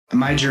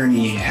My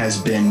journey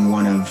has been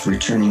one of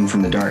returning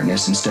from the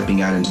darkness and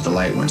stepping out into the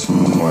light once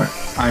more.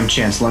 I'm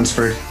Chance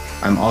Lunsford.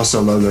 I'm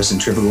also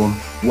logocentrifugal.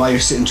 While you're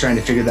sitting trying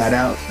to figure that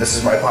out, this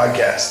is my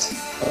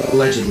podcast.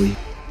 Allegedly.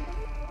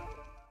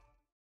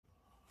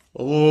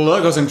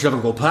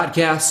 Logocentrifugal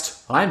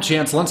podcast. I'm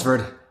Chance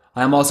Lunsford.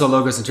 I'm also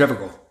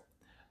logocentrifugal.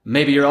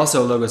 Maybe you're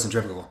also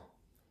logocentrifugal.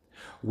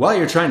 While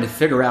you're trying to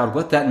figure out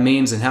what that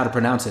means and how to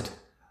pronounce it,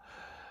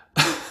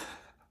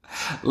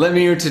 let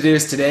me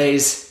introduce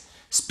today's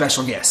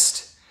special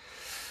guest.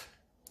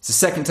 It's the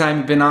second time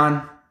you've been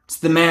on. It's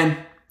the man,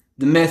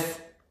 the myth,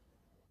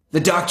 the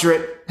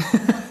doctorate,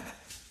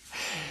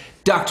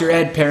 Dr.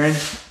 Ed Perrin.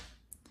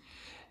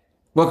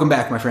 Welcome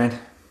back, my friend.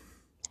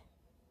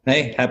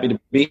 Hey, happy to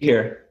be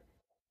here.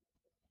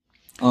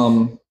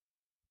 What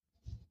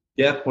do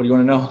you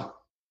want to know?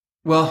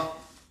 Well,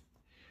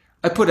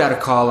 I put out a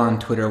call on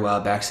Twitter a while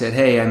back, said,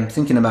 hey, I'm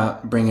thinking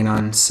about bringing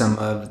on some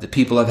of the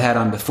people I've had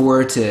on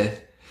before to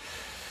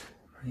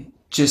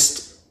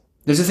just...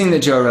 There's a thing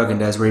that Joe Rogan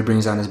does where he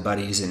brings on his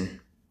buddies and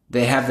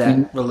they have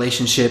that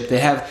relationship. They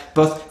have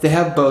both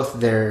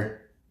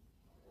their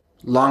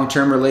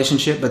long-term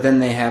relationship, but then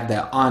they have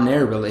that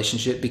on-air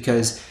relationship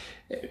because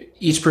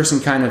each person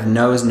kind of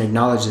knows and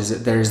acknowledges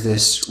that there's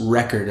this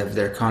record of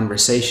their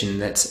conversation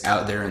that's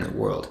out there in the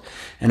world.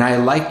 And I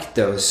like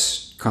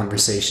those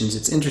conversations.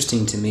 It's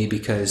interesting to me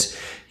because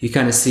you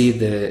kind of see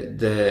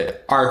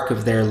the arc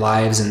of their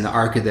lives and the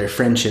arc of their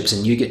friendships,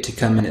 and you get to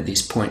come in at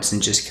these points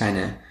and just kind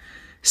of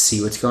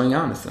see what's going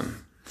on with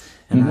them.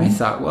 And I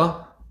thought,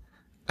 well,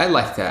 I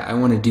like that. I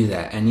want to do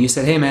that. And you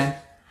said, hey man,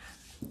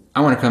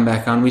 I want to come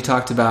back on. We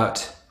talked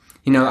about,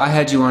 I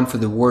had you on for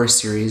the war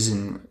series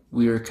and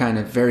we were kind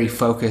of very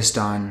focused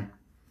on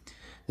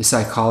the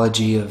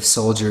psychology of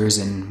soldiers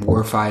and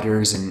war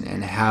fighters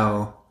and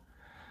how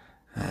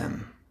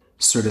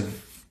sort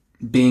of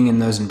being in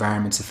those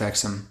environments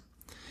affects them.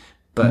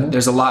 But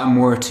there's a lot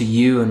more to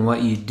you and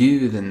what you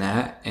do than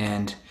that.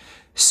 And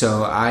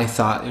so I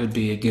thought it would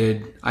be a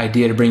good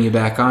idea to bring you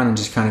back on and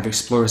just kind of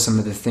explore some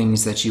of the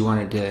things that you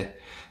wanted to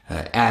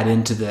add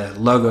into the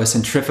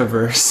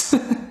Logocentrifiverse.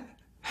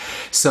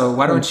 So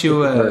why don't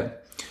you, if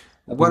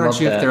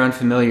they're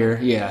unfamiliar,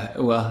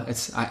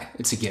 it's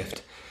a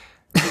gift.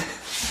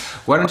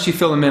 Why don't you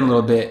fill them in a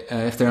little bit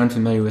if they're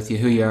unfamiliar with you,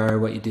 who you are,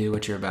 what you do,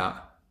 what you're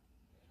about?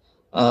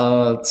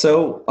 I'm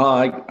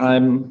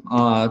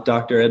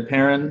Dr. Ed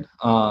Perrin.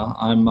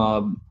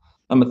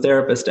 I'm a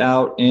therapist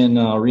out in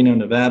Reno,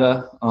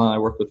 Nevada. I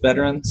work with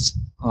veterans.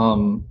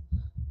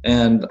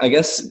 And I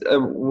guess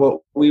what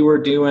we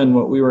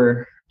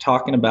were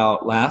talking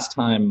about last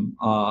time,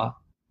 I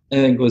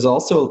think was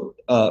also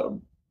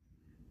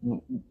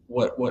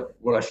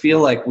what I feel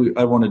like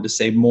I wanted to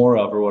say more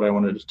of, or what I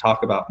wanted to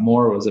talk about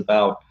more was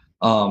about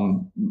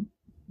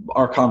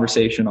our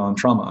conversation on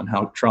trauma and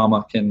how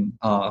trauma can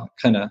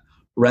kind of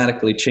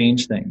radically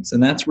change things.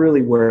 And that's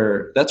really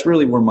where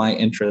my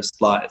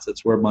interest lies.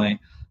 It's where my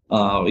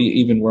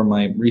even where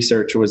my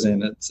research was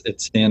in,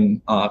 it's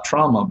in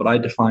trauma, but I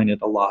define it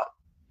a lot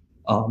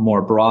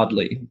more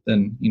broadly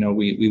than,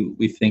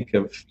 we think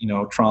of,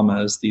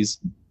 trauma as these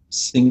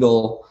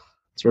single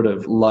sort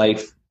of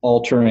life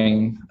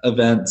altering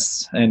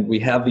events. And we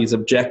have these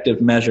objective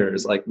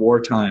measures like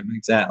wartime,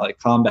 like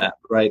combat,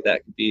 right?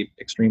 That could be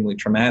extremely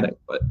traumatic,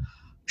 but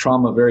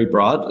trauma very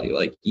broadly,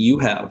 like you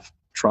have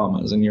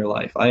traumas in your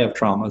life. I have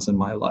traumas in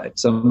my life.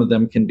 Some of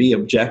them can be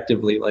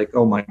objectively like,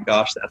 oh my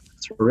gosh,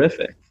 that's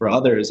horrific. For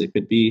others, it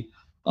could be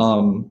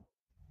the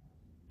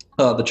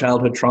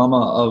childhood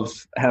trauma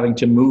of having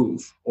to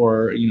move,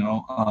 or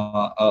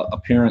a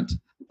parent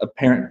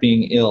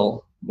being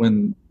ill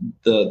when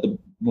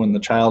the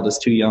child is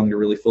too young to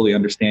really fully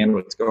understand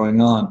what's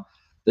going on.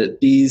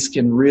 That these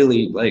can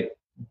really like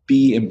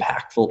be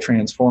impactful,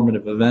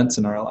 transformative events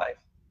in our life,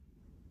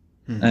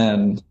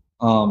 and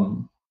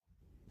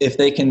if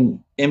they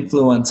can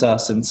influence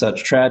us in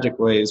such tragic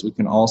ways, they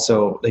can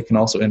also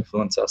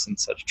influence us in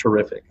such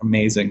terrific,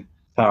 amazing,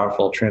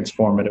 powerful,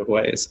 transformative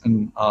ways.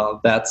 And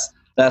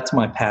that's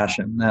my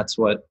passion. That's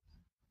what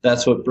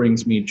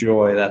brings me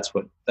joy. That's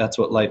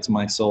what lights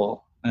my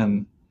soul.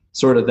 And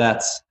sort of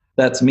that's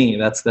me.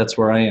 That's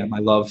where I am. I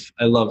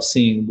love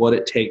seeing what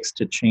it takes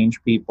to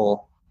change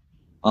people,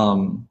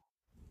 and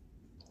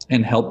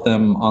help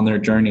them on their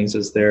journeys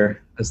as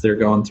they're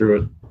going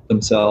through it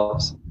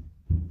themselves.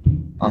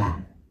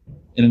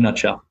 In a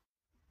nutshell.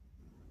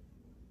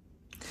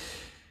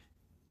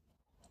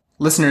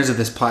 Listeners of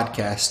this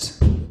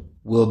podcast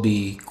will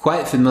be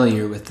quite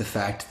familiar with the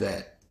fact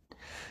that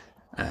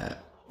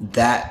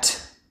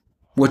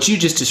what you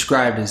just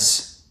described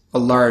is a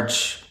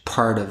large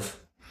part of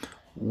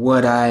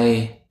what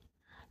I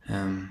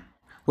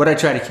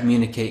try to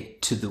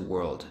communicate to the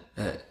world.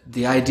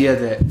 The idea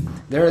that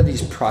there are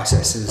these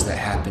processes that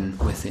happen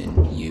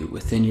within you,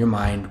 within your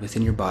mind,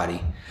 within your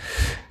body,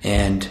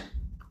 and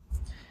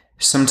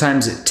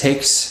sometimes it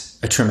takes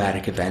a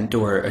traumatic event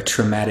or a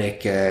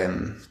traumatic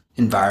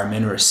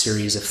environment or a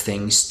series of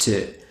things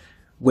to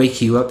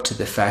wake you up to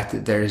the fact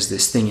that there's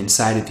this thing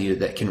inside of you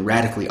that can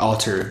radically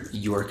alter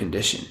your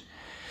condition.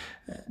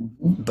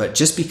 But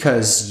just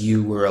because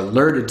you were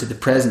alerted to the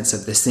presence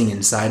of this thing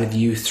inside of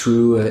you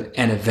through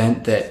an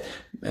event that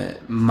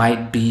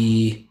might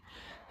be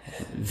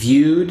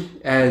viewed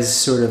as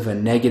sort of a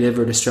negative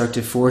or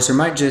destructive force, or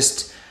might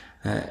just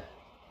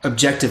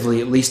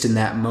objectively, at least in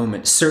that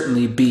moment,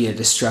 certainly be a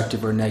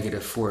destructive or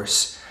negative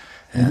force.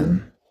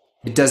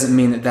 It doesn't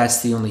mean that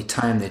that's the only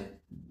time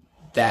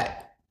that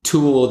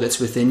tool that's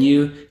within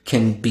you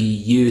can be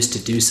used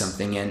to do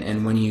something.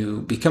 And when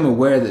you become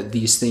aware that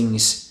these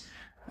things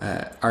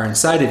are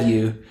inside of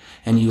you,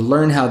 and you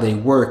learn how they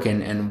work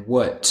and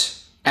what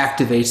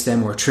activates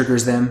them or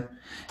triggers them,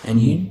 and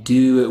you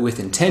do it with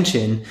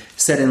intention,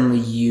 suddenly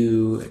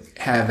you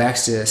have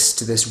access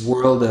to this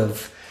world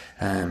of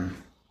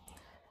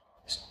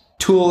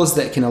tools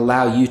that can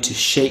allow you to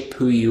shape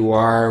who you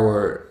are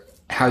or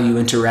how you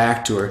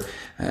interact, or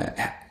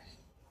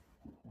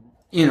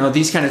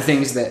these kind of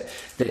things that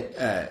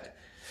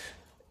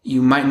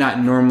you might not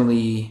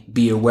normally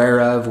be aware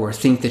of or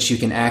think that you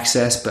can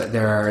access, but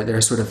there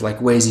are sort of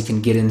like ways you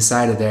can get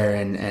inside of there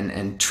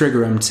and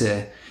trigger them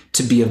to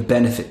be of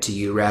benefit to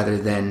you rather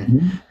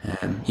than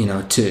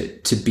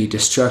to be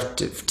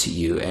destructive to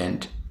you.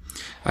 And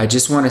I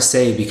just want to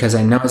say, because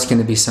I know it's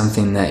going to be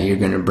something that you're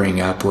going to bring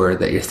up or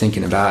that you're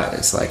thinking about,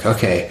 it's like,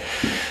 okay,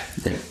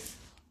 the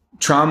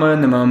trauma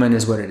in the moment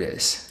is what it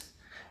is.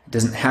 It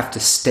doesn't have to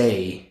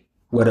stay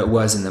what it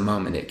was in the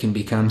moment. It can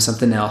become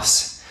something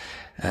else.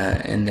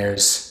 And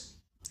there's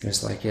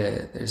like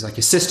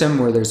a system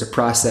where there's a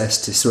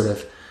process to sort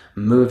of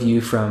move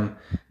you from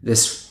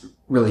this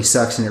really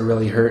sucks and it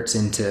really hurts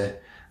into,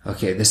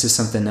 okay, this is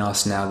something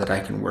else now that I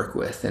can work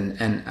with.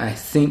 And I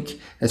think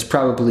that's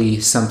probably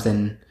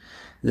something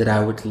that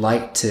I would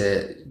like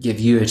to give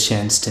you a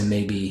chance to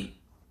maybe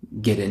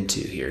get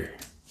into here.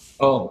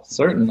 Oh,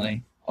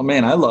 certainly. Oh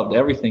man, I loved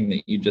everything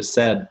that you just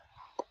said.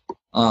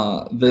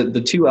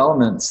 The two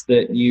elements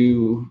that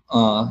you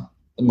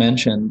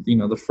mentioned,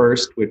 the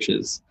first, which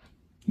is,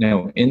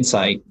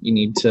 insight. You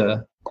need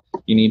to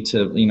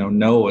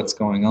know what's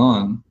going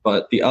on.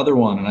 But the other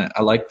one, and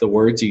I like the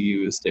words you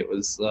used, it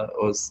was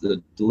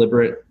the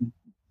deliberate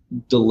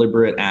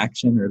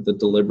action, or the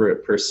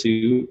deliberate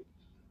pursuit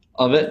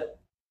of it.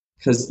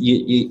 Because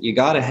you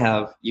gotta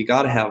have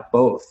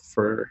both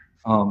for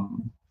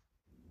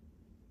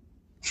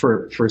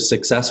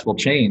successful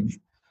change.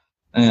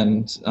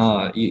 And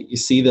you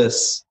see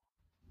this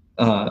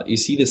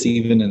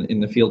even in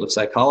the field of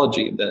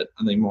psychology, that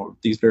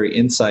these very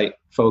insight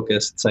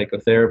focused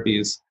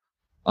psychotherapies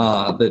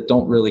that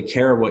don't really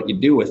care what you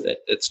do with it.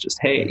 It's just,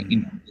 hey,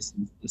 this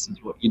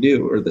is what you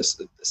do, or this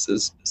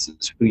is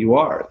who you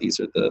are. These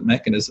are the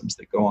mechanisms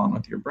that go on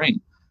with your brain.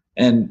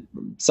 And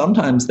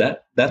sometimes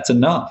that's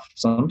enough.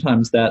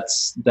 Sometimes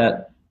that's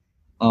that.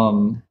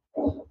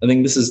 I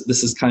think this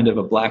is kind of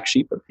a black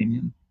sheep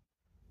opinion.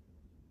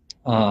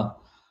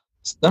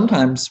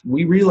 Sometimes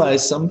we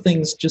realize some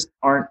things just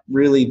aren't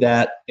really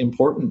that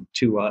important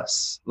to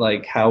us,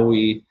 like how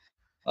we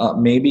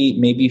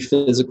maybe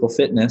physical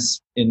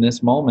fitness in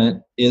this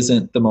moment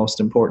isn't the most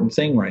important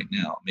thing right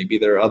now. Maybe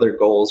there are other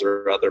goals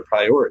or other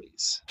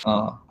priorities.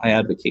 I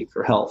advocate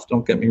for health,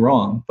 don't get me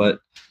wrong, but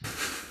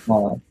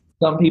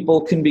some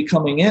people can be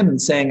coming in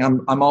and saying,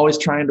 I'm always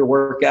trying to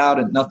work out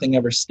and nothing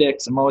ever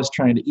sticks. I'm always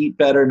trying to eat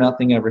better,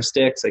 nothing ever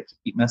sticks. I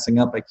keep messing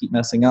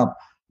up.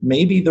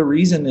 Maybe the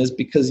reason is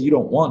because you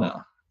don't want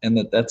to, and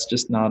that's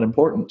just not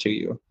important to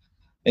you.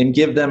 And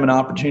give them an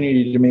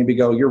opportunity to maybe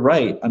go, you're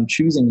right, I'm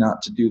choosing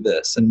not to do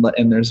this, and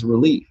there's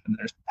relief, and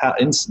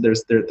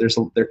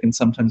there can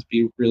sometimes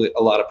be really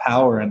a lot of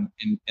power in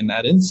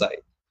that insight.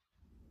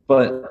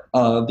 But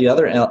the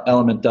other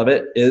element of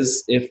it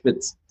is, if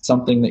it's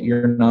something that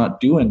you're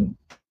not doing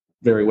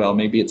very well,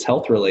 maybe it's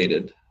health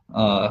related,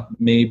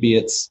 maybe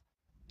it's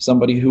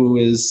somebody who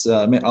is,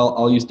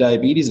 I'll use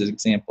diabetes as an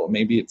example.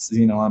 Maybe it's,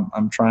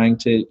 I'm trying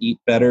to eat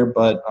better,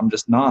 but I'm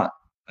just not.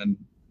 And,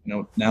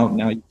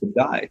 now you could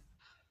die.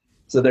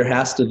 So there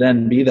has to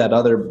then be that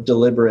other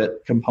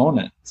deliberate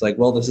component. It's like,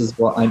 well, this is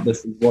what I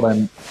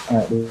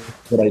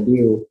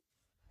do.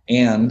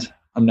 And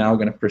I'm now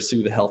going to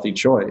pursue the healthy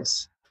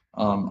choice.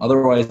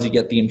 Otherwise you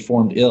get the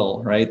informed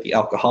ill, right? The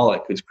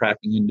alcoholic who's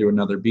cracking into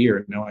another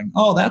beer knowing,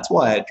 oh, that's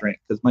why I drink,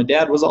 because my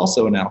dad was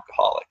also an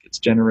alcoholic. It's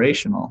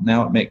generational.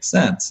 Now it makes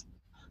sense.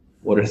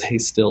 What are they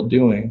still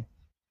doing?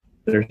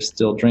 They're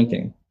still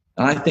drinking.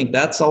 And I think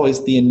that's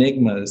always the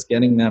enigma, is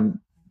getting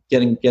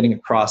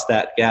across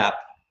that gap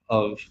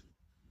of,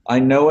 I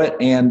know it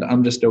and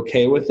I'm just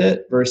okay with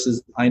it,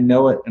 versus I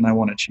know it and I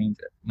want to change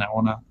it.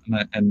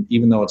 And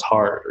even though it's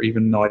hard, or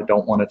even though I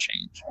don't want to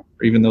change,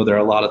 or even though there are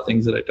a lot of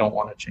things that I don't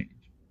want to change,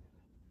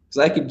 because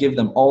I could give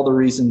them all the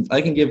reasons.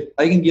 I can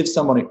give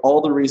somebody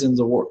all the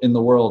reasons in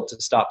the world to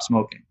stop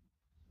smoking,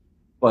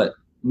 but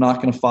I'm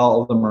not going to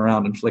follow them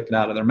around and flick it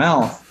out of their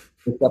mouth.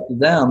 It's up to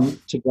them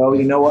to go,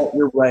 you know what,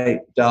 you're right,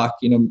 doc,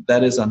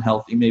 that is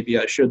unhealthy. Maybe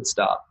I should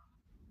stop.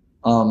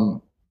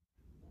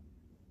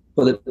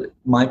 But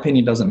my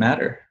opinion doesn't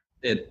matter.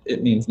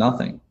 It means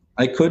nothing.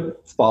 I could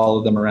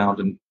follow them around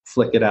and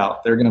flick it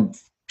out. They're going to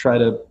try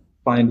to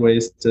find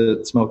ways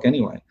to smoke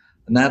anyway.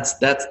 And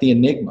that's the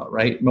enigma,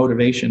 right?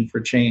 Motivation for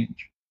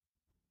change.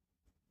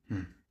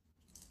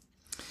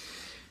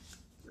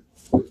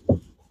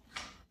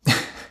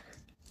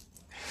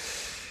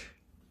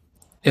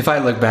 If I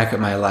look back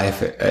at my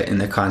life in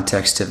the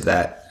context of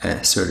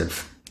that sort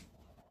of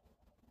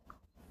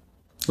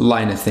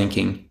line of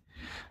thinking,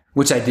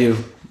 which I do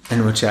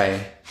and which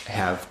I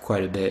have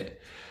quite a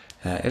bit,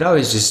 it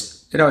always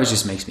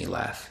just makes me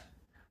laugh.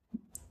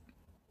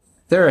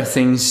 There are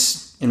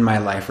things in my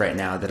life right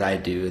now that I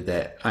do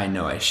that I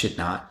know I should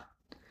not.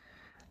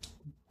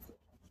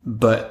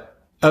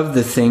 But of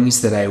the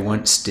things that I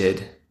once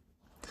did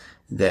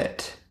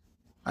that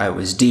I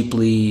was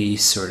deeply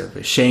sort of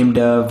ashamed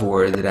of,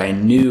 or that I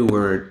knew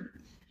were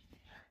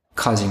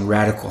causing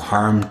radical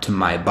harm to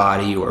my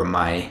body or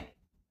my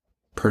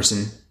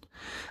person,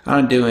 I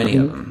don't do any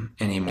of them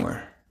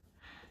anymore.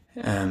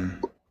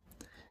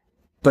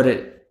 But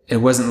it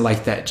wasn't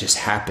like that just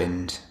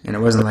happened, and it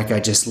wasn't like I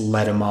just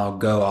let them all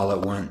go all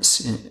at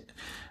once. And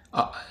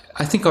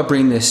I think I'll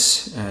bring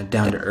this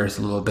down to earth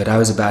a little bit. I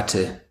was about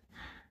to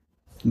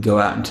go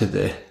out into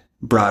the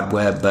broad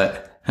web,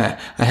 but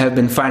I have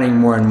been finding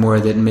more and more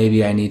that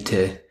maybe I need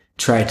to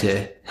try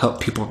to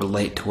help people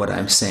relate to what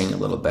I'm saying a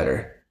little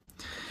better.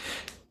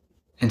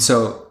 And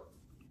so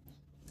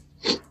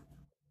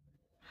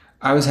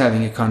I was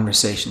having a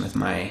conversation with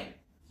my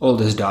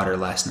oldest daughter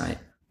last night.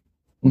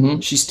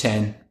 Mm-hmm. She's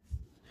 10.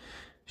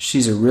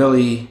 She's a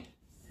really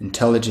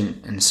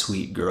intelligent and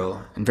sweet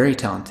girl and very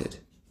talented.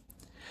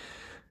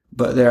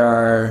 But there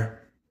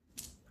are,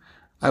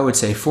 I would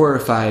say, 4 or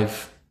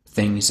 5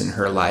 things in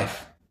her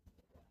life,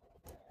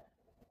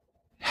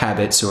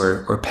 habits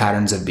or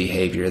patterns of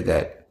behavior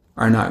that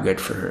are not good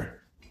for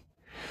her.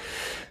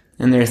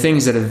 And there are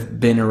things that have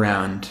been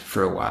around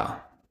for a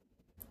while.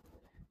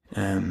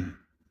 And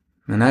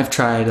I've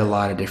tried a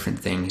lot of different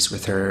things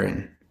with her.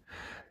 And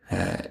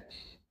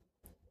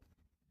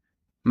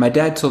my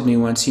dad told me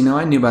once,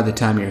 I knew by the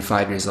time you were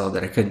 5 years old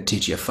that I couldn't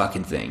teach you a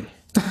fucking thing.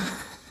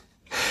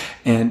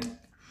 And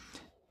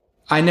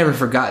I never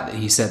forgot that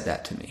he said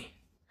that to me.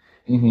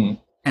 Mm-hmm.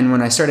 And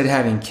when I started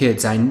having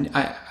kids, I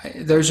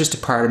there was just a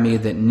part of me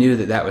that knew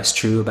that that was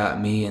true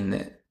about me, and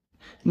that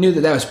knew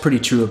that that was pretty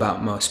true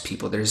about most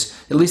people. There's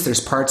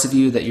parts of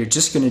you that you're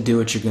just going to do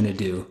what you're going to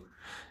do.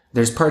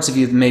 There's parts of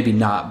you that maybe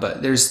not,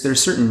 but there's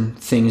certain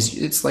things.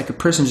 It's like a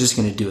person's just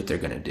going to do what they're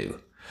going to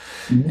do.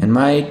 Mm-hmm.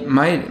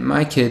 And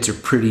my kids are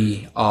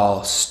pretty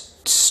all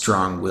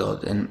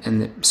strong-willed,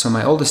 and so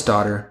my oldest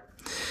daughter,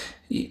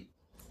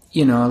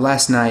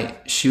 last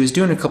night she was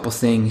doing a couple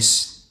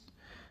things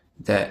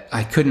that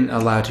I couldn't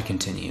allow to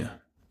continue.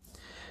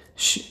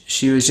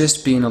 She was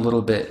just being a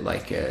little bit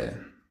like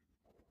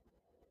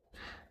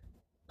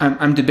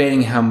I'm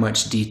debating how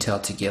much detail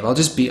to give. I'll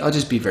just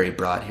be very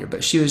broad here,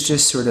 but she was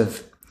just sort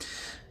of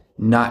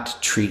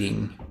not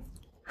treating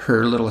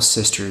her little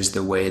sisters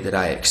the way that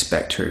I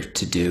expect her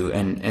to do,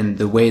 and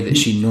the way that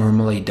she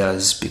normally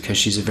does, because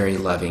she's a very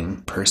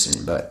loving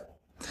person. But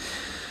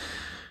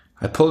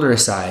I pulled her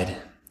aside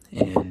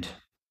and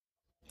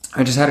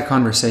I just had a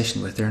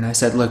conversation with her, and I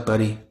said, "Look,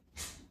 buddy,"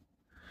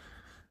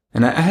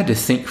 and I had to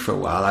think for a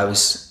while.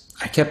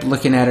 I kept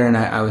looking at her, and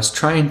I was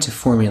trying to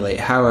formulate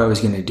how I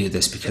was going to do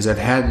this, because I've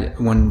had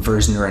one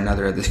version or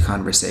another of this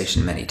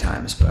conversation many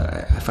times. But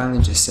I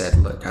finally just said,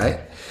 "Look,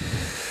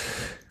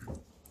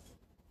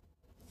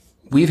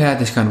 we've had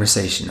this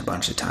conversation a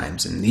bunch of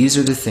times, and these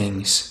are the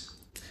things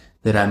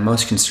that I'm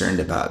most concerned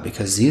about,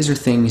 because these are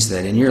things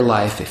that in your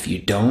life, if you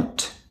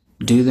don't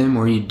do them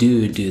or you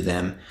do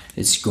them,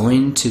 it's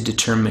going to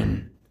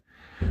determine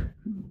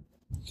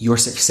your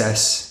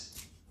success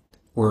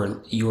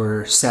or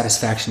your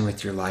satisfaction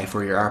with your life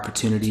or your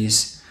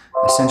opportunities,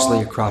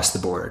 essentially across the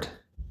board.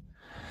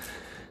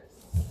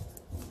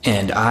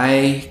 And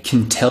I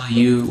can tell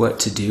you what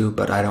to do,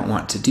 but I don't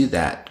want to do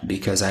that,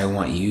 because I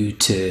want you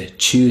to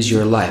choose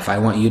your life. I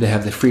want you to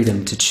have the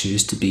freedom to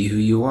choose to be who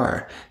you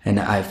are. And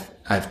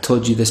I've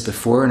told you this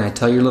before, and I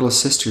tell your little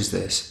sisters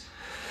this.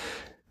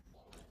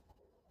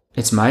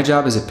 It's my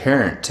job as a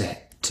parent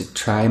to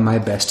try my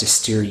best to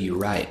steer you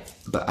right,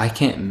 but I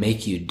can't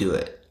make you do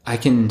it. I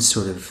can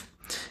sort of,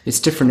 it's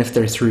different if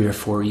they're 3 or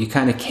 4. You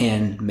kind of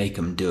can make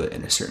them do it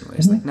in a certain way.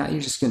 It's like, no,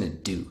 you're just going to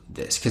do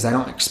this, because I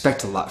don't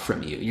expect a lot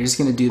from you. You're just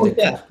going to do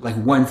like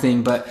one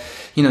thing, but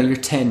you're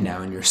 10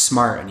 now and you're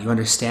smart and you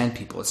understand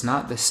people. It's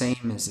not the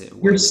same as it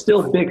was. You're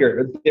still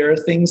bigger. There are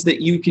things that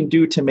you can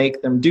do to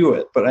make them do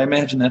it, but I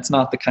imagine that's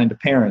not the kind of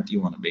parent you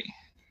want to be.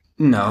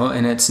 No,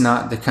 and it's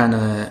not the kind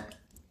of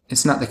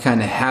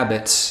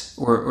habits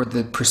or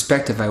the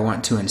perspective I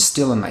want to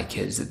instill in my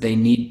kids, that they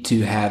need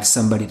to have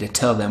somebody to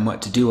tell them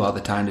what to do all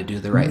the time to do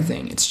the right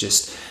thing. It's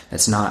just,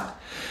 that's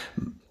not.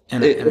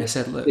 And I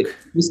said, look,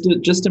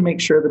 just to make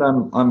sure that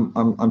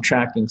I'm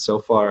tracking so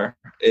far,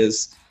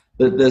 is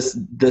that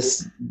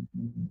this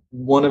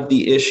one of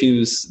the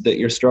issues that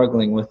you're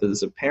struggling with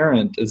as a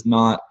parent is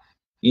not,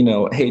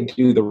 hey,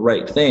 do the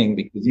right thing,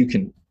 because you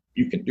can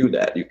do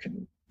that. You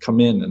can come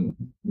in and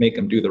make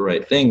them do the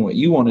right thing. What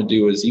you want to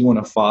do is you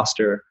want to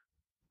foster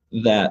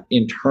that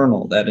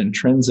internal, that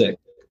intrinsic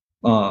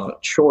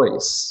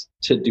choice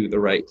to do the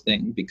right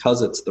thing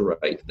because it's the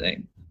right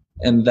thing.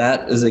 And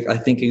that is, I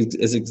think,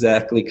 is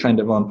exactly kind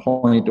of on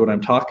point to what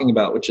I'm talking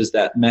about, which is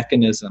that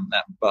mechanism,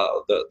 that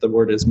the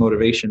word is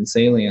motivation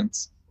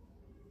salience.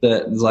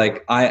 That is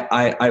like,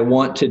 I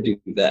want to do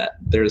that.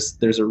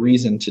 There's a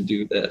reason to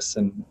do this.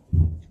 And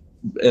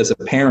as a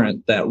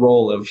parent, that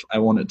role of I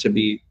want it to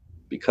be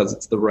because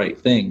it's the right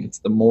thing, it's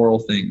the moral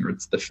thing, or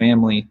it's the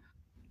family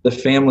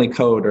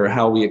code, or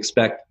how we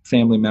expect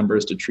family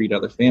members to treat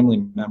other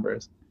family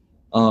members.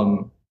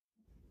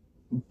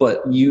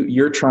 But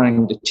you're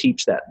trying to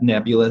teach that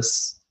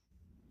nebulous,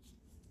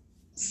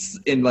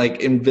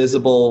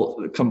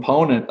 invisible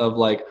component of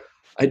like,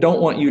 I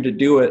don't want you to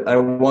do it, I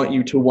want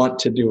you to want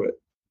to do it.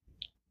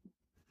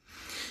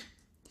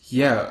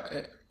 Yeah,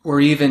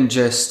 or even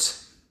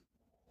just,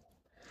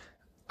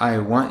 I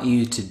want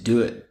you to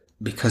do it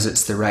because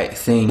it's the right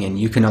thing, and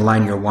you can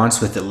align your wants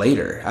with it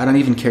later. I don't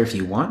even care if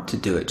you want to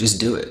do it, just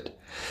do it.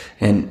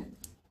 And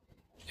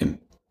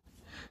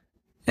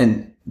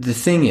the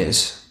thing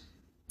is,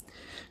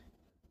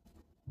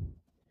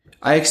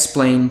 I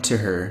explained to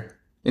her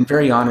in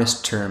very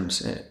honest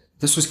terms.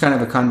 This was kind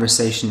of a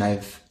conversation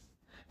I've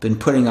been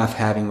putting off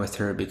having with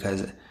her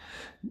because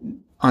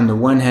on the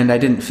one hand, I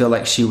didn't feel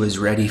like she was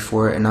ready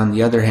for it. And on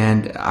the other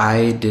hand,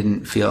 I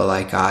didn't feel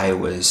like I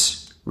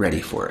was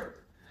ready for it.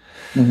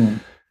 Mm-hmm.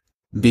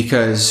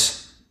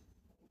 Because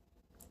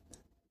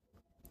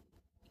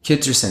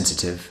kids are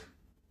sensitive.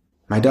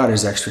 My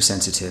daughter's extra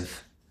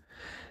sensitive.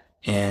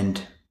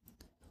 And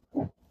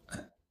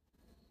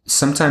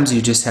sometimes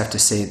you just have to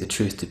say the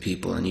truth to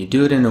people, and you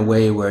do it in a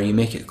way where you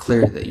make it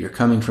clear that you're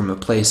coming from a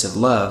place of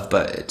love,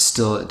 but it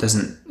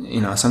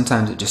doesn't,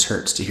 sometimes it just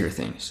hurts to hear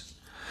things.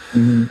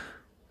 Mm-hmm.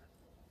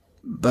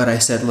 But I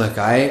said, look,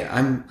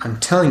 I'm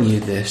telling you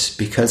this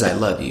because I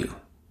love you,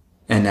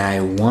 and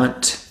I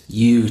want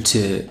you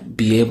to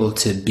be able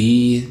to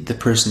be the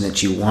person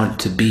that you want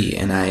to be,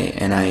 and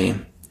I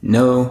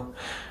know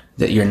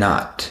that you're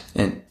not,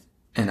 and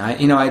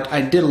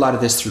I did a lot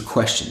of this through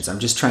questions. I'm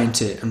just trying,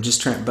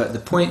 but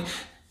the point.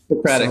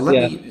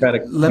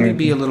 Let me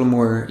be a little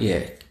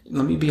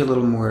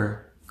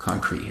more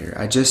concrete here.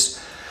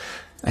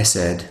 I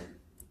said,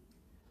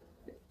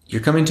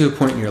 you're coming to a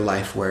point in your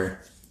life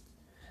where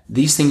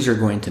these things are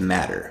going to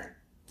matter.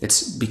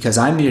 It's because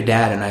I'm your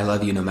dad and I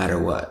love you no matter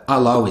what.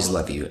 I'll always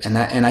love you. And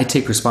I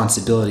take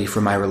responsibility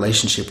for my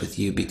relationship with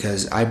you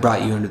because I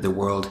brought you into the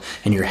world,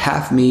 and you're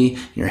half me,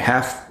 you're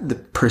half the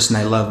person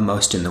I love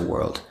most in the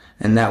world.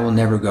 And that will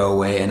never go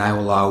away, and I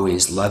will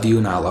always love you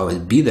and I'll always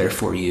be there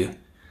for you.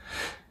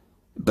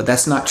 But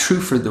that's not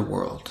true for the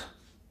world.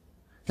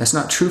 That's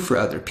not true for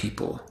other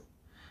people.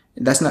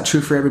 That's not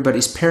true for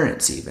everybody's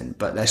parents even,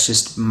 but that's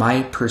just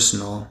my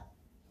personal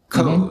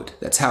code. Mm-hmm.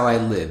 That's how I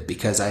live,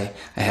 because I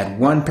had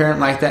one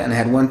parent like that and I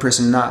had one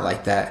person not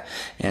like that.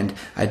 And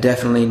I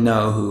definitely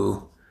know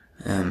who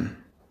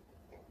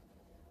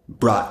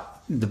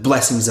brought the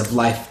blessings of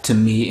life to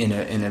me in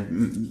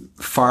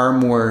a far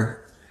more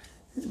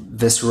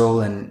visceral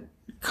and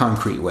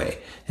concrete way.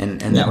 And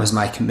that was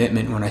my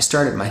commitment when I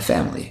started my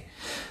family.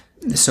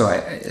 So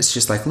it's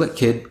just like, look,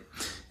 kid,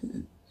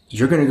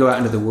 you're going to go out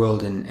into the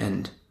world,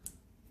 and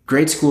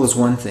grade school is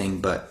one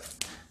thing, but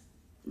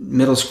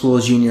middle school,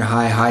 junior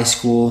high, high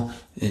school,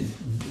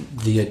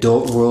 the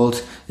adult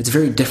world, it's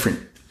very different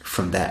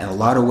from that in a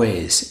lot of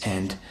ways.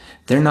 And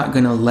they're not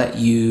going to let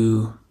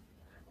you,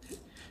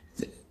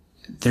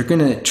 they're going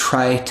to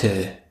try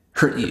to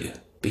hurt you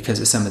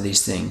because of some of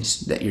these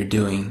things that you're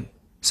doing,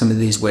 some of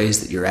these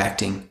ways that you're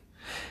acting.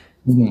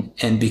 Mm-hmm.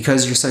 And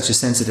because you're such a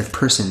sensitive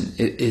person,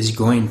 it is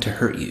going to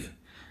hurt you.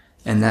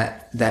 And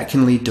that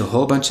can lead to a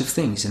whole bunch of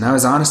things. And I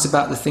was honest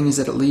about the things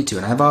that it lead to.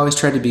 And I've always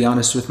tried to be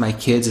honest with my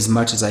kids as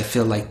much as I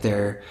feel like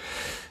they're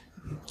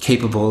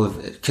capable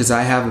of it, because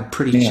I have a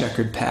pretty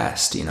checkered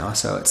past,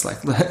 so it's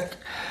like, look,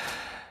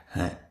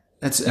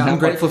 I'm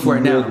grateful for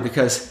it now,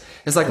 because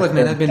it's like, look,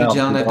 man, I've been to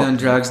jail and I've done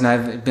drugs and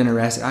I've been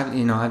arrested. I've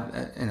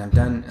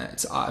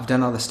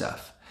done all the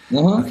stuff.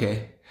 Uh-huh.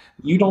 Okay.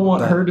 You don't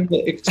want her to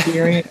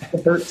experience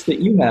the hurts that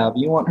you have.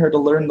 You want her to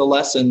learn the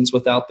lessons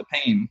without the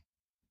pain.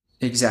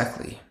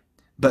 Exactly.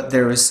 But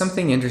there was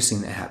something interesting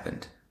that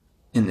happened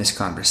in this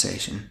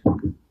conversation.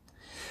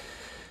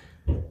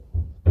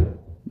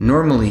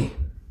 Normally,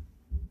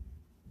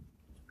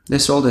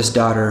 this oldest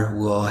daughter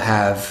will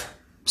have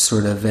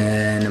sort of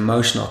an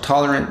emotional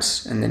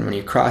tolerance, and then when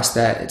you cross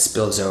that, it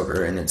spills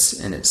over, and it's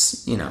and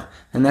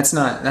that's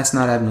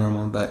not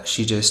abnormal, but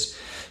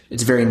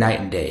it's very night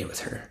and day with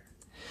her.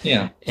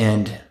 Yeah.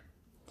 And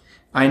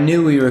I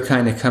knew we were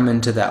kind of coming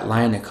to that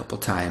line a couple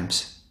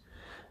times,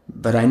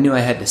 but I knew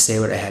I had to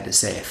say what I had to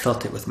say. I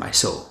felt it with my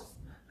soul.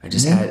 I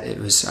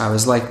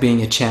was like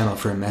being a channel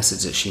for a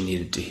message that she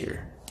needed to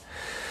hear.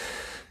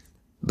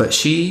 But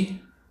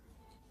she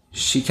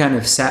kind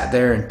of sat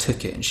there and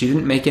took it, and she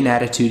didn't make an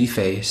attitudey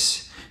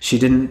face. She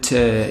didn't,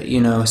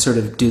 sort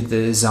of do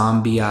the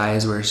zombie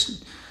eyes where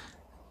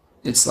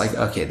it's like,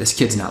 okay, this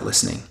kid's not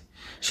listening.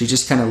 She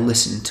just kind of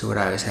listened to what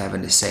I was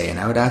having to say, and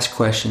I would ask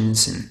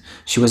questions, and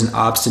she wasn't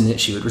obstinate.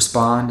 She would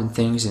respond and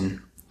things,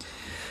 and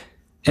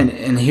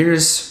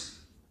here's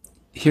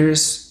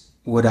here's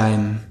what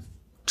I'm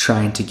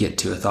trying to get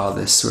to with all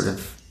this sort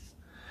of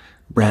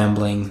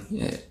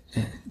rambling,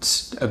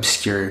 it's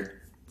obscure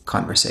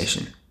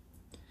conversation.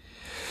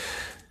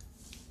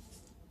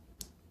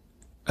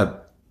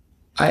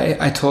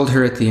 I told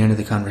her at the end of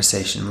the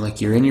conversation,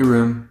 look, you're in your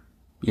room,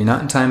 you're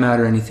not in timeout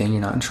or anything,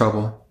 you're not in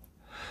trouble,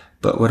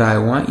 but what I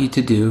want you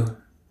to do,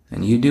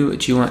 and you do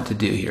what you want to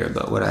do here,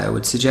 but what I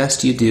would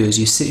suggest you do is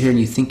you sit here and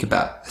you think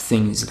about the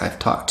things that I've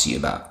talked to you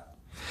about.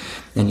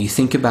 And you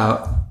think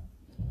about,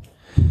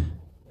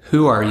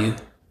 who are you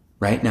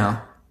right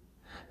now?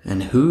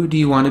 And who do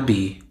you want to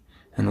be?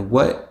 And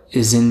what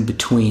is in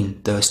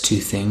between those two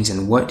things?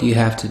 And what do you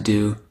have to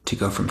do to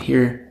go from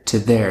here to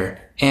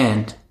there?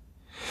 And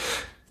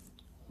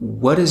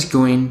what is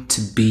going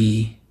to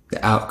be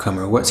the outcome,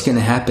 or what's going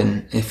to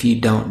happen if you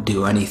don't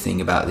do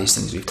anything about these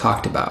things we've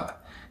talked about?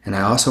 And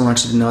I also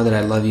want you to know that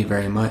I love you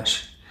very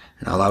much,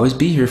 and I'll always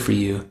be here for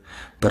you,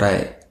 but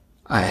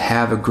I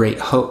have a great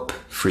hope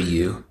for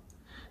you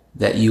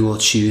that you will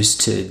choose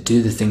to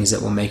do the things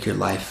that will make your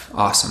life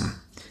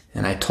awesome.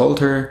 And I told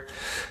her,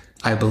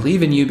 I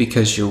believe in you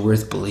because you're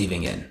worth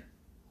believing in.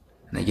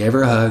 And I gave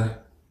her a hug,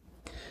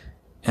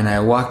 and I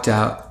walked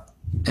out,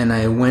 and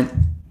I went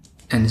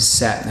and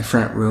sat in the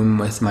front room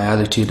with my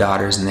other two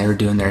daughters, and they were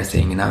doing their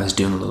thing, and I was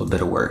doing a little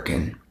bit of work.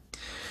 And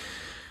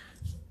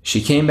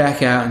she came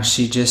back out, and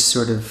she just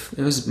sort of,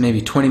 it was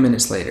maybe 20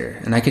 minutes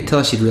later, and I could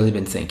tell she'd really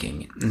been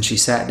thinking. And she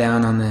sat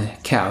down on the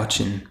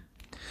couch, and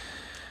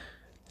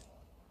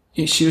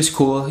she was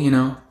cool, you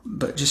know,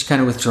 but just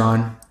kind of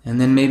withdrawn. And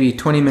then maybe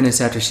 20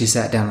 minutes after she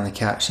sat down on the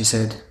couch, she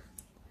said,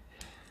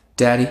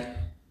 Daddy?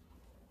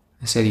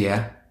 I said,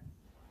 yeah.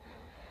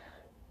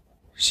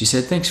 She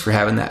said, thanks for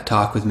having that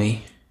talk with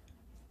me.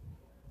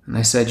 And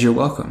I said, you're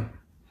welcome.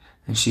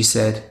 And she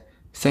said,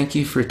 thank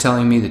you for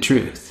telling me the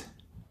truth.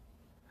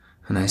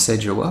 And I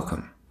said, you're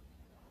welcome.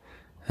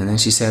 And then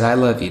she said, I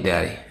love you,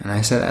 Daddy. And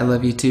I said, I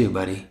love you too,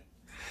 buddy.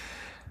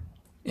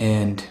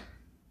 And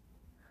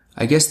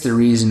I guess the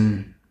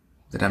reason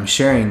that I'm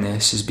sharing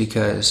this is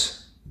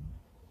because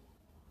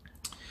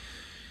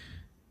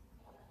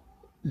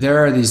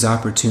there are these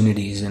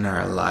opportunities in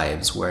our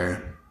lives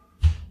where,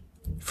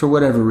 for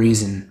whatever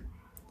reason,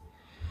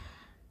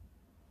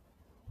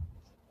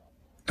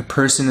 a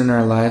person in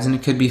our lives, and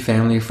it could be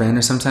family or friend,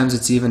 or sometimes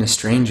it's even a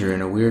stranger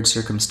in a weird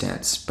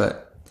circumstance,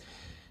 but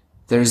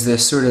there's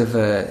this sort of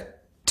a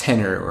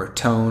tenor or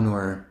tone,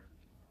 or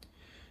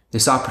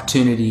this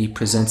opportunity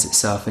presents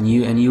itself, and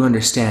you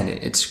understand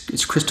it.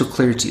 It's crystal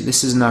clear to you.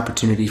 This is an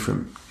opportunity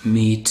for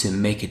me to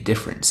make a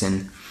difference,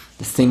 and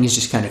the things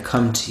just kind of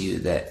come to you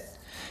that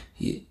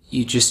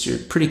you just are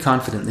pretty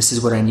confident this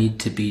is what I need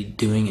to be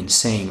doing and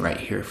saying right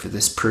here for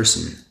this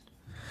person.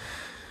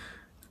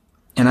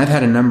 And I've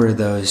had a number of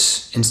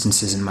those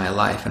instances in my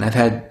life, and I've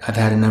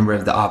had a number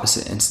of the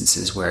opposite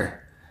instances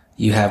where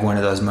you have one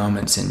of those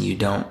moments and you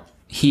don't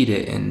heed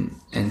it,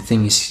 and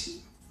things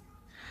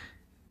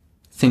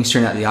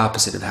turn out the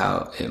opposite of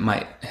how it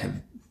might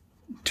have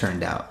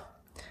turned out.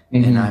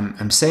 Mm-hmm. And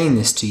I'm saying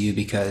this to you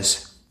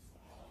because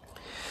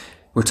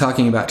we're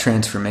talking about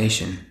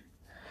transformation.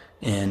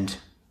 And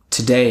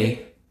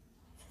today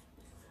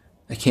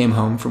I came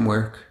home from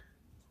work,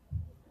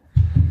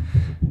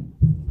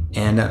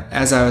 and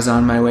as I was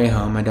on my way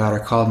home, my daughter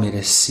called me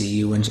to see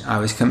you when I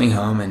was coming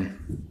home,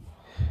 and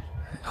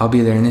I'll be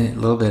there in a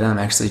little bit. I'm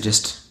actually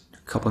just a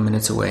couple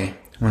minutes away.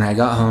 When I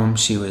got home,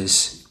 she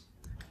was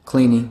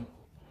cleaning.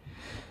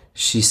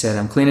 She said,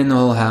 I'm cleaning the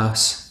whole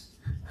house.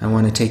 I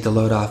want to take the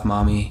load off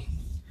Mommy.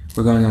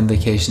 We're going on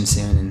vacation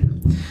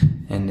soon.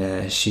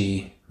 And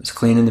she was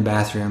cleaning the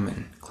bathroom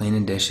and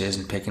cleaning dishes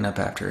and picking up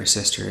after her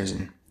sisters.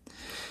 And,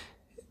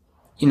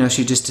 you know,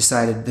 she just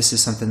decided this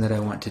is something that I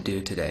want to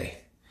do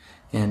today.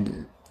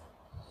 And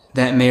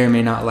that may or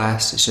may not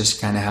last. It's just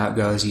kind of how it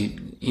goes.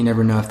 You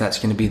never know if that's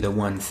going to be the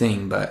one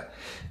thing, but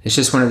it's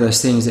just one of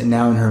those things that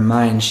now in her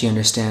mind she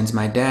understands.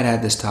 My dad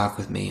had this talk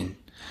with me, and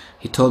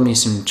he told me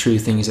some true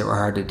things that were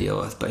hard to deal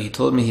with, but he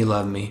told me he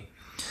loved me.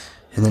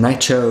 And then I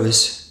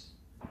chose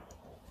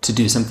to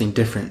do something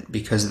different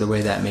because of the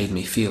way that made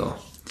me feel.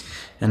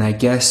 And I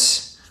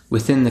guess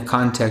within the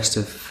context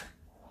of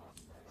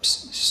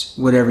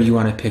whatever you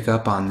want to pick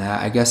up on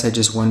that, I guess I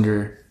just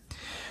wonder,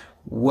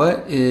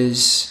 what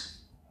is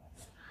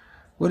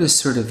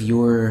sort of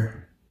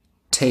your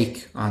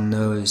take on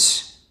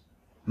those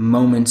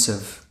moments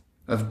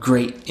of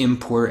great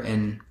import,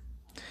 and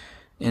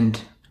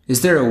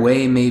is there a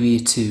way maybe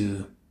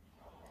to,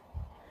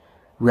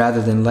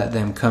 rather than let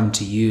them come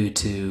to you,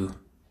 to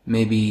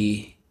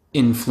maybe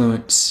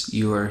influence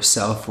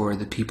yourself or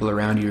the people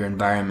around your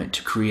environment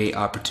to create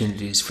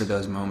opportunities for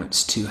those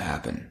moments to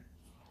happen?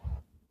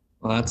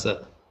 Well,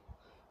 that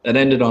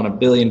ended on $1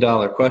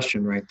 billion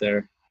question right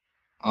there.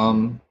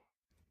 You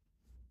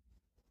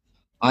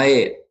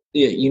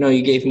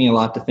gave me a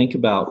lot to think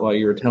about while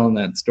you were telling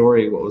that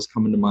story. What was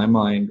coming to my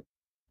mind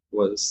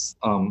was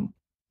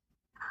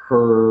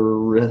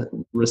her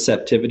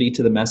receptivity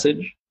to the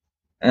message.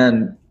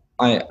 And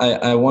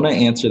I want to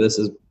answer this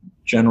as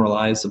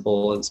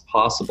generalizable as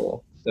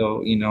possible.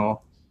 So,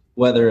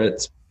 whether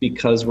it's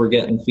because we're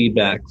getting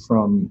feedback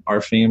from our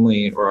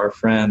family or our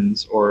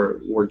friends, or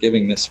we're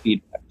giving this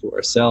feedback to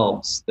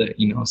ourselves that,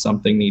 you know,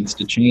 something needs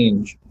to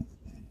change.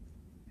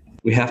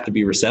 We have to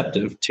be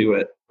receptive to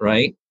it,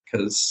 right?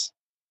 Because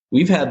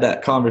we've had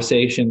that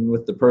conversation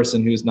with the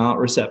person who's not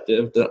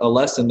receptive, a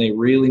lesson they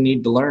really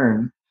need to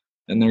learn,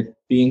 and they're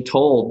being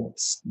told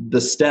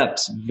the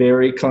steps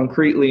very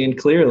concretely and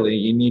clearly.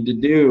 You need to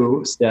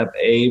do step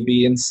A,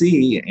 B, and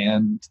C,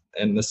 and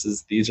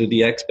these are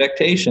the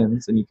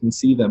expectations, and you can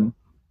see them.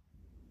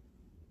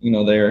 You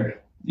know,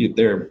 they're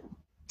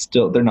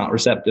not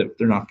receptive.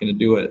 They're not going to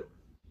do it,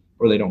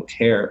 or they don't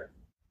care.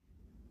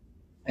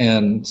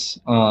 And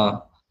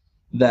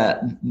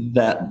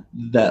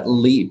that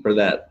leap, or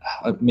that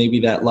maybe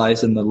that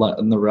lies in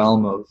the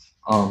realm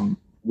of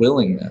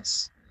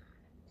willingness,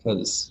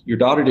 because your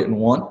daughter didn't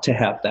want to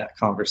have that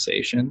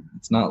conversation.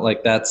 It's not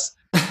like that's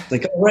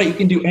like, all right, you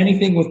can do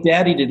anything with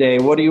daddy today.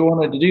 What do you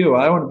want to do?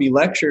 I want to be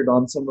lectured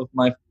on some of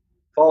my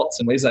faults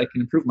and ways I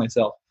can improve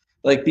myself.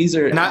 Like, these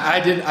are, and I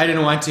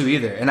didn't want to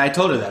either. And I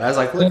told her that. I was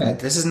like, look,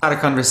 this is not a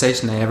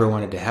conversation I ever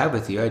wanted to have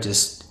with you.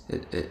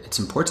 It's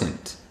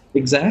important.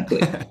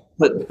 Exactly.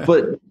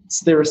 but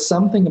there was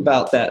something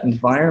about that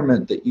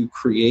environment that you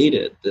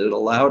created that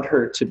allowed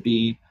her to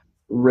be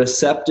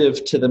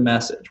receptive to the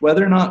message,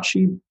 whether or not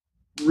she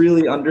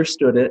really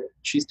understood it.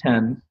 She's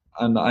 10.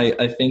 And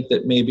I think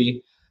that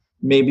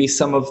maybe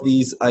some of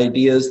these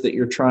ideas that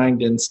you're trying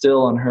to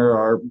instill on her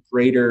are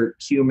greater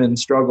human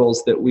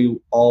struggles that we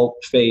all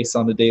face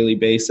on a daily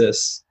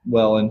basis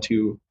well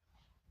into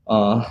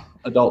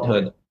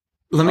adulthood.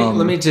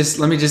 Let me just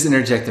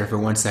interject there for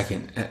 1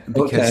 second,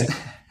 because okay.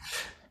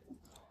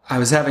 I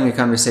was having a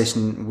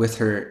conversation with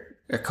her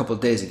a couple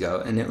of days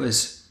ago, and it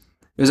was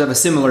of a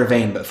similar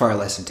vein but far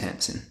less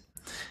intense. And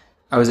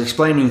I was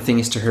explaining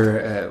things to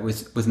her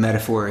with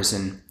metaphors,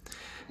 and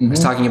I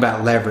was talking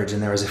about leverage,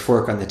 and there was a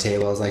fork on the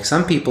table. I was like,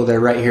 some people, they're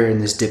right here in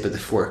this dip of the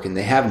fork, and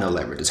they have no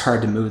leverage. It's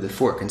hard to move the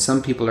fork. And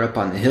some people are up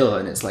on the hill,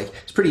 and it's like,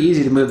 it's pretty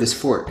easy to move this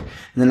fork. And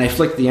then I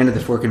flicked the end of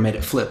the fork and made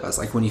it flip. I was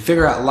like, when you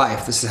figure out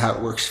life, this is how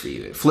it works for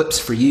you. It flips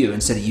for you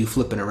instead of you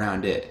flipping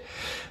around it.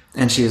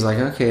 And she was like,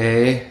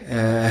 okay.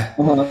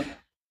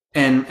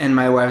 And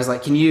my wife was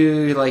like, can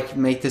you like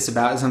make this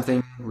about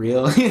something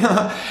real? You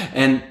know?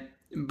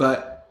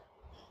 But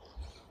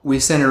we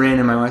sent her in,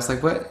 and my wife's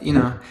like, what? You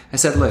know, I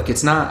said, look,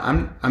 it's not,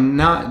 I'm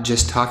not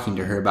just talking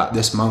to her about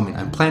this moment.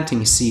 I'm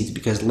planting seeds,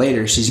 because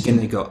later she's going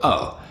to go,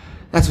 oh,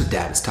 that's what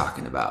Dad is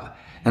talking about.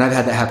 And I've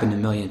had that happen a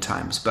million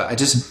times, but I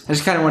just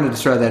kind of wanted to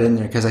throw that in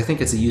there, because I think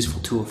it's a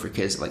useful tool for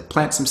kids, like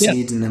plant some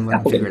seeds and then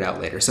let them figure it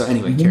out later. So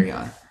anyway, carry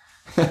on.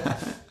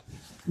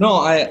 No,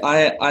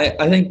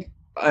 I think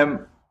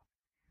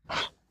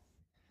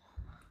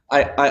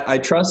I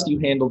trust you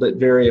handled it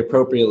very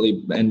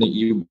appropriately, and that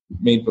you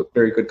made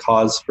very good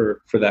cause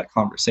for that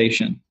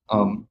conversation.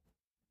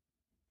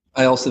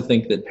 I also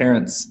think that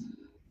parents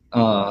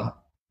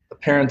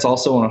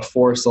also want to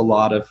force a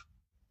lot of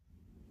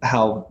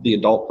how the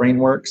adult brain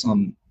works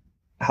on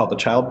how the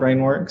child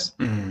brain works.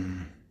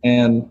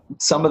 And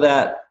some of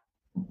that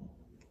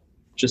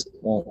just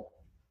won't.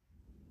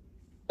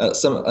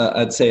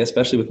 I'd say,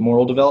 especially with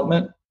moral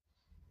development.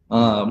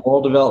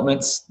 Moral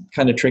development's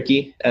kind of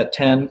tricky at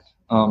 10,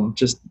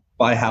 just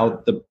by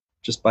how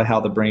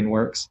the brain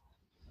works.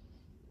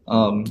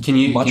 Can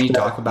you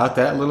talk about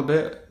that a little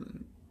bit?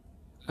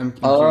 I'm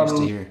curious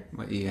to hear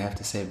what you have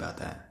to say about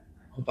that.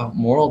 About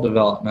moral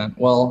development.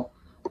 Well,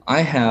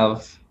 I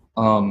have.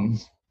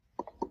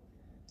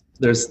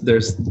 There's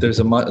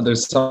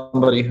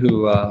somebody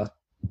who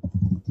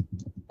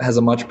has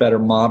a much better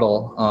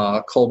model,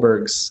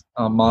 Kohlberg's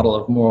model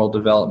of moral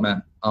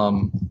development.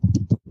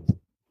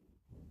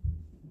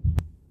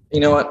 You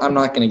know what? I'm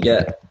not going to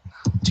get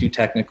too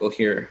technical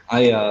here.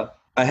 I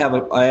have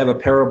a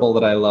parable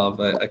that I love.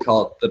 I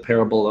call it the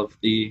parable of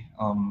the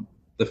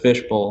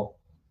fishbowl.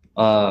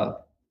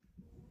 That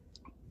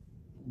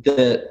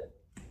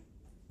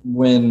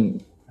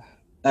when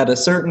at a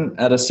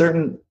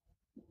certain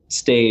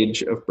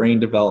stage of brain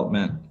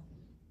development,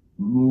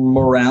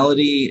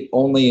 morality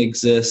only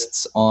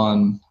exists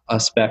on a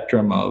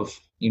spectrum of,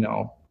 you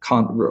know,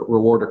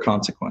 reward or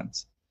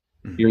consequence.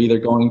 You're either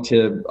going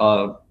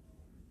to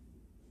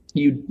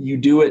you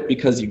do it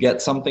because you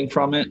get something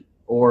from it,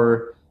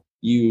 or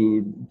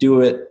you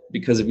do it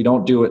because if you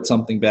don't do it,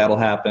 something bad will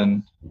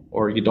happen,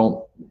 or you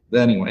don't.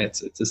 Anyway,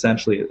 it's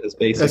essentially as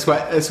basic.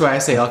 That's why I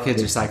say all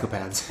kids are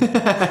psychopaths.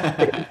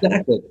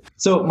 Exactly.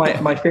 So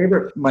my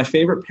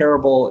favorite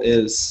parable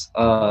is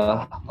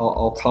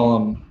I'll call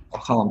him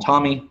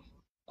Tommy.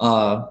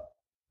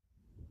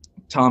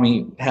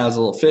 Tommy has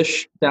a little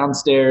fish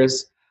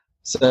downstairs.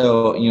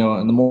 So, you know,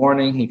 in the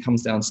morning he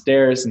comes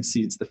downstairs and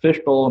sees the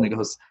fishbowl, and he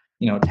goes,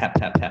 you know, tap,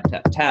 tap, tap,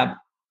 tap, tap.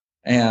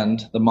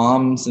 And the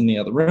mom's in the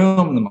other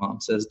room. The mom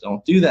says,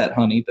 don't do that,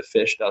 honey. The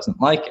fish doesn't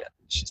like it.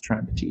 She's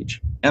trying to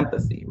teach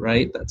empathy,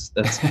 right?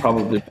 That's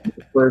probably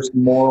the first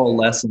moral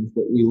lessons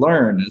that we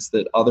learn, is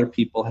that other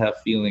people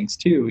have feelings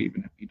too,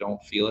 even if you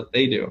don't feel it,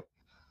 they do.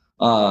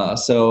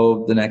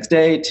 So the next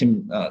day,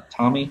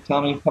 Tommy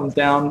comes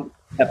down,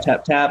 tap,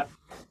 tap, tap.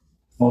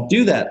 Don't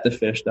do that. The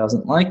fish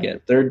doesn't like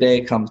it. Third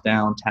day comes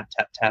down, tap,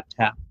 tap, tap,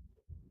 tap.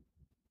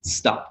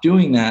 Stop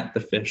doing that.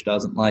 The fish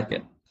doesn't like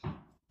it.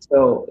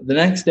 So the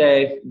next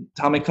day,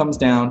 Tommy comes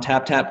down,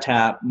 tap, tap,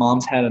 tap.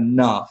 Mom's had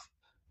enough.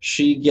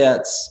 She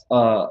gets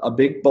a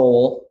big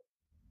bowl,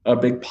 a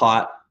big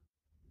pot,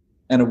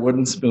 and a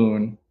wooden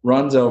spoon,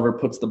 runs over,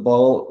 puts the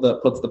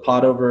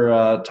pot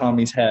over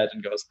Tommy's head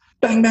and goes,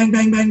 bang, bang,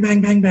 bang, bang,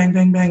 bang, bang, bang,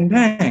 bang, bang,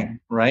 bang,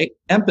 right?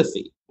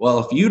 Empathy.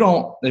 Well, if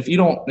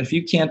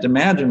you can't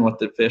imagine what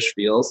the fish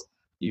feels,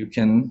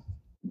 and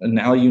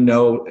now you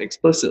know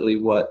explicitly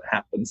what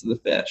happens to the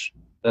fish.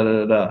 Da, da,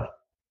 da, da.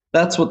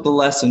 That's what the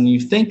lesson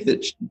you think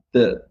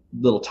that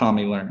little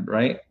Tommy learned,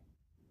 right?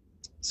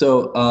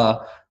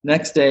 So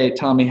next day,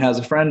 Tommy has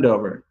a friend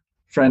over.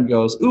 Friend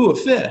goes, ooh, a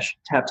fish.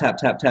 Tap, tap,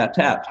 tap, tap,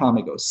 tap.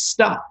 Tommy goes,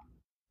 stop.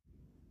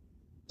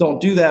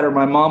 Don't do that or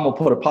my mom will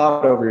put a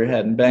pot over your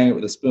head and bang it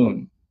with a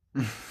spoon.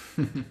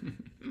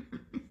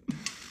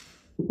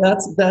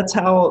 That's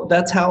how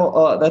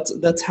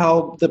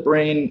the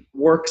brain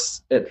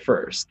works at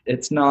first.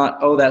 It's not,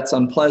 oh, that's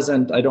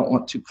unpleasant. I don't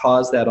want to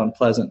cause that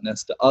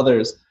unpleasantness to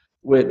others,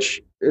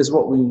 which is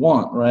what we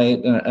want, right?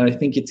 And I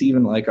think it's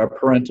even like our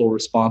parental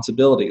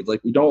responsibility.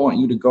 Like, we don't want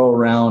you to go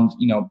around,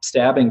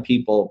 stabbing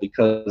people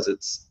because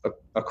it's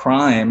a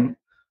crime.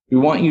 We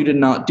want you to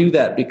not do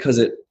that because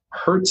it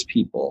hurts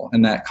people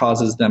and that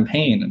causes them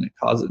pain and it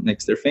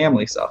makes their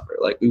family suffer.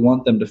 Like, we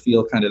want them to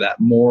feel kind of that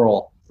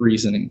moral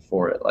reasoning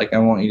for it. Like, I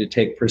want you to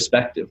take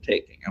perspective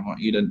taking. I want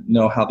you to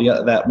know how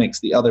that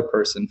makes the other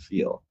person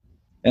feel.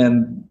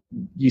 And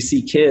you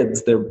see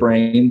kids, their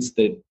brains,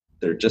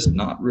 they're just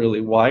not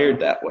really wired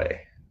that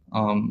way.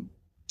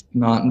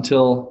 Not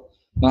until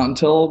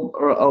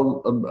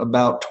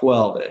about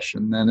 12-ish,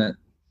 and then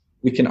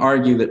we can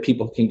argue that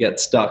people can get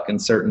stuck in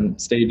certain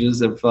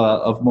stages of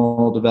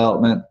moral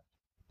development.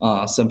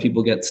 Some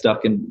people get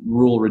stuck in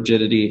rule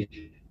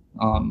rigidity.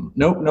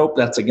 Nope.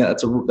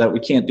 That we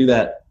can't do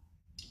that.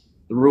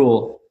 The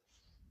rule.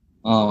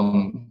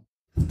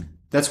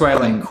 That's why I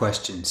like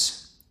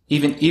questions,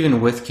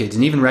 even with kids,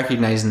 and even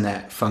recognizing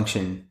that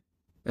function,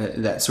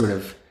 that sort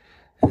of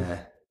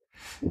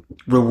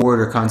reward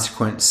or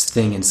consequence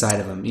thing inside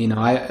of them.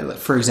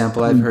 For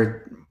example, I've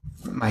heard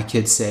my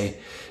kids say,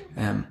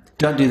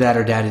 "Don't do that,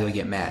 or Daddy will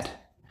get mad,"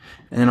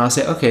 and then I'll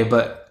say, "Okay,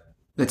 but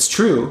that's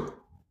true.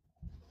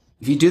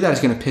 If you do that, it's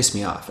going to piss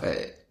me off.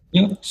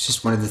 It's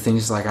just one of the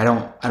things. Like, I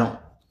don't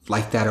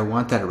like that or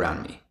want that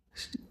around me."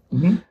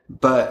 Mm-hmm.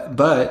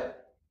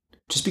 But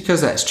just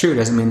because that's true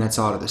doesn't mean that's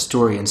all of the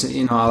story. And so,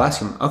 I'll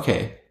ask them,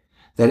 okay,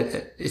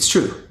 that it's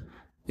true.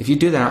 If you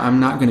do that, I'm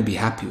not going to be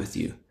happy with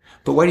you.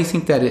 But why do you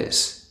think that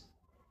is?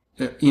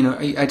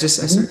 I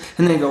said,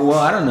 and they go, well,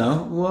 I don't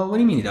know. Well, what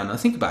do you mean you don't know?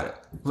 Think about it.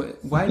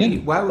 Why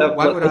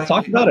would I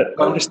talk about it?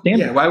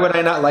 Understand it. Why would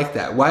I not like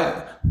that?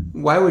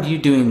 Why would you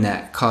doing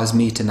that cause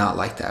me to not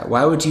like that?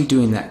 Why would you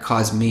doing that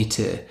cause me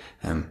to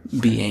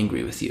be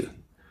angry with you?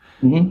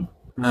 Mm-hmm.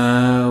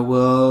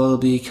 Well,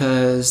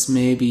 because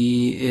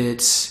maybe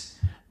it's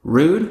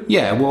rude.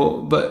 Yeah.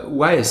 Well, but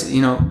why is it?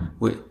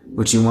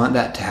 Would you want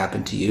that to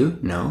happen to you?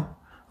 No.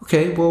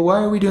 Okay. Well,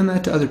 why are we doing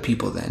that to other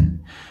people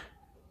then?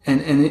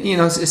 And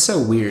it's so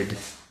weird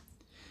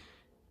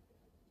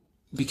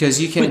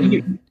because you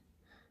can.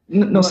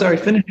 Sorry.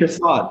 Finish your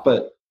thought.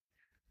 But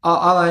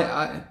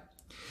I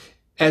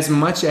as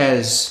much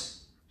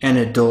as an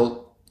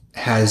adult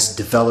has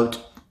developed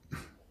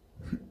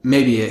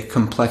maybe a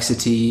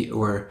complexity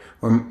or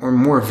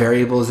more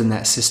variables in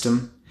that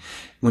system,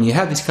 when you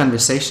have these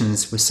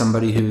conversations with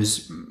somebody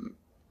whose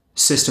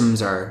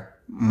systems are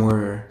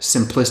more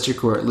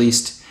simplistic or at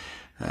least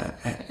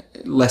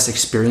less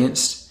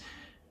experienced,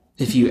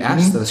 if you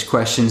ask those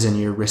questions and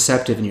you're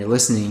receptive and you're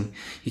listening,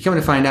 you come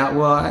to find out,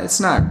 well, it's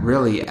not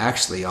really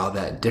actually all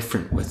that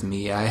different with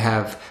me. I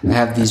have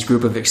these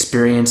group of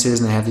experiences,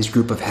 and I have these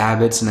group of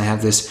habits, and I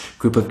have this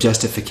group of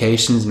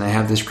justifications, and I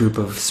have this group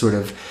of sort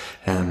of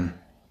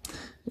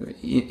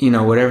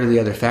whatever the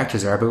other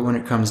factors are. But when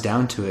it comes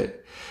down to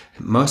it,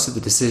 most of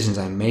the decisions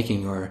I'm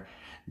making are,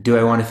 do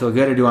I want to feel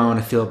good or do I want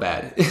to feel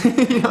bad?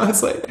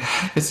 It's like,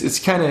 it's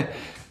kind of,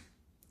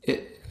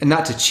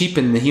 not to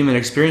cheapen the human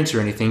experience or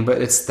anything, but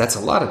that's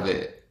a lot of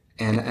it.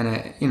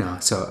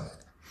 So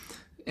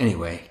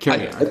anyway,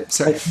 carry on.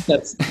 Sorry.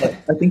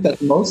 I think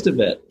that's most of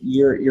it.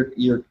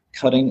 You're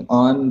cutting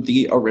on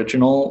the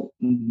original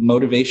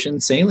motivation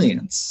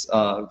salience,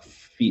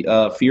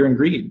 fear and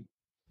greed.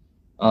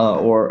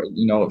 Or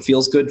it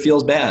feels good,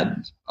 feels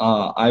bad.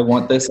 I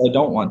want this, I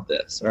don't want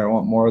this, or I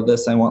want more of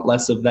this, I want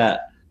less of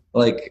that.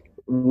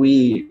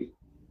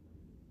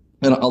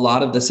 And a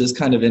lot of this is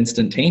kind of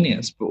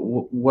instantaneous. But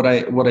what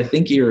I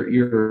think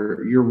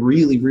you're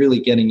really, really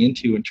getting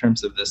into in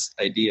terms of this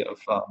idea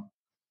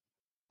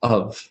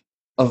of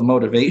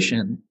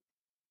motivation.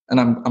 And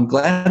I'm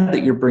glad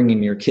that you're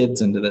bringing your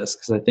kids into this,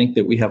 because I think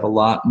that we have a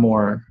lot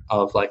more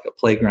of like a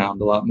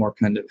playground, a lot more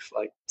kind of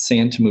like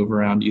sand to move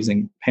around,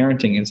 using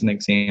parenting as an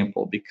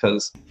example,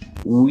 because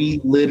we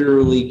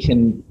literally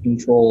can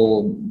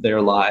control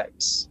their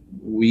lives.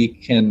 We're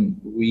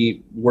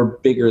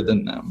bigger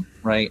than them,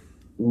 right?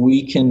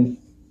 We can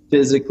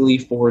physically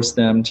force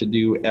them to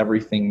do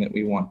everything that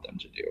we want them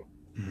to do.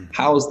 Mm-hmm.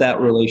 How is that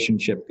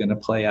relationship going to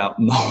play out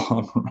in the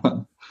long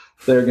run?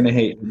 They're going to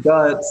hate your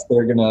guts.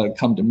 They're going to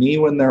come to me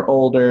when they're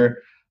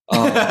older.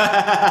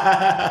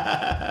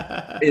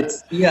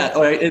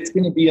 It's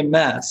going to be a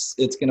mess.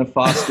 It's going to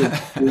foster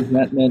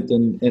resentment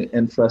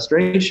and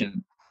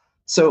frustration.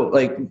 So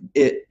like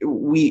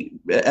we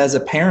as a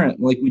parent,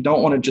 like we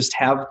don't want to just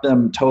have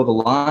them toe the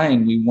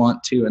line. We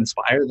want to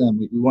inspire them.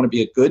 We want to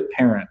be a good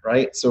parent,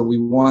 right? So we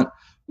want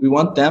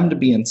them to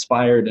be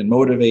inspired and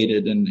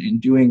motivated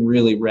and doing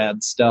really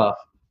rad stuff.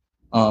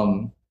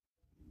 And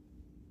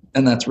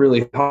that's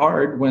really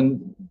hard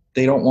when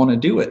they don't want to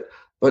do it.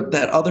 But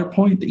that other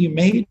point that you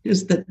made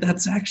is that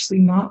that's actually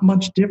not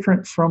much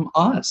different from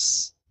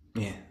us.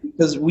 Yeah.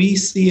 Because we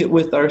see it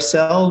with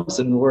ourselves,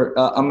 and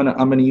I'm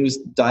gonna use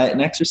diet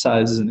and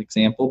exercise as an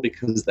example,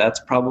 because that's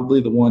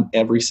probably the one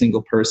every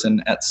single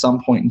person at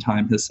some point in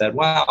time has said,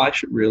 wow, I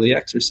should really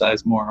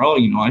exercise more. Oh,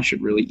 I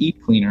should really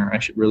eat cleaner. I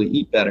should really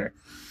eat better.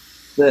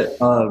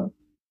 That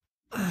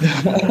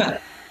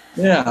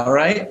yeah,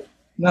 right?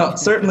 No,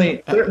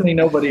 certainly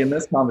nobody in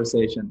this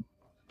conversation.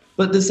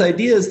 But this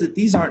idea is that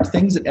these aren't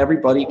things that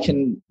everybody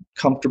can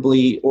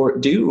comfortably or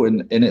do,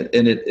 and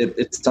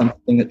it's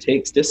something that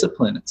takes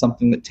discipline. It's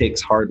something that takes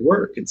hard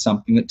work. It's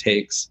something that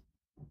takes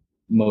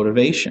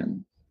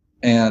motivation.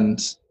 And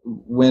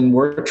when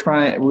we're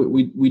trying,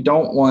 we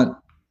don't want,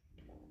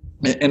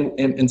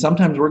 and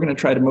sometimes we're going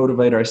to try to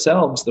motivate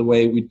ourselves the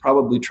way we'd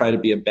probably try to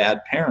be a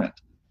bad parent,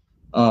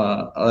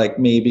 like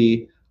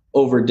maybe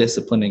over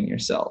disciplining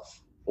yourself.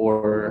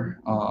 Or,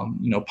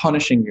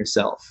 punishing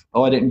yourself.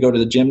 Oh, I didn't go to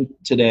the gym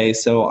today,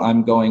 so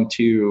I'm going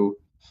to,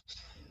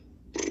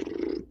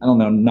 I don't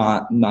know,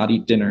 not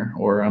eat dinner,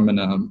 or I'm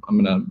not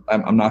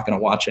going to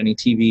watch any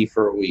TV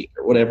for a week,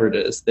 or whatever it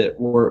is. That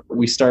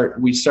we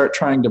start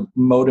trying to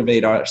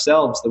motivate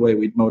ourselves the way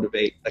we'd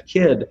motivate a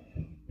kid.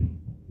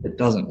 It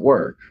doesn't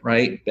work,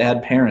 right?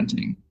 Bad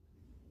parenting.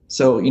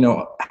 So,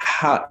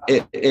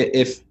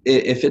 if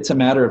it's a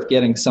matter of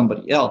getting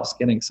somebody, a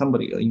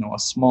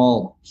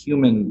small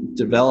human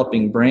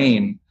developing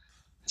brain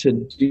to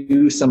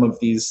do some of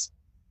these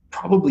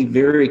probably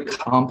very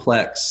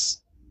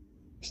complex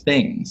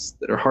things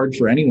that are hard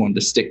for anyone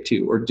to stick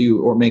to or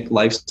do or make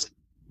lifestyle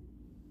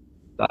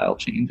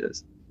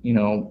changes,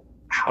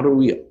 how do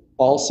we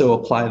also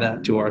apply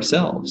that to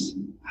ourselves?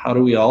 How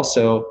do we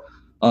also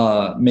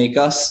make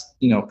us,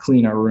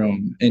 clean our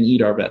room and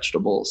eat our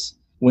vegetables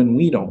when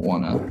we don't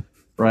want to,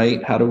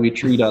 right? How do we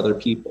treat other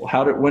people?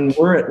 When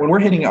we're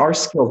hitting our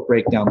skills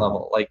breakdown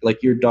level,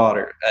 like your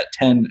daughter at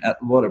 10,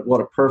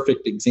 what a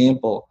perfect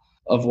example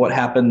of what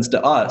happens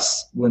to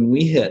us when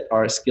we hit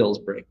our skills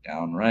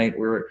breakdown, right?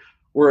 We're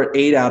at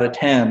 8 out of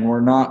 10.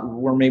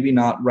 We're maybe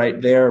not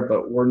right there,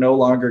 but we're no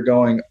longer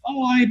going,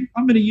 oh,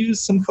 I'm going to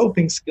use some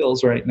coping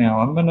skills right now.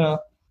 I'm going to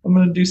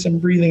do some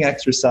breathing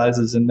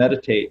exercises and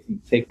meditate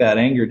and take that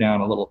anger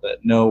down a little bit.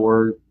 No,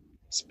 we're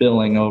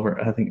spilling over.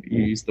 I think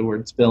you used the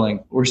word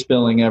spilling. We're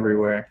spilling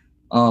everywhere.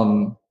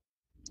 For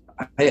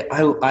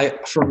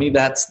me,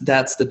 that's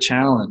the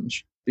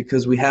challenge,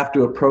 because we have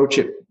to approach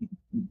it.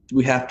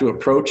 We have to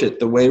approach it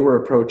the way we're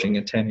approaching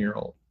a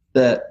 10-year-old.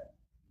 That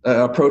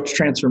approach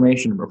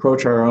transformation,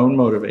 approach our own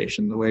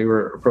motivation the way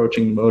we're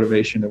approaching the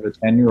motivation of a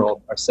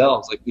 10-year-old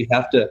ourselves. Like we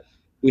have to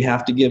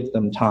give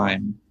them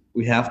time.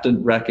 We have to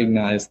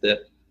recognize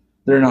that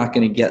they're not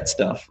going to get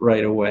stuff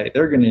right away.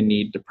 They're going to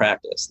need to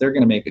practice. They're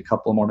going to make a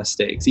couple more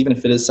mistakes, even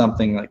if it is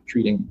something like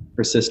treating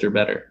her sister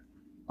better.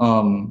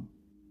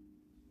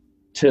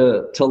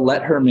 To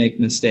let her make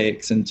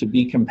mistakes and to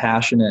be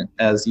compassionate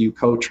as you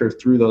coach her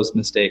through those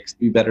mistakes,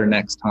 be better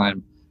next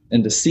time,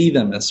 and to see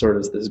them as sort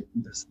of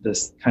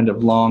this kind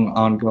of long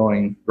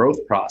ongoing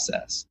growth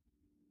process.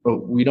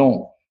 But we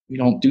don't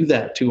do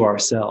that to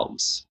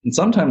ourselves. And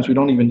sometimes we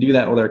don't even do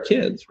that with our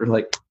kids. We're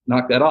like,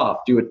 knock that off,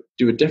 do it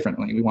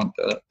differently. We want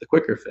the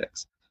quicker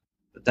fix.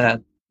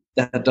 But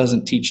that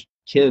doesn't teach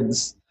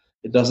kids.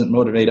 It doesn't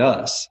motivate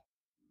us.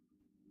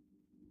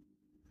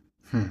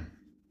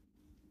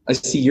 I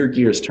see your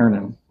gears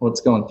turning.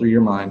 What's going through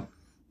your mind?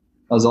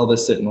 How's all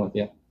this sitting with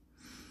you?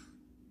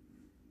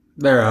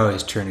 They're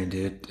always turning,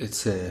 dude.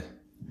 It's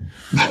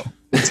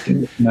it's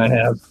good. I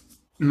have.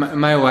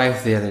 My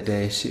wife the other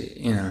day,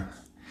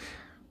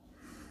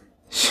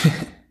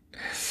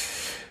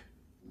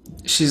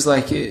 she's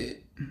like,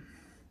 it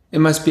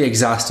must be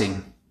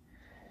exhausting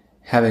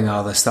having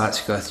all those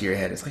thoughts go through your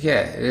head. It's like,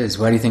 yeah, it is.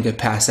 Why do you think I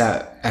pass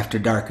out after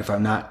dark if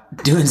I'm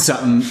not doing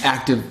something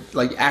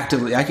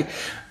actively?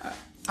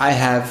 I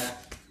have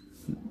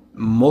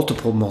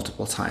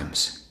multiple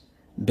times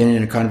been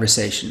in a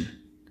conversation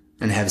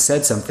and have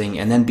said something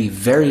and then be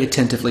very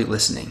attentively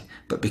listening.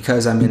 But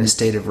because I'm in a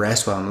state of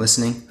rest while I'm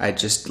listening, I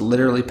just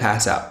literally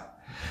pass out.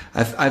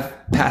 I've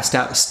passed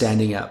out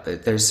standing up.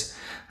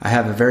 I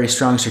have a very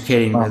strong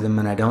circadian rhythm,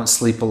 and I don't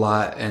sleep a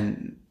lot.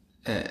 And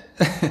it's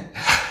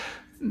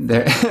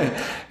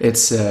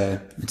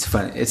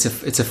funny.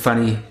 It's a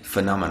funny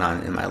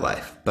phenomenon in my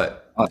life.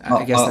 But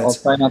I guess I'll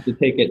try not to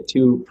take it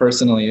too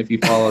personally if you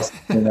follow us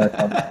in that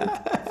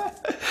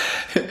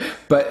conversation.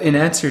 But in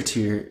answer to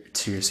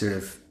your sort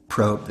of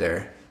probe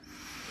there,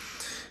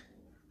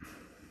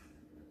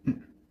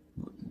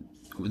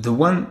 the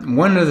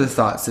one of the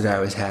thoughts that I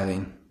was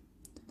having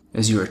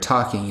as you were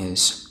talking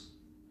is,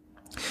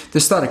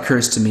 this thought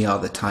occurs to me all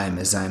the time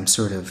as I'm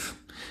sort of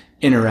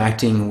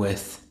interacting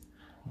with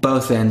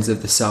both ends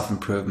of the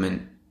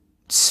self-improvement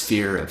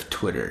sphere of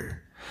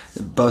Twitter.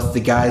 Both the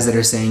guys that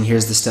are saying,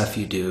 here's the stuff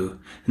you do,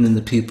 and then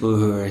the people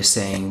who are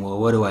saying, well,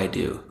 what do I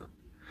do?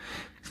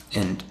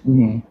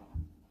 And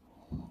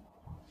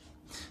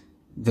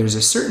there's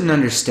a certain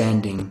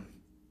understanding,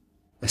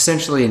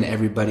 essentially in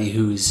everybody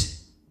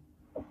who's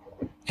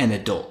an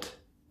adult,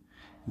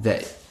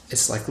 that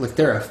it's like, look,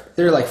 there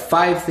are like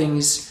 5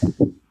 things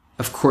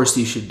of course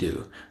you should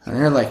do. And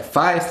there are like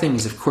 5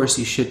 things of course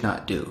you should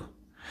not do.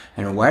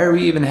 And why are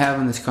we even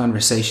having this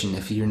conversation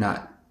if you're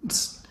not...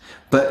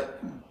 But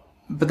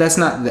that's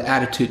not the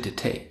attitude to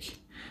take.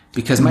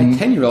 Because my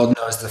 10-year-old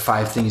knows the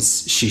 5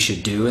 things she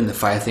should do and the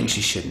 5 things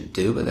she shouldn't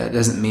do, but that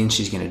doesn't mean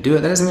she's going to do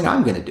it. That doesn't mean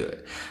I'm going to do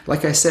it.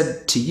 Like I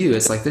said to you,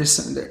 it's like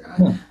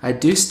I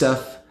do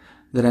stuff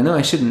that I know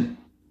I shouldn't,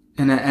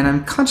 and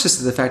I'm conscious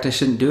of the fact I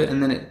shouldn't do it,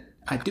 and then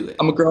I do it.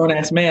 I'm a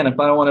grown-ass man. If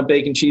I want a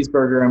bacon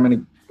cheeseburger, I'm going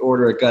to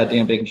order a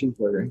goddamn bacon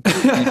cheeseburger.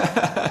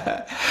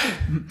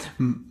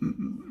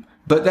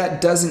 But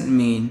that doesn't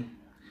mean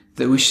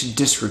that we should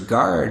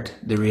disregard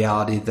the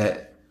reality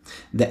that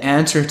the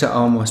answer to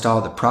almost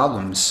all the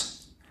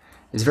problems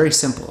is very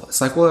simple. It's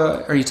like,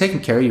 well, are you taking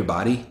care of your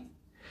body?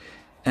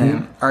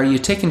 Are you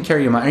taking care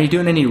of your mind? Are you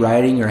doing any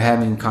writing or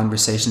having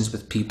conversations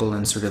with people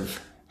and sort of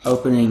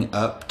opening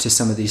up to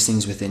some of these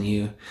things within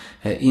you?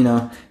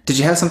 Did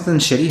you have something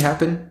shitty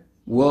happen?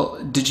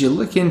 Well, did you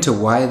look into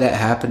why that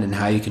happened and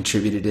how you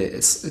contributed it?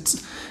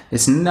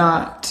 It's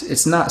not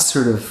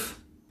sort of,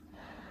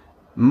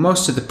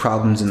 most of the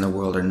problems in the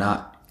world are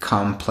not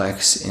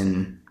complex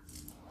in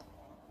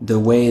the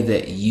way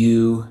that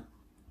you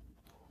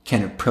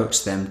can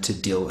approach them to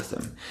deal with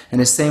them.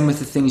 And the same with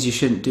the things you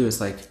shouldn't do. It's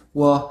like,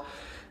 well,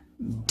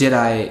 did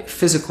I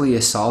physically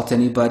assault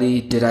anybody?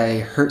 Did I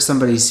hurt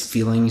somebody's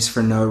feelings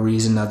for no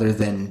reason other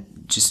than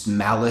just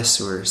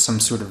malice or some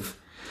sort of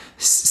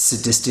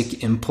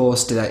sadistic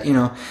impulse? Did I,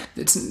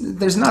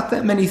 there's not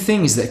that many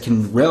things that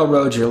can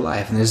railroad your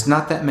life, and there's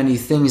not that many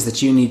things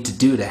that you need to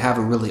do to have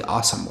a really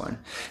awesome one.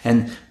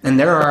 And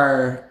there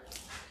are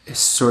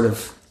sort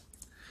of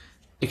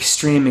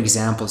extreme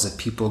examples of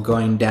people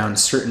going down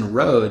certain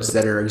roads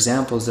that are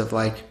examples of,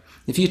 like,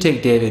 if you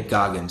take David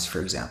Goggins,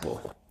 for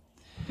example,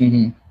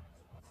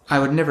 I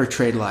would never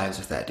trade lives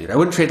with that dude. I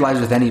wouldn't trade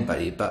lives with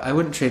anybody, but I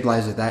wouldn't trade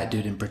lives with that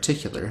dude in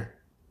particular,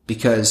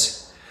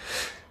 because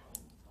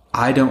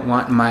I don't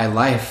want my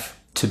life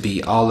to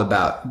be all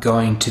about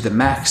going to the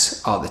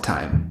max all the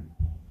time.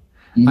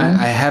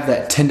 I have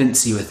that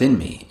tendency within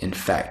me, in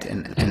fact,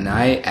 and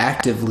I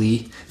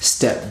actively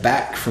step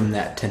back from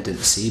that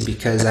tendency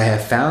because I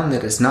have found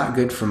that it's not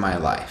good for my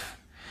life.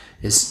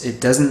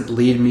 It doesn't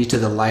lead me to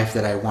the life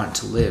that I want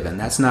to live, and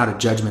that's not a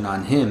judgment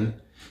on him.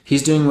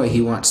 He's doing what he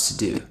wants to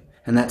do,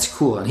 and that's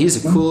cool. And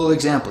he's a cool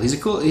example. He's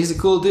a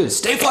cool dude.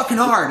 Stay fucking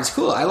hard. It's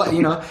cool. I like,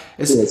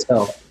 it's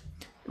hell.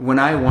 When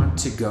I want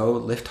to go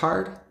lift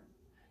hard,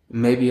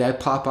 maybe I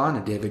pop on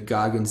a David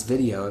Goggins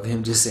video of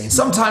him just saying,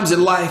 sometimes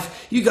in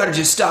life, you got to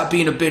just stop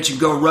being a bitch and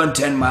go run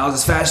 10 miles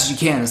as fast as you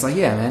can. It's like,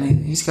 yeah,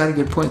 man, he's got a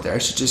good point there. I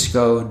should just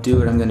go do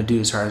what I'm going to do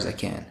as hard as I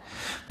can.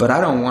 But I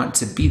don't want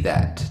to be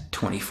that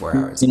 24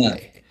 hours a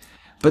day.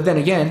 But then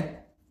again,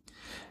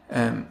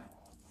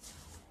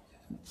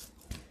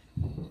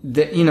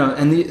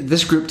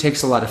 this group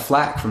takes a lot of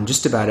flack from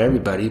just about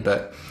everybody.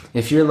 But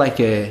if you're like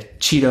a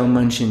Cheeto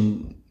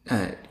munching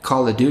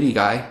Call of Duty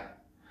guy,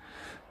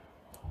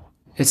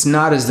 it's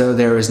not as though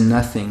there is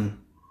nothing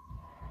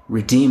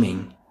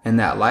redeeming in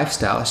that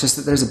lifestyle. It's just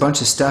that there's a bunch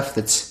of stuff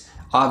that's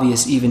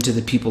obvious even to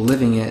the people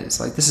living it. It's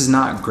like, this is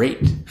not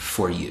great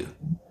for you.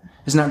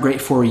 It's not great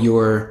for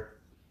your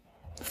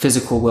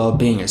physical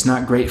well-being. It's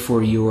not great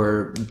for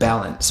your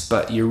balance,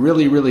 but you're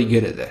really, really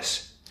good at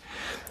this.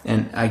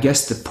 And I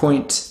guess the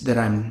point that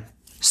I'm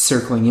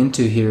circling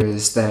into here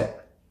is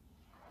that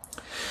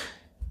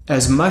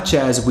as much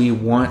as we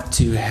want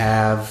to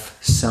have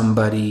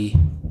somebody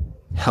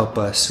help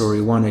us, or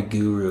we want a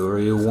guru, or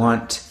we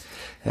want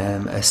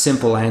a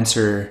simple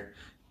answer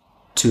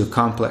to a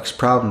complex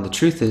problem, the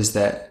truth is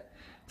that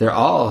they're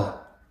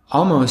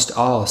almost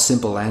all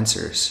simple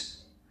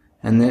answers.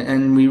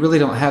 And we really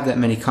don't have that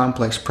many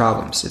complex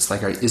problems. It's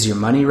like, is your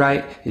money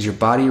right? Is your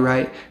body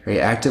right? Are you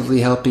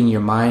actively helping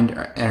your mind?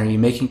 Are you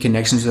making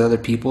connections with other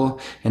people?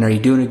 And are you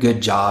doing a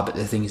good job at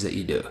the things that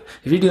you do?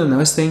 If you're doing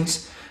those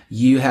things,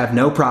 you have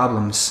no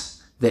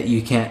problems that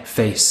you can't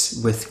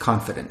face with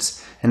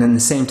confidence. And in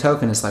the same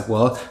token, it's like,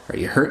 well, are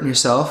you hurting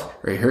yourself?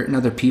 Are you hurting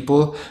other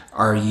people?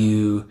 Are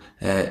you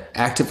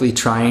actively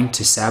trying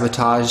to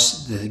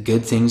sabotage the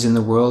good things in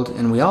the world?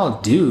 And we all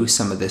do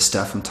some of this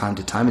stuff from time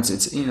to time.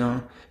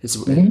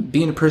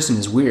 Being a person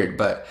is weird,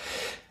 but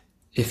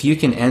if you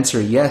can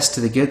answer yes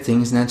to the good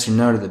things and answer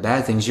no to the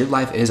bad things, your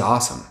life is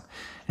awesome.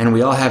 And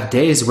we all have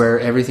days where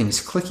everything's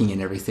clicking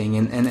and everything.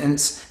 And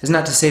it's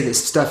not to say that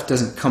stuff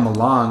doesn't come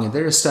along. And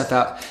there's stuff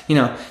out,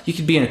 you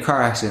could be in a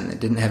car accident that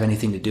didn't have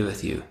anything to do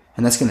with you.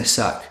 And that's going to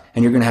suck.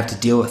 And you're going to have to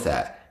deal with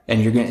that.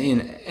 And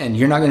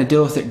you're not going to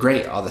deal with it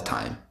great all the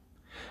time.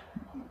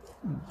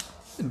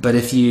 But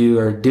if you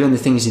are doing the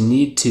things you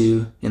need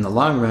to in the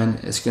long run,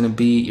 it's going to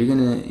be, you're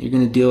going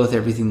to deal with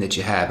everything that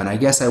you have. And I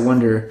guess I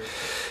wonder,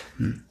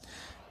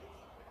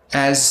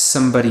 as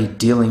somebody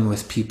dealing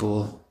with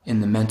people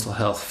in the mental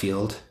health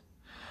field,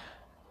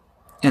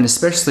 and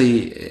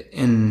especially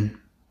in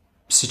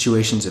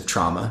situations of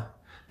trauma,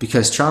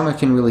 because trauma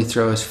can really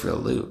throw us for a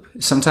loop.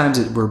 Sometimes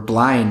we're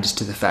blind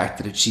to the fact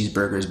that a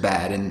cheeseburger is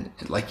bad, and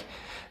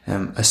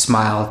a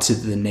smile to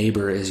the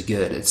neighbor is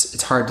good.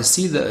 It's hard to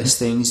see those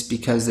things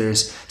because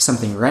there's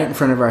something right in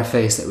front of our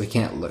face that we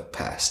can't look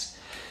past.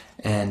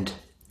 And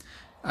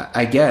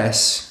I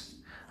guess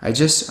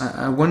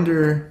I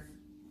wonder.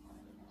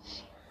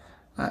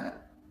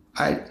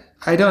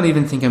 I don't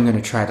even think I'm going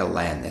to try to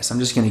land this. I'm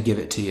just going to give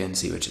it to you and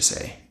see what you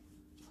say.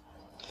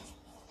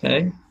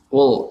 Okay.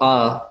 Well,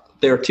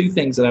 there are two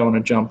things that I want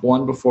to jump.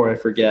 One before I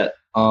forget,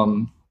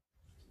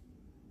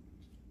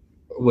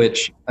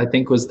 which I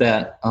think was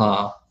that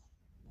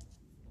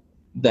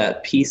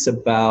piece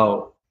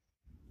about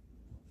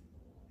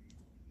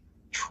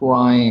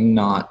trying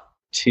not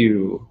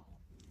to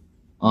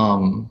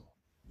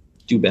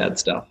do bad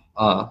stuff.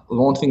 The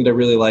one thing that I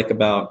really like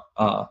about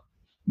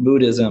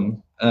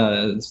Buddhism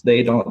is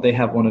they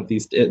have one of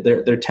these.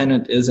 Their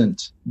tenet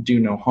isn't do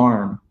no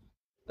harm.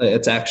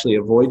 It's actually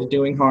avoid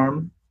doing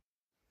harm.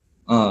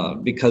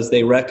 Because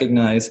they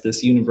recognize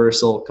this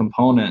universal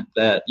component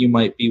that you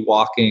might be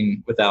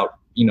walking without,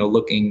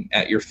 looking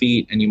at your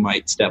feet, and you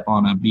might step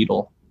on a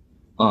beetle,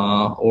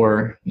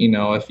 or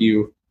if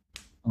you,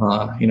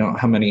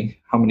 how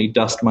many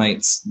dust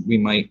mites we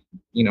might,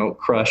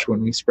 crush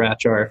when we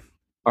scratch our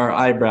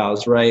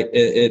eyebrows, right?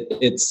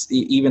 It's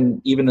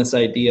even this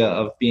idea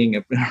of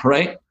being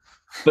right,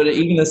 but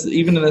even this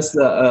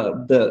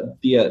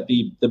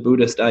the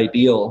Buddhist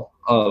ideal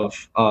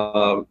of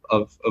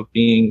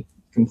being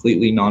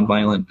completely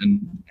nonviolent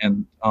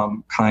and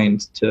kind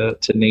to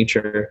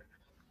nature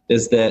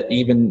is that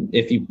even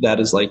if that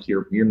is like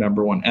your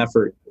number one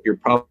effort, you're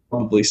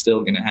probably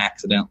still going to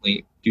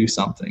accidentally do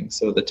something.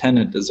 So the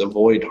tenet is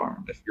avoid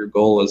harm. If your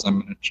goal is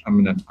I'm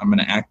going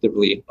to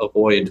actively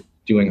avoid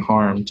doing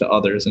harm to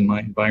others in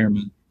my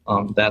environment,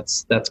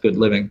 that's good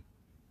living.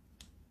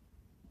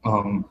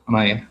 And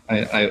I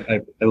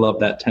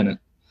love that tenet.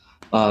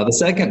 The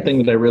second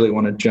thing that I really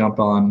want to jump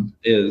on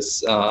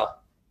is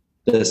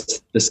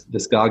this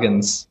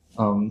Goggins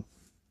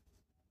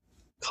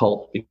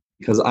cult,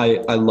 because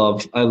I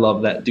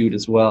love that dude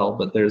as well.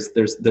 But there's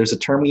a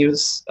term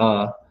used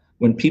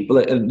when people,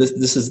 and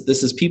this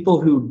is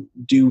people who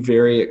do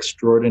very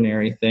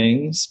extraordinary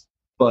things,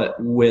 but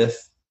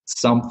with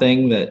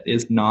something that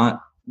is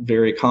not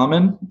very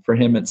common for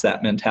him. It's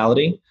that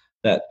mentality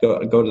that go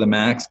to the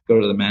max,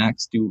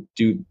 do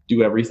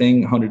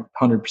everything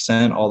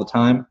 100% all the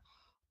time.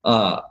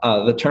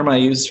 The term I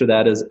use for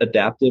that is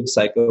adaptive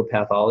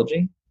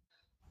psychopathology,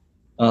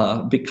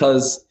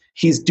 because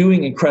he's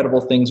doing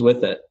incredible things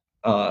with it.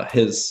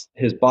 His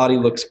body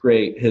looks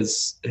great.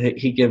 He's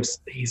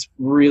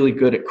really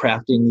good at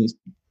crafting these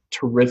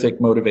terrific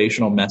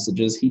motivational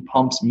messages. He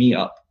pumps me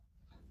up.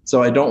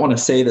 So I don't want to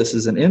say this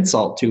is an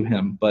insult to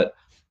him, but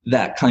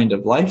that kind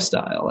of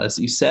lifestyle, as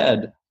you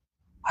said,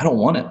 I don't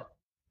want it.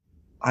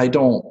 I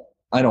don't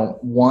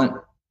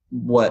want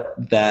what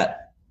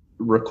that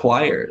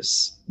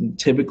requires.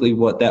 Typically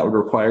what that would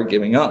require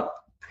giving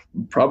up,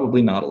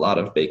 probably not a lot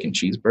of bacon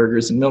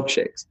cheeseburgers and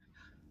milkshakes,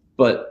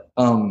 but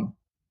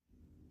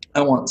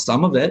I want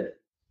some of it.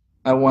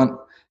 I want,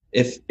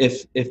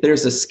 if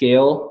there's a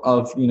scale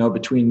of,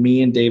 between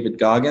me and David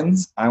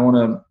Goggins, I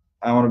want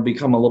to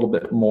become a little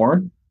bit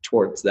more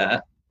towards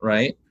that,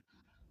 right?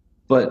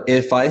 But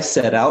if I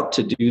set out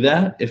to do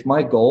that, if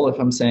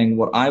I'm saying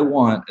what I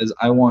want is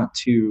I want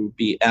to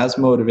be as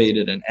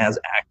motivated and as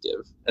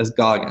active as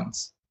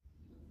Goggins,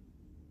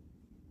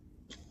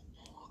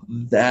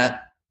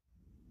 that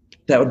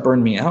would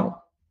burn me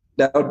out.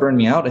 That would burn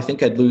me out. I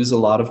think I'd lose a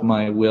lot of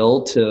my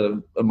will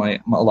to a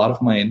lot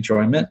of my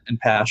enjoyment and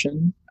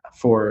passion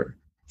for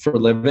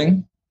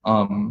living.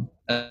 And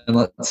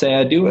let's say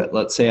I do it.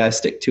 Let's say I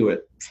stick to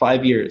it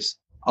 5 years.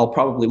 I'll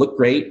probably look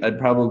great. I'd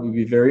probably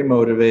be very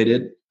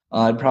motivated.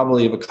 I'd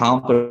probably have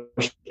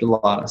accomplished a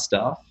lot of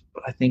stuff,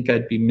 but I think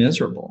I'd be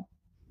miserable.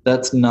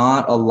 That's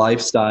not a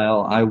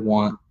lifestyle I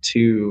want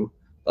to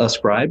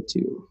ascribe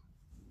to.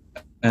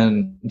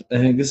 And I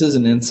think this is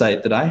an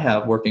insight that I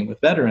have working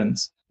with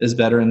veterans, is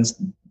veterans,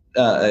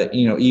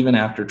 even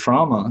after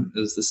trauma,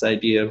 is this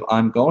idea of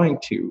I'm going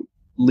to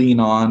lean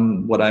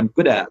on what I'm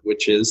good at,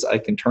 which is I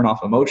can turn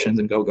off emotions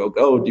and go,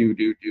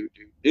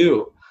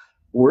 do.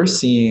 We're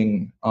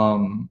seeing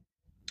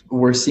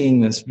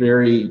this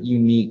very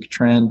unique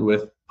trend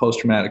with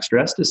post-traumatic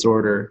stress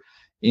disorder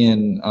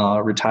in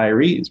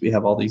retirees. We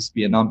have all these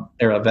Vietnam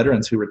era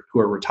veterans who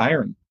are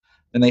retiring,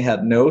 and they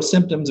had no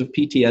symptoms of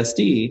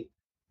PTSD,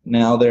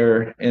 Now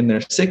they're in their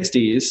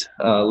 60s,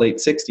 late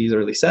 60s,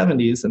 early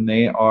 70s, and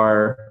they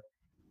are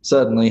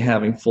suddenly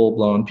having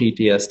full-blown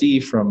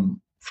PTSD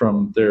from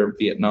their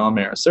Vietnam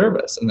era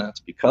service, and that's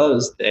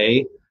because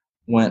they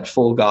went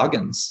full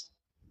Goggins.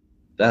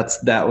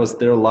 That was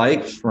their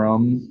life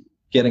from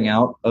getting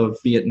out of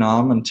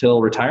Vietnam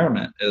until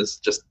retirement, is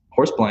just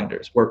horse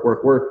blinders, work,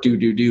 work, work, do,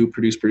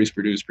 produce, produce,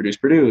 produce, produce,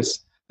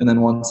 produce. And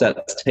then once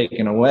that's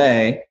taken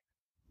away,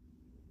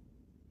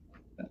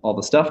 all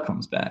the stuff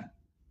comes back.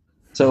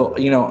 So,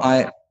 you know,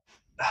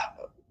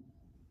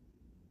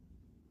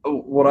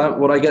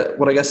 what I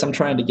guess I'm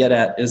trying to get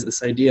at is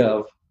this idea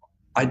of,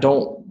 I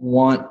don't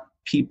want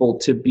people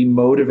to be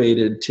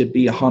motivated to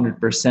be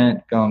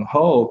 100%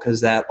 gung-ho,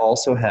 because that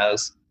also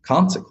has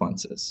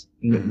consequences.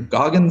 Mm-hmm.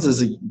 Goggins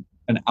is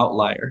an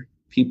outlier.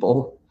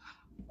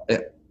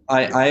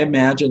 I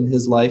imagine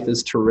his life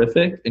is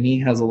terrific and he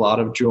has a lot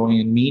of joy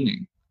and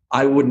meaning.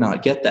 I would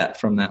not get that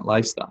from that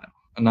lifestyle,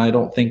 and I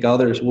don't think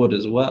others would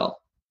as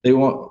well. They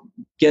want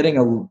getting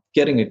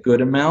a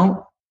good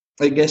amount.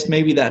 I guess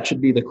maybe that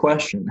should be the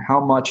question.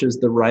 How much is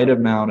the right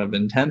amount of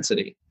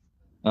intensity?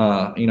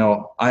 You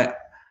know,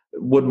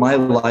 would my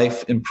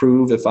life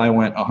improve if I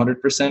went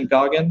 100%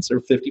 Goggins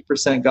or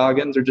 50%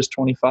 Goggins or just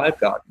 25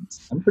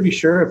 Goggins? I'm pretty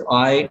sure if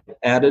I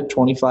added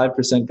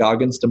 25%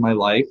 Goggins to my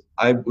life,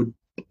 I'd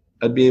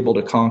be able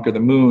to conquer the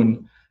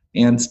moon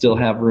and still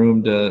have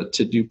room to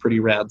do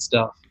pretty rad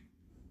stuff.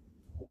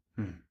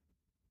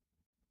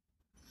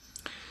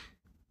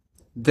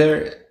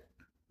 There,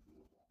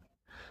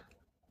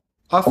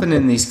 often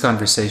in these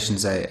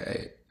conversations,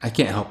 I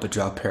can't help but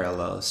draw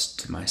parallels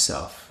to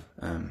myself.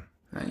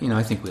 You know,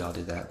 I think we all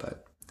do that,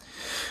 but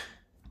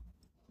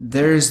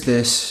there's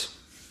this,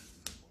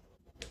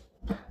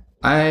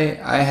 I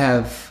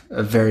have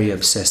a very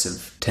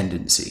obsessive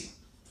tendency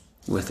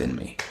within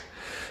me.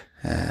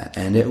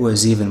 And it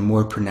was even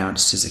more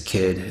pronounced as a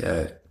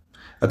kid,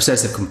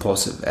 obsessive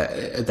compulsive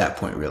at that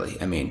point, really.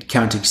 I mean,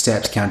 counting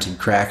steps, counting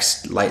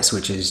cracks, light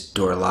switches,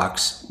 door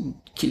locks,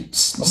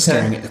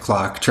 staring at the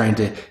clock, trying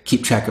to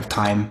keep track of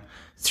time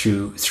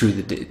through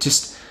the day.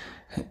 Just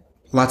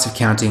lots of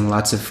counting,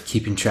 lots of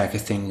keeping track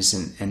of things,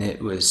 and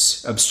it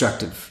was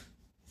obstructive.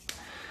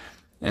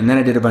 And then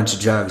I did a bunch of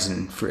drugs,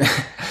 and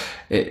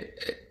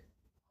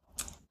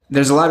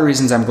there's a lot of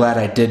reasons I'm glad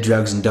I did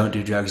drugs and don't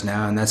do drugs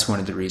now, and that's one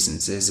of the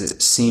reasons, is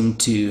it seemed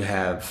to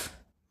have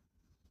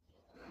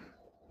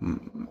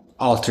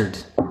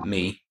altered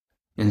me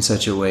in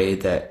such a way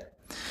that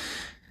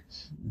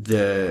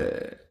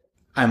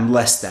I'm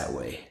less that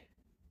way.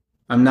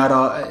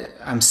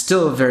 I'm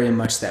still very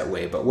much that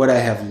way, but what I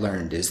have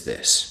learned is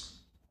this.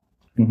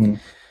 Mm-hmm.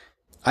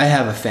 I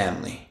have a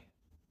family,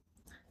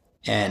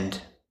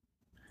 and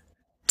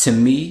to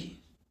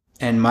me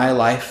and my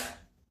life,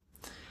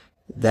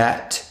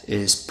 that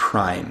is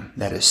prime.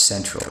 That is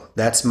central.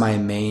 That's my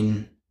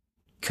main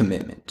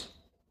commitment.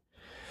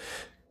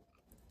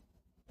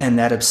 And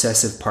that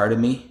obsessive part of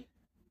me,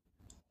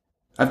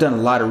 I've done a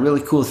lot of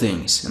really cool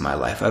things in my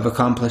life. I've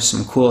accomplished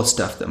some cool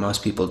stuff that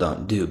most people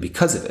don't do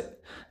because of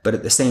it. But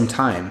at the same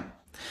time,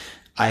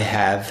 I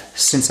have,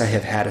 since I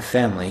have had a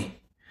family,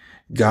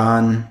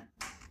 gone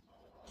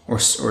or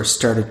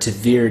started to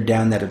veer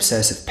down that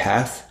obsessive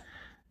path.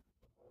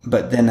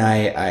 But then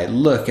I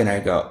look and I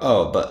go,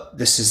 oh, but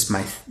this is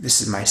my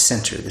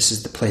center. This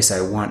is the place I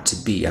want to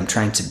be. I'm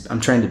trying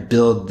to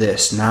build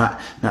this,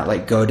 not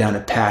like go down a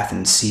path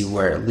and see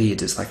where it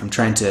leads. It's like I'm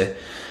trying to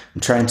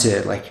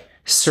like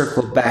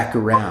circle back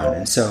around.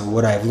 And so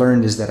what I've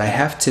learned is that I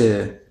have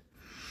to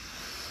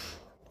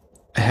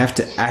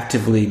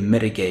actively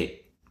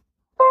mitigate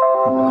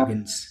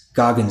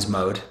Goggins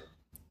mode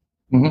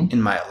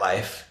in my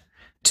life,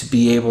 to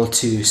be able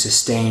to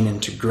sustain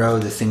and to grow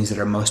the things that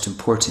are most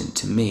important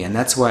to me. And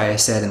that's why I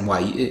said, and why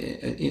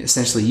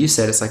essentially you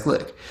said, it's like,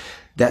 look,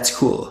 that's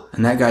cool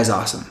and that guy's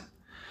awesome,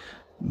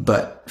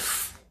 but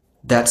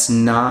that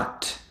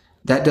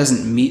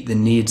doesn't meet the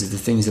needs of the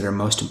things that are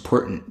most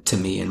important to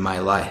me in my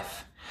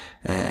life.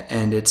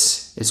 And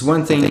it's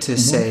one thing to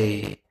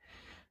say,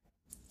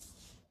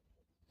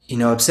 you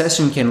know,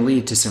 obsession can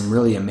lead to some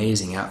really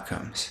amazing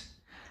outcomes,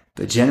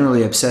 but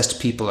generally obsessed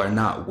people are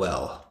not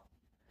well,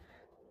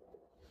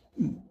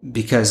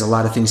 because a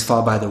lot of things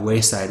fall by the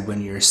wayside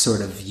when you're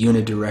sort of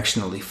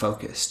unidirectionally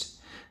focused.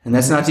 And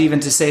that's not even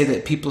to say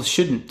that people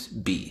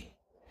shouldn't be.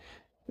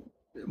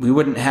 We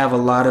wouldn't have a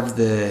lot of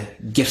the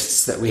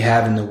gifts that we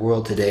have in the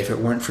world today if it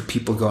weren't for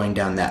people going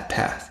down that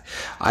path.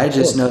 I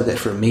just know that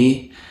for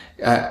me,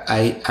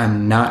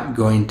 I'm not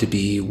going to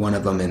be one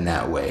of them in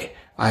that way.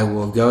 I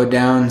will go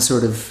down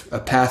sort of a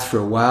path for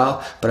a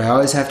while, but I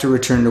always have to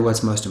return to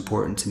what's most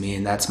important to me,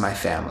 and that's my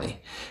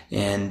family.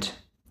 And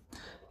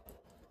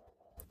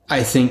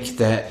I think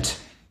that,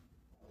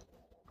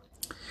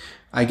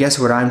 I guess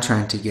what I'm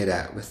trying to get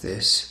at with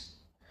this,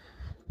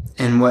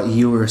 and what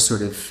you were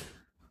sort of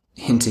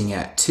hinting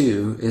at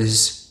too,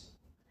 is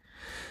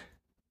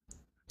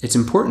it's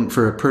important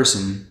for a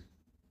person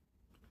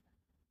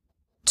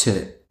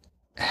to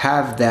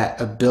have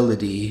that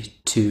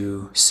ability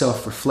to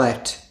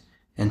self-reflect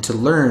and to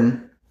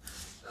learn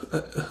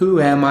who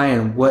am I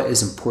and what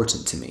is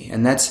important to me?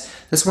 And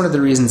that's one of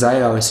the reasons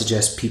I always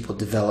suggest people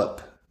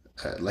develop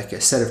like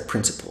a set of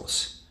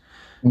principles.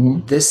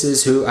 Mm-hmm. This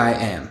is who I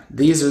am.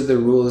 These are the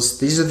rules.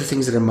 These are the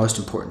things that are most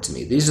important to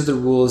me. These are the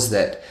rules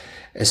that,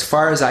 as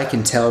far as I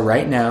can tell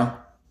right now,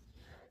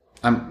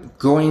 I'm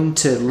going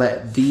to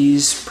let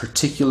these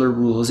particular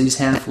rules, these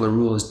handful of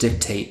rules,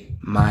 dictate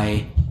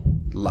my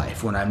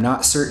life. When I'm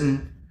not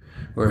certain,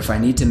 or if I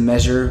need to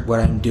measure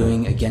what I'm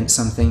doing against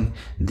something,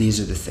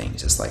 these are the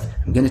things. It's like,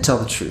 I'm going to tell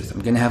the truth.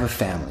 I'm going to have a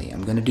family.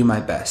 I'm going to do my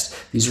best.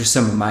 These are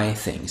some of my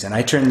things. And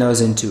I turn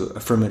those into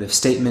affirmative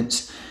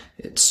statements.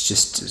 It's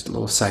just a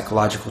little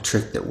psychological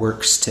trick that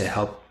works to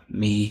help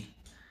me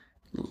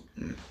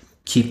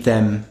keep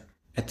them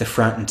at the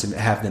front and to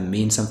have them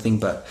mean something.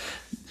 But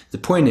the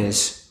point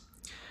is,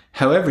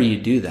 however you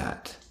do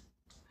that,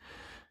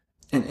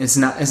 and it's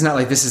not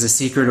like this is a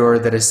secret or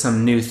that is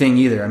some new thing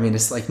either. I mean,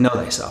 it's like, know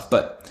thyself.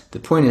 But the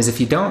point is, if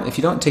you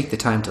don't take the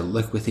time to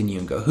look within you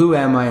and go, who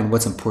am I and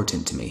what's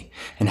important to me?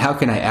 And how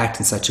can I act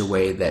in such a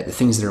way that the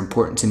things that are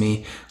important to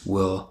me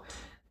will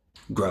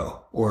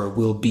grow or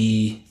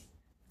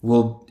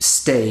will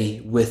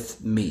stay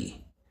with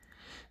me?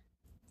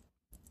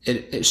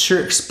 It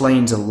sure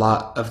explains a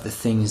lot of the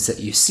things that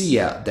you see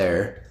out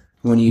there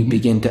when you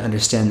begin to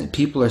understand that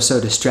people are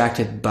so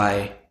distracted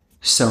by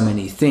so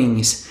many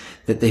things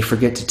that they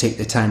forget to take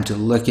the time to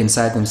look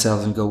inside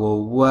themselves and go,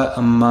 well, what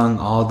among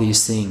all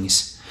these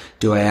things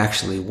do I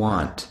actually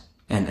want,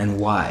 and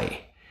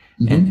why?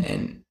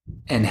 Mm-hmm.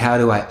 And how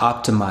do I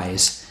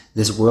optimize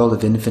this world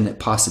of infinite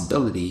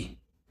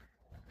possibility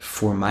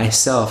for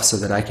myself so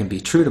that I can be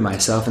true to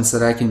myself and so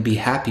that I can be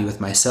happy with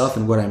myself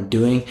and what I'm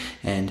doing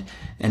and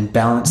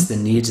balance the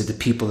needs of the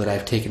people that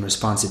I've taken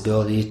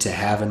responsibility to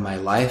have in my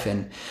life.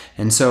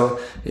 And so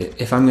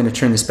if I'm going to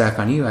turn this back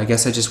on you, I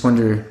guess I just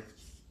wonder,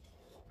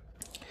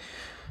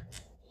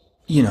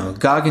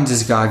 Goggins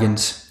is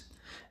Goggins,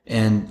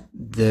 and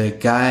the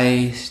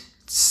guy,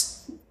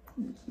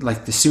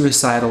 like the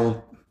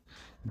suicidal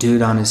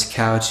dude on his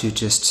couch who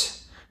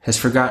just has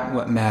forgotten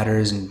what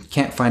matters and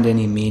can't find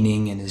any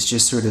meaning and is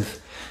just sort of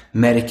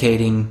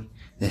medicating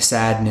the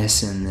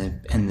sadness and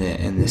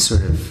the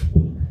sort of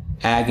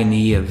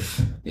agony of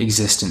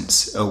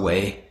existence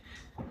away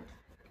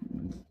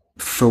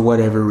for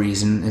whatever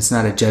reason. It's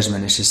not a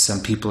judgment. It's just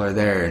some people are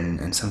there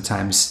and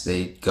sometimes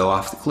they go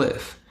off the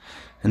cliff.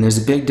 And there's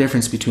a big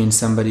difference between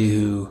somebody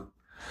who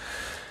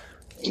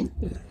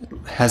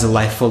has a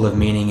life full of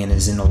meaning and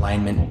is in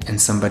alignment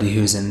and somebody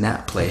who's in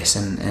that place.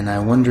 And I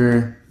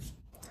wonder,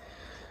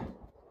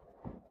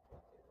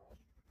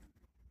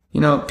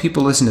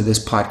 people listen to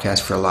this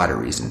podcast for a lot of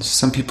reasons.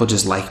 Some people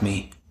just like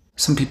me.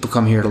 Some people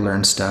come here to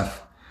learn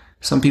stuff.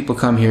 Some people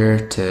come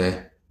here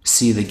to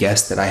see the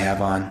guests that I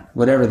have on,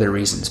 whatever their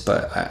reasons.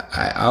 But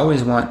I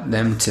always want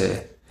them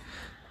to,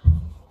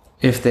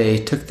 if they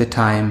took the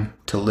time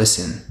to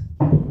listen,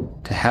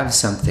 to have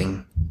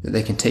something that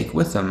they can take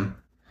with them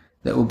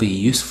that will be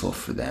useful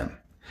for them.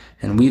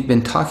 And we've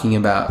been talking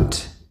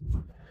about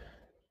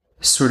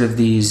sort of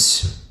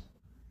these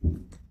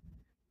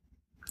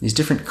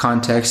different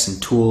contexts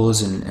and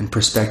tools and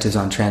perspectives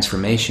on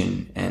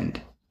transformation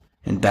and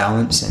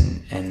balance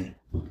and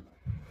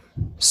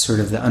sort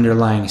of the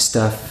underlying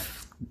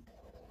stuff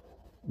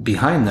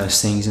behind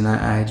those things.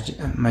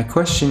 And my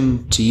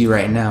question to you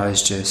right now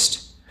is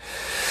just,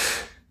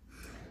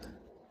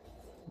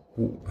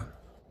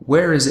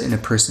 where is it in a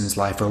person's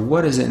life, or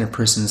what is it in a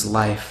person's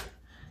life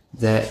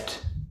that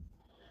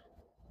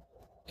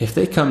if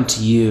they come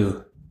to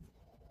you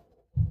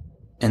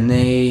and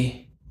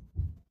they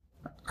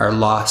are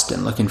lost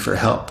and looking for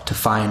help to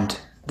find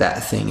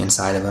that thing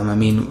inside of them, I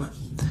mean,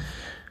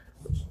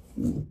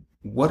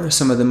 what are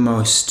some of the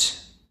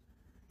most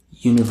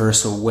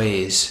universal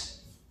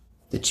ways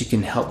that you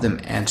can help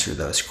them answer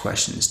those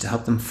questions, to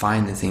help them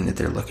find the thing that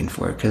they're looking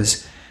for?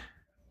 Because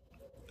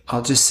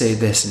I'll just say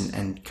this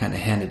and kind of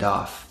hand it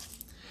off.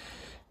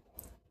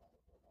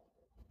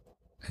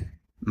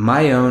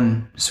 My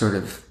own sort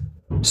of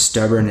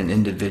stubborn and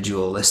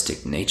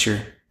individualistic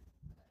nature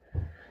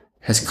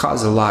has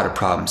caused a lot of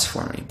problems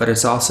for me, but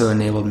it's also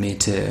enabled me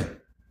to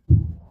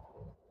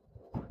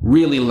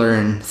really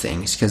learn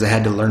things because I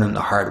had to learn them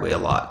the hard way a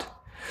lot.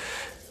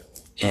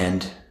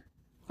 And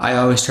I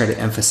always try to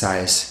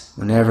emphasize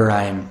whenever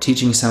I'm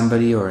teaching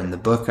somebody or in the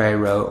book I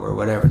wrote or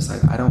whatever, it's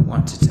like, I don't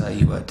want to tell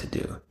you what to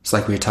do. It's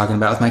like we were talking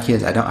about with my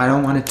kids. I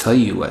don't want to tell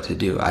you what to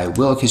do. I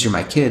will because you're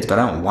my kids, but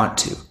I don't want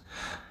to.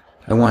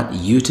 I want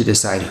you to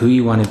decide who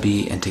you want to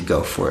be and to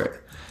go for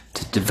it,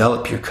 to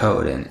develop your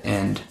code.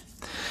 And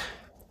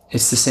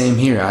it's the same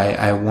here.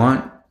 I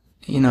want,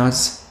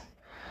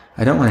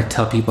 I don't want to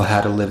tell people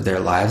how to live their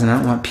lives, and I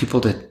don't want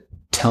people to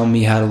tell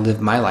me how to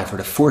live my life or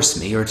to force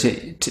me or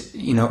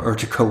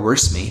to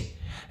coerce me.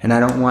 And I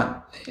don't want,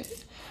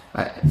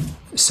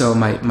 so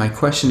my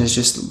question is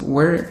just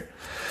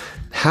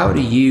how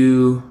do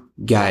you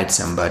guide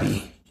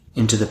somebody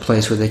into the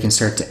place where they can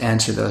start to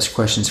answer those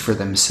questions for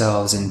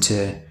themselves and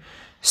to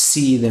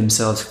see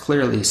themselves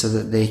clearly so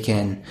that they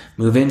can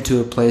move into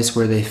a place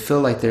where they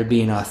feel like they're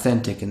being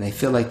authentic and they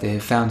feel like they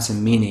have found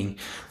some meaning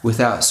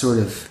without sort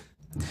of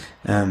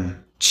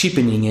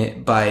cheapening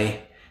it by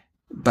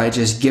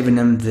just giving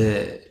them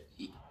the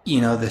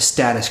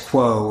status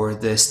quo or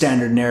the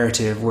standard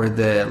narrative or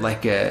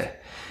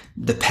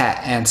the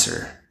pat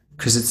answer,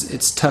 because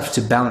it's tough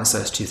to balance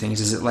those two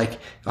things. Is it like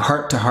a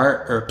heart to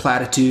heart or a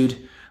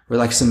platitude or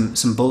like some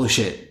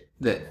bullshit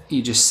that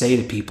you just say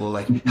to people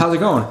like, how's it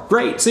going?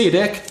 Great, see you,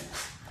 Dick.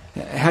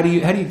 How do you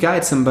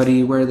guide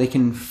somebody where they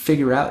can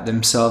figure out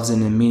themselves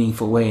in a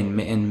meaningful way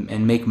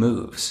and make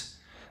moves?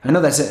 I know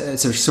that's a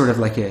sort of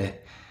like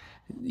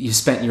you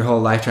spent your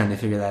whole life trying to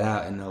figure that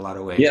out in a lot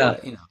of ways. Yeah.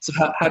 But, So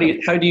how do you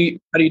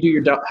do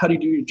your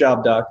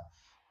job, Doc?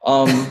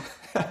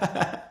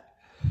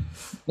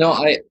 No,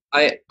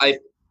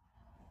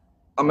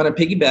 I'm going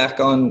to piggyback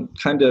on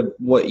kind of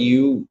what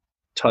you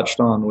touched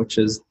on, which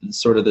is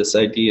sort of this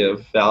idea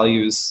of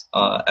values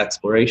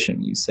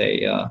exploration. You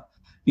say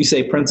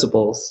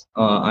principles.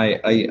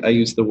 I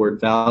use the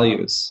word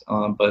values,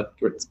 but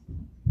it's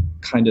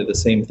kind of the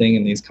same thing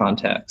in these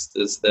contexts.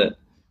 Is that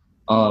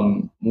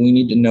we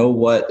need to know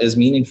what is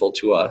meaningful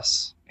to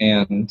us,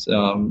 and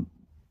to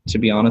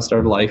be honest,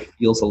 our life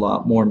feels a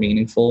lot more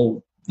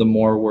meaningful the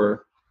more we're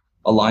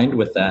aligned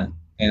with that.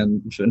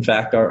 And in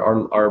fact,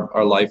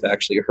 our life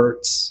actually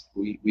hurts.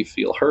 We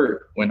feel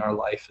hurt when our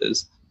life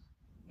is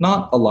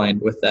not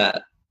aligned with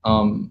that.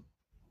 And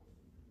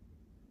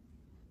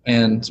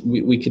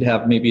we could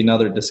have maybe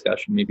another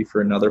discussion, maybe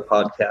for another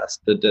podcast,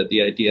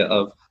 the idea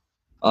of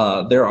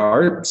there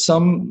are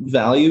some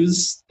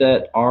values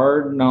that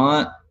are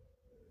not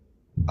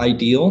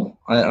ideal.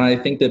 I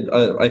think that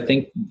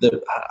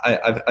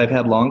I've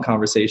had long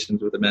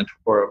conversations with a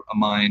mentor of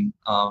mine,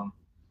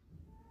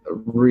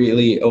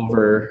 really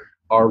over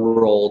our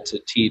role to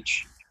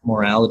teach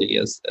morality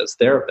as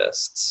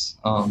therapists,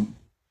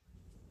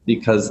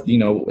 because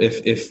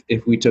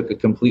if we took a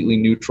completely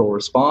neutral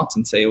response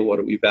and say, oh, what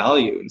do we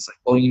value? And it's like,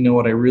 well, you know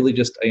what, I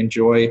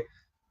enjoy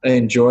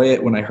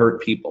it when I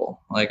hurt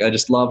people. Like, I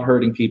just love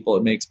hurting people.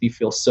 It makes me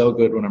feel so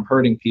good when I'm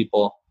hurting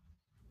people.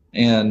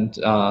 And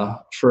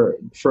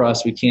for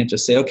us, we can't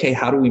just say, okay,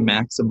 how do we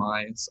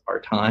maximize our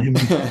time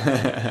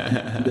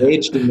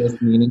engaged in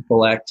this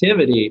meaningful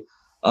activity?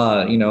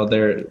 We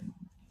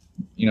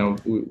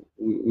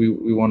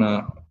want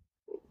to.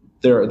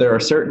 There are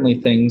certainly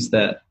things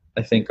that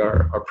I think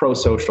are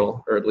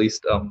pro-social, or at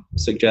least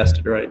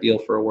suggested or ideal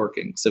for a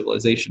working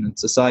civilization and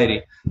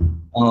society.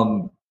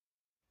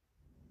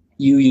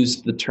 You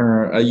used the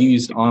term. You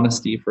used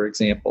honesty, for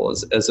example,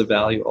 as a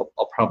value.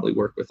 I'll probably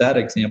work with that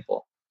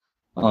example.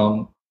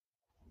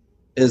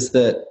 Is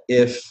that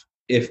if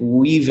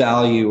we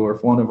value, or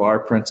if one of our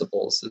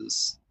principles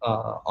is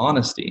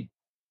honesty,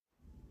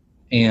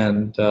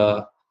 and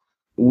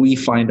we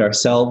find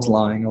ourselves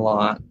lying a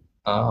lot,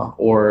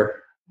 or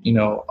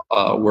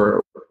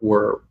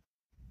we're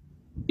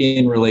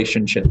in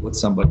relationship with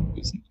somebody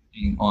who's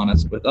being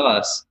honest with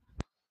us,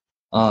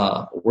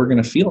 we're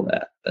going to feel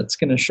that. That's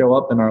going to show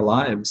up in our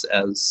lives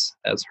as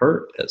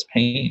hurt, as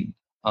pain.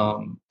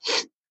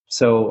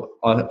 So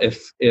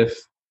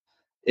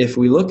if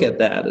we look at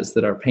that as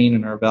that our pain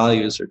and our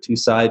values are two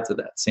sides of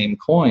that same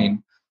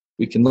coin,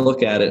 we can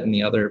look at it in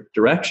the other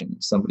direction.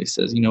 If somebody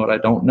says, you know what, I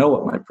don't know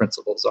what my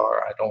principles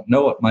are, I don't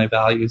know what my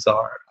values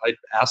are, I'd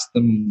ask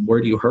them,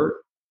 where do you hurt?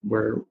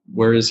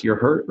 Where is your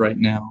hurt right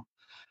now?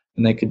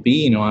 And they could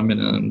be, I'm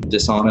in a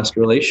dishonest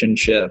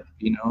relationship,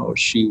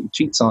 she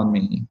cheats on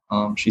me,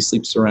 she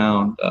sleeps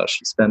around,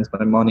 she spends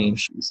my money,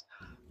 she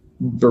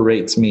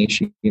berates me,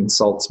 she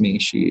insults me,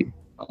 she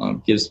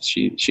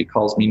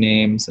calls me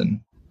names, and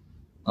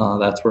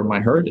that's where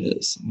my hurt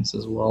is. And he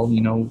says, well,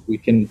 we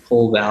can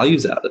pull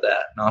values out of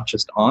that, not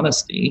just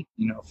honesty,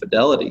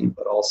 fidelity,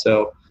 but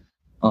also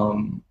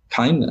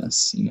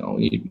kindness.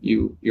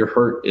 Your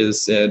hurt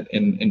is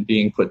in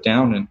being put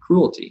down in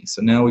cruelty.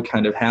 So now we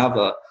kind of have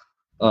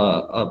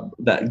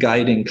that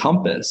guiding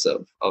compass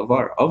of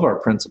our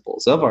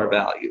principles, of our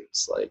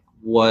values. Like,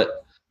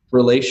 what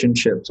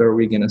relationships are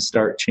we going to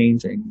start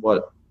changing?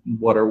 What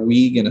are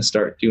we going to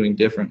start doing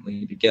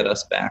differently to get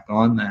us back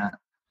on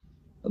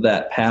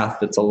that path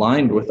that's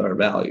aligned with our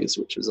values,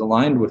 which is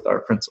aligned with our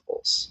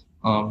principles?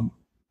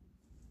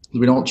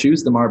 We don't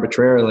choose them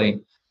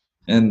arbitrarily.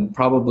 And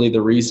probably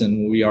the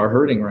reason we are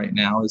hurting right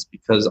now is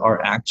because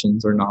our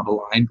actions are not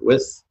aligned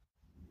with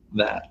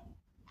that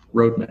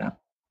roadmap.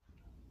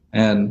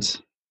 And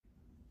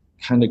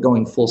kind of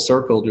going full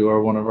circle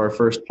to one of our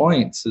first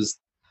points is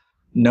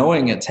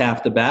knowing it's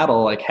half the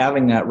battle, like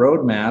having that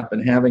roadmap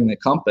and having the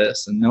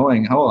compass and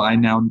knowing,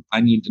 I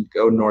need to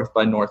go north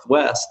by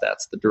northwest.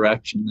 That's the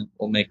direction that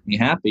will make me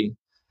happy.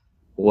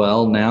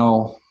 Well,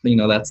 now,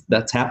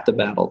 that's half the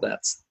battle.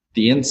 That's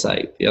the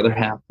insight. The other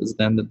half is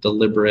then the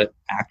deliberate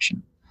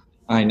action.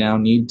 I now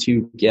need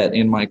to get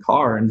in my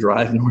car and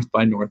drive north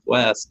by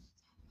northwest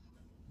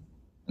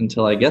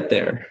until I get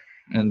there.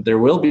 And there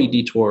will be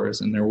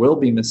detours and there will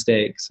be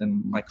mistakes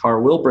and my car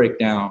will break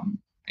down.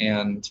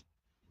 And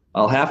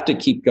I'll have to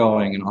keep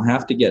going, and I'll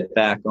have to get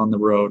back on the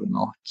road, and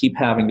I'll keep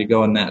having to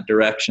go in that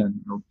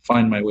direction or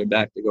find my way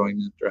back to going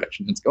in that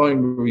direction. It's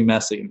going to be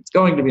messy and it's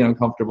going to be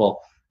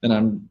uncomfortable, and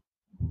I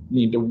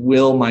need to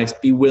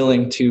be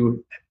willing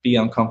to be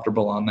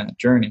uncomfortable on that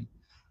journey.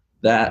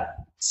 That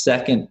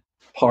second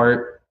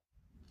part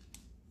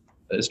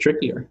is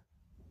trickier.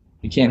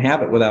 You can't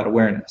have it without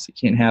awareness. You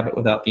can't have it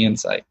without the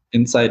insight.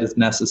 Insight is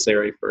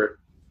necessary for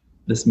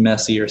this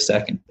messier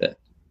second bit.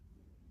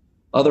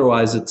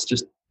 Otherwise, it's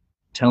just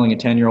telling a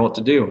 10-year-old what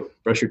to do.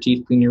 Brush your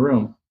teeth, clean your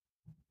room.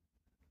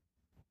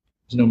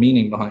 There's no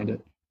meaning behind it.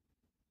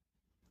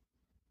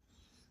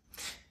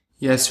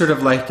 Yeah, it's sort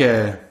of like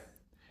a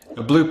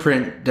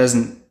blueprint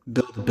doesn't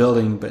build a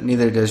building, but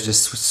neither does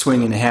just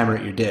swinging a hammer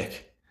at your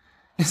dick.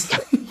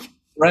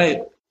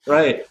 Right.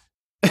 Right,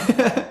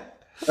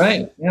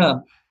 yeah.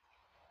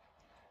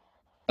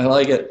 I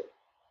like it.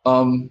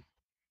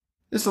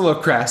 It's a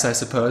little crass, I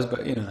suppose,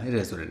 but it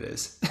is what it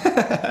is.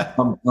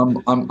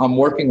 I'm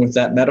working with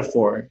that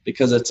metaphor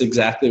because it's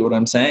exactly what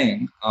I'm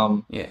saying.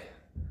 Yeah.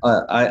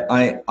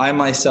 I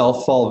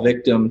myself fall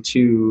victim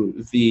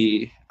to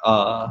the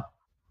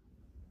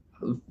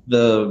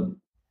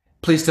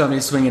Please tell me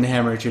swinging a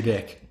hammer at your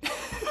dick.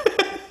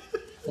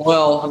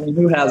 Well, I mean,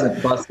 who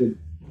hasn't busted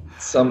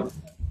some?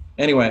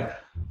 Anyway,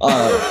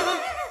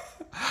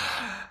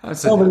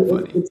 That's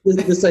funny. it's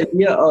this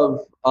idea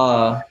of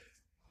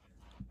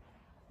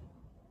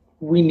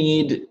we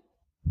need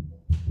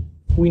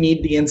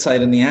the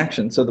insight and the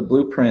action. So the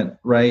blueprint,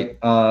 right?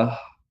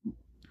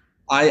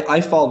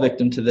 I fall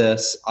victim to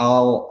this.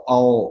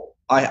 I'll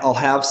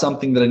have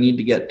something that I need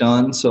to get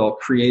done, so I'll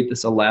create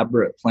this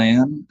elaborate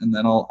plan, and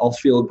then I'll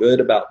feel good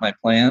about my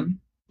plan,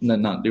 and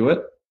then not do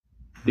it,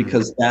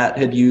 because that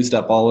had used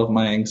up all of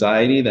my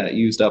anxiety, that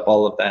used up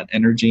all of that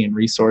energy and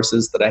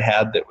resources that I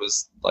had that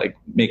was like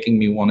making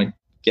me want to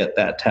get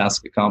that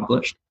task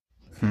accomplished.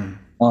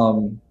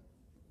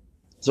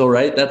 So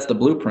right, that's the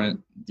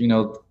blueprint.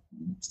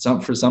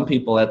 For some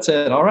people, that's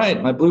it. All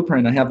right, my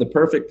blueprint. I have the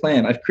perfect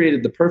plan. I've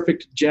created the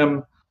perfect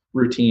gym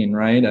routine,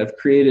 right? I've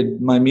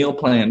created my meal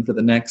plan for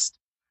the next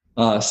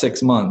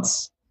 6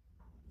 months.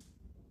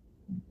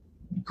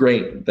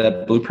 Great.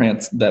 That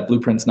blueprint's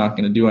not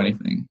going to do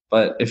anything.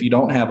 But if you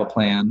don't have a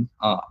plan,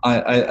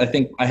 I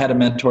think I had a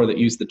mentor that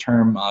used the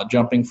term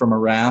jumping from a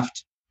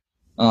raft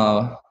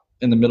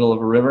in the middle of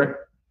a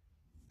river,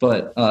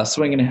 but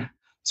swinging a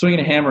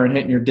hammer and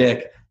hitting your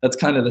dick. That's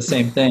kind of the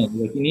same thing.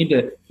 Like you need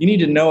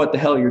to know what the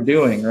hell you're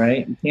doing,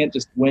 right? You can't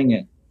just wing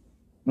it.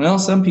 Well,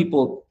 some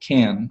people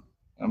can.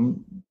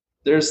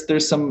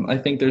 There's some. I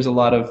think there's a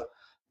lot of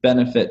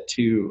benefit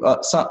to.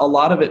 A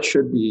lot of it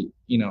should be,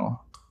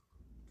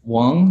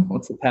 wung.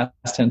 What's the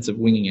past tense of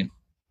winging it?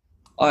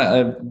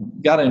 I've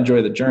got to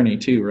enjoy the journey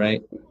too,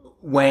 right?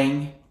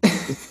 Wang.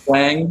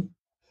 Wang.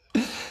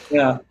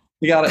 Yeah,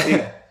 you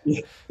gotta.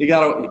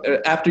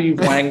 After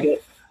you've wanged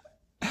it.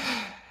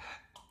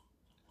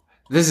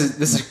 This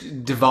is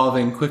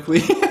devolving quickly.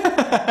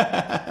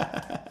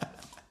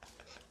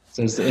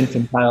 There's the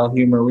infantile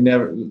humor. We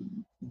never,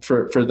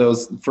 for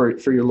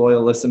your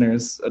loyal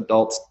listeners,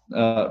 adults,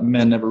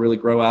 men never really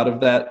grow out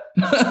of that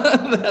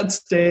that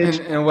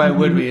stage. And why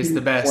would we? It's the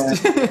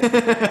best.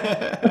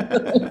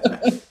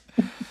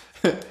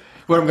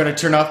 What, I'm going to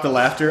turn off the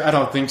laughter? I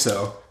don't think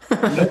so.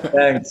 No,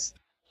 thanks.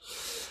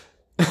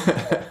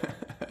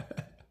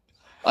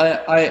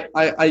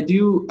 I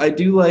do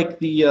like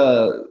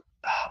the.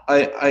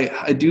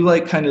 I do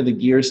like kind of the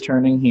gears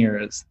turning here,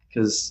 is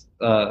because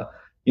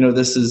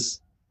this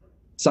is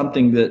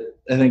something that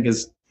I think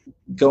is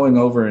going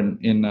over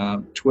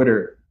in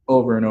Twitter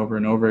over and over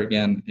and over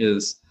again.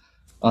 Is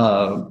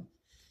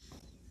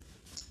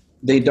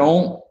they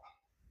don't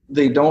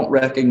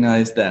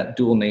recognize that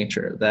dual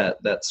nature,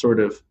 that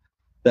sort of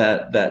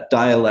that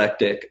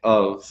dialectic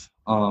of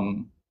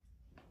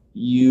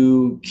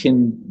you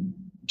can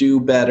do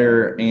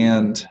better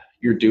and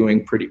you're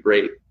doing pretty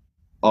great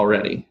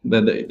already,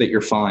 that you're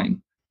fine.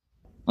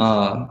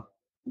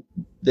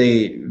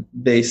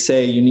 They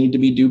say you need to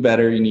do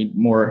better, you need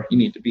more, you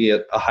need to be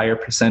a higher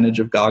percentage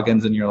of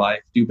Goggins in your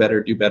life, do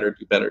better.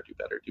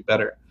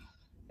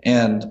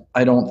 And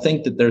I don't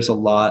think that there's a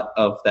lot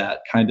of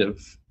that kind of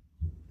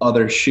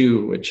other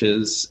shoe, which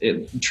is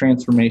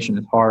transformation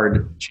is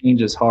hard,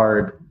 change is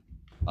hard,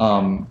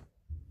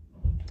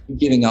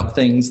 giving up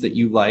things that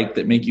you like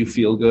that make you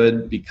feel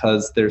good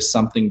because there's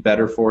something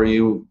better for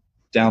you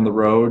down the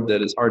road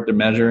that is hard to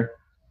measure.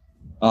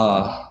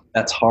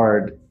 That's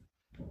hard.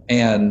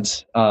 And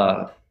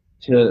to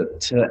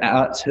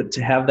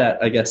have that,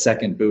 I guess,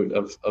 second boot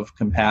of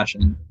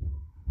compassion.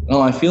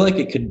 I feel like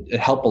it could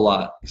help a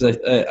lot, because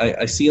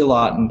I see a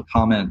lot in the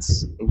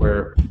comments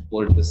where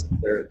people are just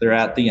they're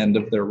at the end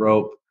of their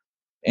rope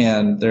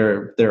and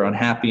they're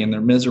unhappy and they're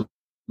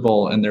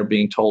miserable and they're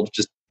being told to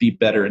just be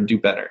better and do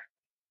better.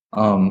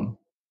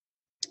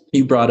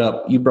 You brought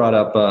up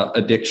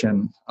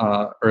addiction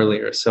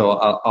earlier, so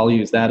I'll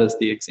use that as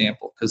the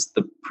example, because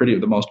the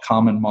most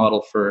common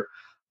model for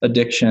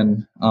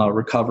addiction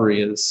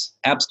recovery is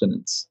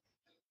abstinence.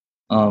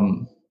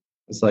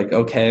 It's like,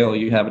 okay, well,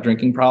 you have a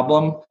drinking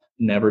problem.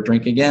 never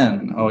drink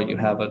again. Oh, you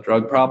have a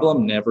drug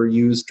problem, never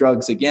use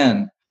drugs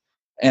again.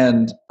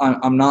 And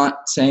I'm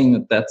not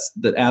saying that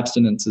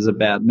abstinence is a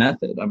bad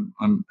method.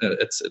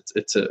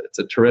 It's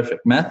a terrific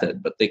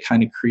method, but they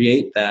kind of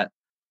create that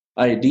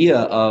idea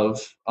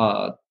of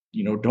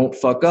don't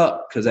fuck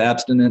up, because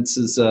abstinence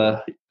is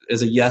a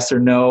yes or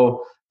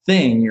no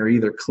thing. You're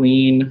either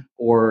clean,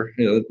 or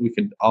we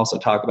could also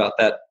talk about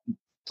that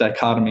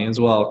dichotomy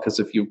as well, because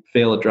if you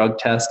fail a drug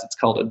test, it's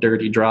called a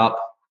dirty drop.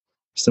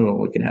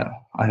 So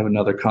I have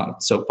another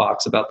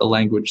soapbox about the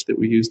language that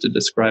we use to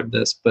describe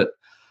this, but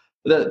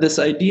this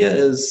idea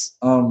is,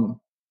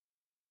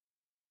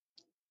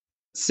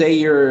 say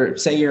you're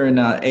in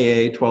a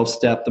AA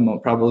 12-step,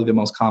 probably the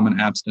most common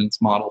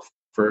abstinence model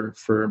for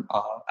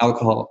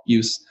alcohol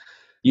use.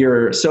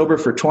 You're sober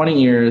for 20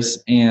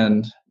 years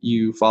and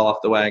you fall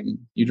off the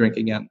wagon, you drink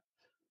again.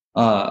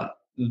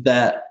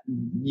 That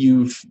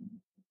you've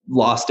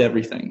lost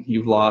everything.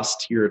 You've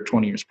lost your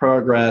 20 years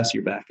progress.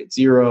 You're back at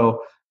zero.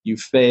 You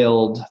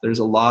failed. There's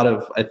a lot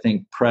of, I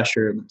think,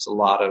 pressure. There's a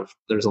lot of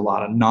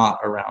knot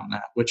around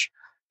that, which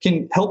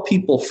can help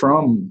people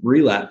from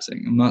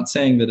relapsing. I'm not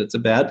saying that it's a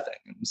bad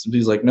thing.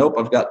 Somebody's like, nope,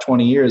 I've got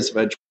 20 years. If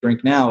I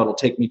drink now, it'll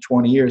take me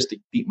 20 years to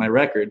beat my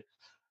record,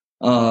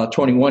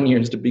 21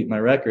 years to beat my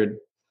record.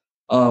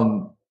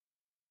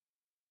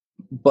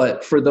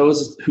 But for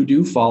those who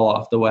do fall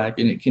off the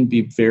wagon, it can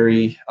be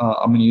very,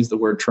 I'm going to use the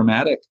word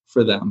traumatic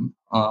for them,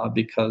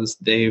 because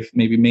they've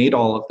maybe made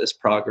all of this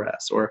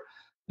progress, or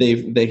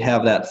they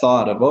have that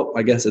thought of, oh,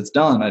 I guess it's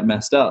done. I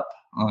messed up.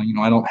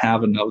 I don't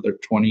have another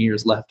 20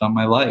 years left on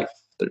my life.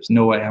 There's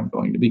no way I'm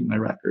going to beat my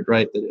record,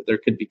 right? There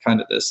could be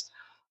kind of this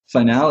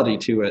finality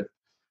to it.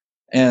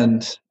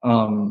 And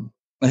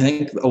I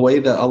think a way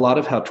that a lot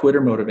of how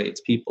Twitter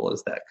motivates people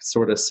is that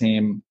sort of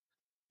same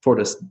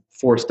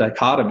forced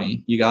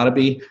dichotomy. You got to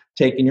be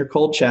taking your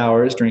cold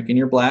showers, drinking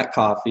your black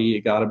coffee.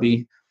 You got to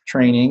be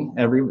training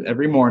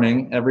every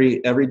morning,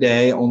 every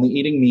day, only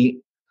eating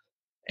meat.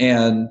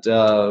 And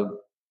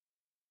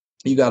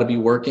you got to be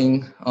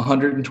working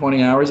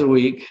 120 hours a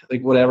week,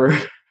 like whatever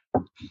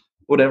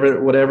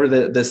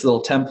this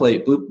little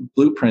template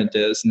blueprint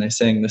is. And they're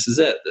saying, this is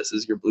it. This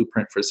is your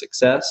blueprint for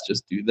success.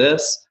 Just do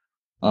this,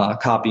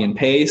 copy and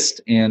paste,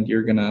 and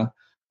you're gonna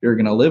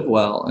live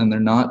well. And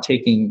they're not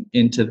taking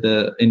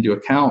into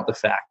account the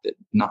fact that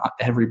not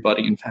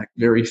everybody, in fact,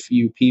 very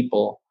few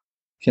people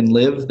can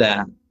live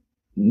that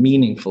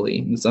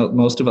meaningfully. So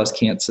most of us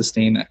can't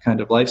sustain that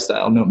kind of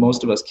lifestyle. No,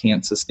 most of us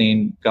can't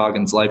sustain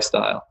Goggins'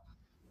 lifestyle.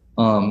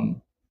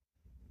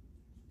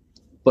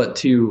 But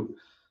to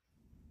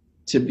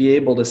be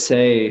able to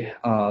say,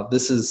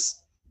 this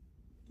is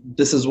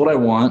what I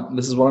want,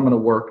 this is what I'm going to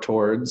work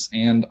towards,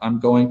 and I'm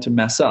going to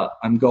mess up.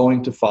 I'm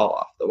going to fall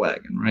off the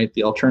wagon, right?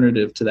 The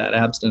alternative to that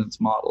abstinence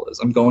model is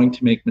I'm going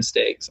to make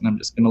mistakes, and I'm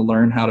just going to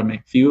learn how to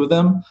make few of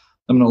them.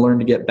 I'm going to learn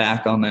to get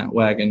back on that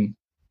wagon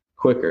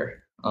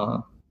quicker.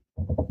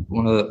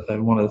 One of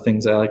the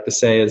things I like to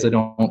say is it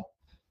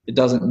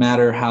doesn't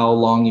matter how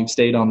long you've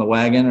stayed on the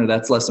wagon, or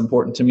that's less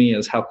important to me,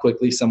 is how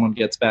quickly someone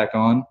gets back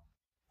on.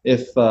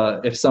 If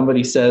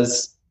somebody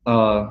says,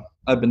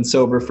 I've been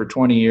sober for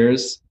 20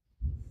 years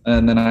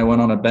and then I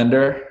went on a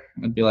bender,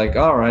 I'd be like,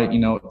 all right,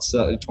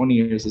 it's 20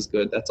 years is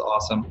good. That's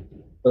awesome.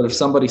 But if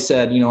somebody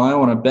said, I went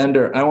on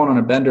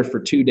a bender for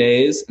 2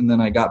 days and then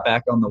I got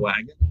back on the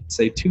wagon,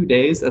 say 2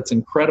 days, that's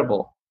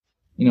incredible.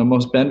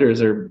 Most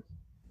benders are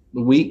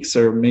weeks,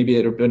 or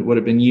maybe would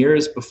have been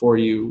years before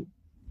you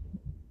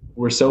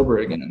were sober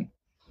again.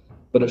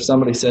 But if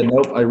somebody said,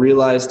 nope, I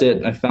realized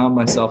it, I found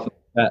myself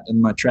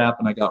in my trap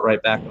and I got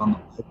right back on,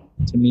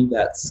 to me,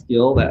 that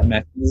skill, that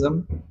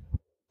mechanism,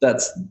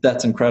 that's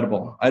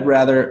incredible. I'd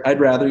rather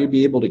you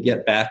be able to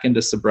get back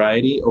into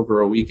sobriety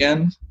over a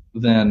weekend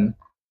than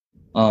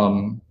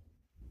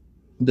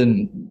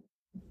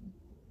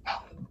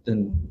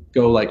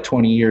go like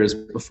 20 years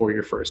before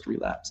your first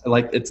relapse.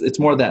 It's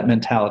more that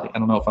mentality. I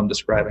don't know if I'm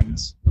describing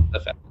this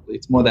effectively.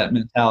 It's more that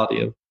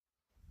mentality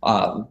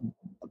of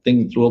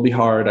things will be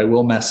hard, I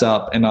will mess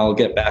up, and I'll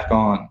get back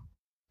on,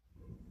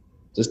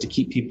 just to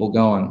keep people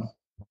going.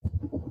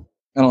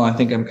 I don't know, I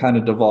think I'm kind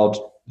of devolved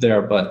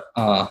there, but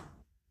I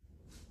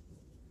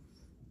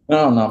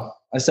don't know.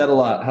 I said a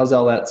lot. How's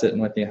all that sitting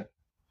with you?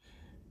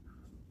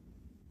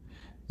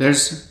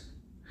 There's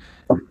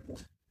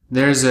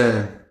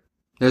a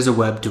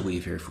web to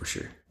weave here for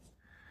sure.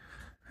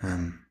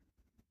 I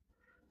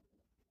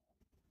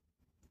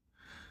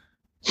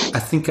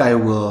think I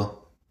will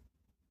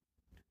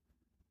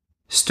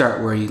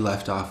start where you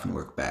left off and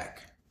work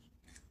back.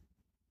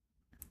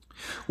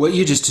 What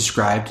you just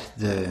described,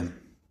 the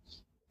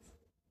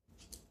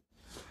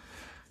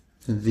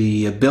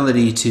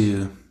ability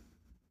to,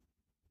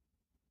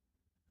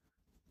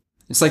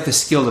 it's like the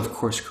skill of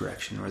course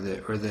correction, or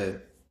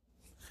the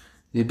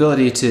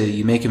ability to,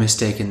 you make a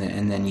mistake and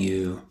then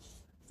you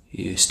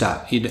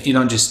stop. You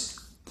don't just,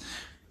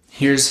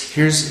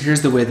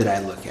 here's the way that I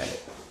look at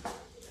it.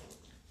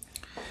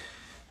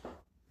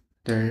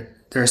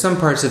 There are some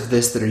parts of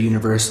this that are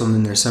universal, and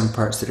then there's some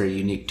parts that are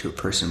unique to a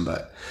person,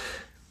 but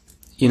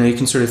you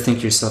can sort of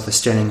think yourself as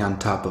standing on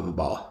top of a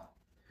ball.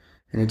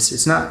 And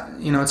it's not,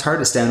 it's hard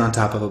to stand on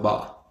top of a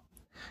ball.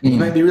 You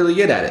might be really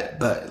good at it,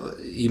 but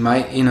you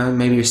might,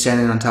 maybe you're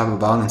standing on top of a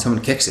ball and then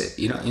someone kicks it,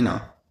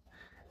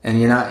 and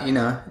you're not,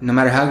 no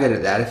matter how good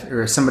at that,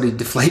 or somebody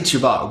deflates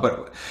your ball,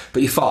 but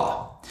you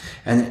fall.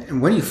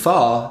 And when you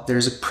fall,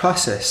 there's a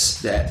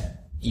process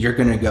that you're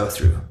going to go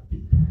through.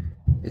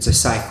 It's a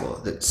cycle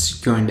that's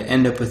going to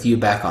end up with you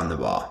back on the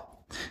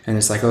ball. And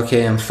it's like,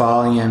 okay, I'm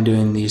falling, I'm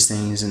doing these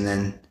things, and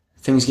then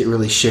things get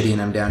really shitty and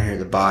I'm down here at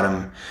the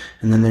bottom.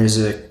 And then there's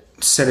a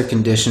set of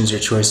conditions or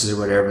choices or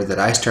whatever that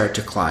I start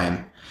to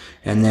climb.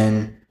 And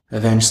then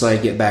eventually I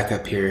get back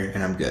up here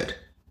and I'm good.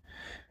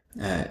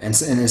 And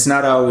it's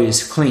not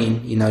always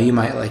clean. You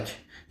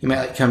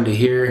might come to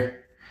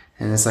here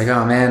and it's like,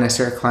 oh man, I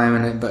start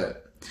climbing it.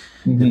 But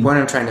the point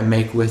I'm trying to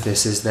make with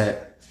this is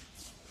that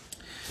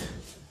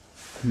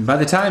by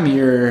the time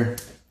you're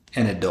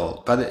an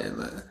adult,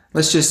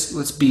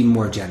 let's be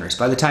more generous.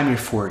 By the time you're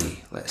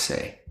 40, let's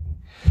say,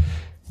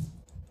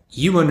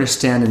 you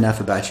understand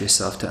enough about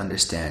yourself to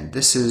understand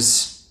this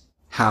is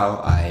how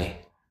I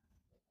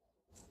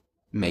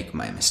make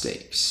my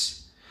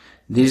mistakes.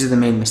 These are the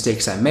main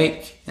mistakes I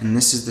make, and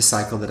this is the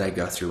cycle that I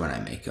go through when I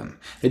make them.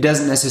 It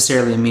doesn't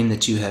necessarily mean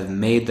that you have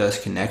made those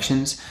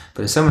connections,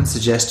 but if someone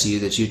suggests to you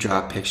that you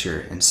draw a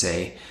picture and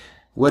say,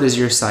 what is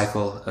your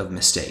cycle of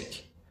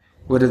mistake?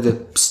 What are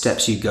the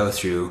steps you go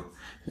through?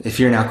 If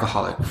you're an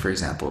alcoholic, for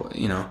example,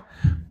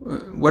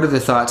 what are the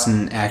thoughts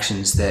and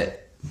actions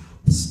that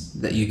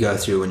you go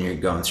through when you're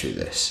going through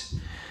this?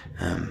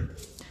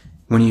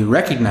 When you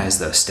recognize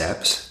those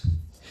steps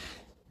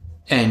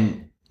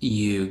and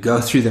you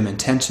go through them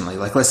intentionally,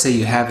 like let's say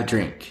you have a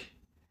drink.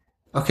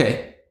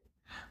 Okay,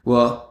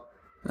 well,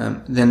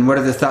 then what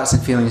are the thoughts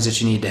and feelings that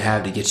you need to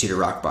have to get you to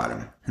rock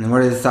bottom? And then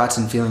what are the thoughts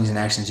and feelings and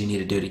actions you need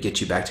to do to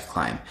get you back to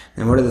climb?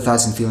 And what are the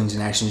thoughts and feelings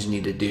and actions you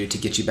need to do to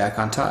get you back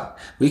on top?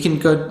 We can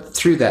go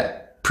through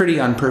that pretty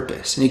on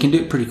purpose, and you can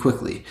do it pretty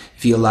quickly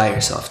if you allow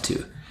yourself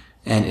to.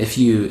 And if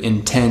you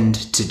intend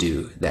to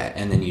do that,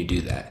 and then you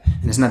do that.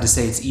 And it's not to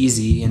say it's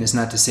easy, and it's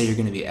not to say you're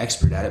going to be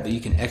expert at it, but you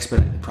can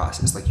expedite the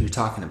process like you were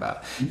talking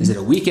about. Is it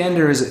a weekend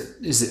or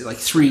is it like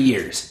 3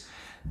 years?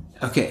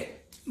 Okay.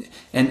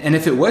 And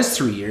if it was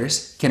 3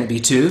 years, can it be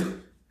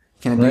 2?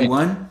 Can it be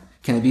 1?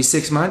 Can it be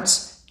 6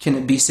 months? Can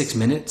it be 6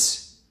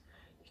 minutes?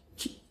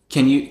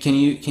 Can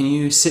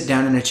you sit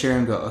down in a chair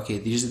and go,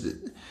 okay,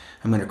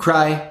 I'm going to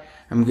cry.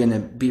 I'm going to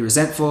be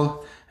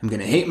resentful. I'm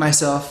going to hate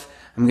myself.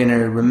 I'm going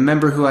to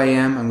remember who I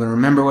am. I'm going to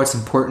remember what's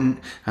important.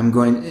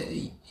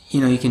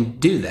 You can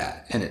do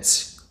that. And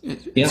it's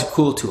a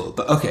cool tool.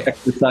 But okay,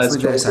 let's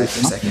leave that aside for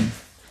a second.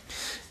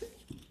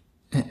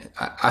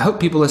 I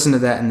hope people listen to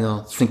that and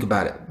they'll think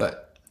about it.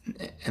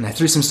 And I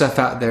threw some stuff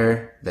out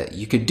there that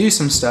you could do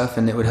some stuff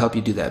and it would help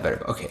you do that better.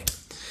 But okay.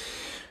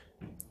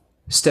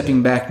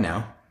 Stepping back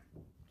now,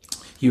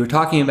 you were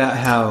talking about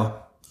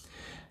how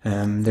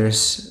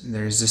there's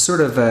a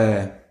sort of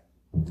a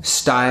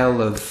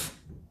style of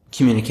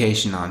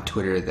communication on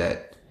Twitter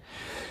that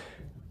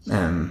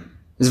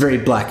is very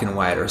black and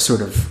white or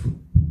sort of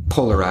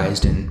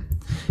polarized, and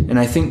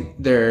I think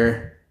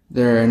there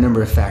are a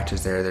number of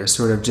factors there. There's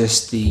sort of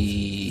just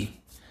the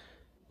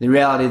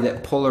reality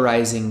that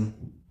polarizing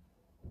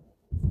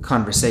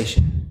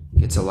conversation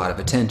gets a lot of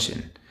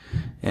attention.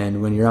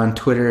 And when you're on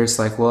Twitter, it's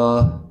like,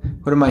 well,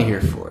 what am I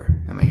here for?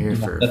 Am I here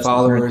for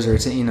followers or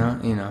to,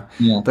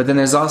 Yeah. But then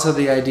there's also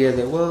the idea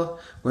that, well,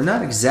 we're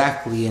not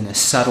exactly in a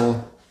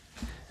subtle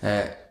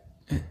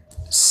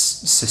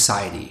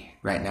society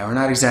right now. We're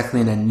not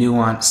exactly in a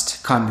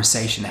nuanced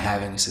conversation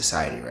having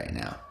society right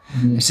now.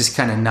 Mm-hmm. It's just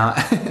kind of not.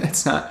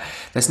 That's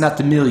not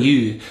the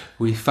milieu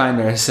we find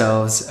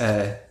ourselves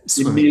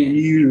swimming in.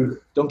 Milieu.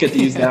 Don't get to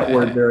use that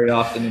word very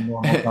often in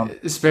normal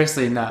conversation.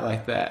 Especially not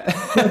like that.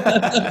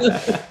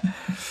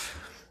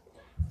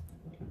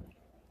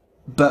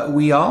 But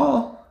we've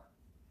all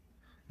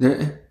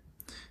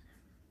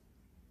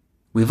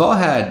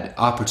had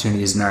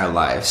opportunities in our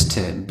lives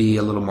to be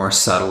a little more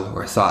subtle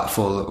or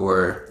thoughtful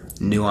or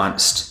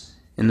nuanced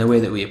in the way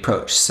that we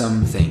approach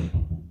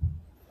something.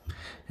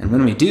 And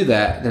when we do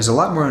that, there's a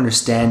lot more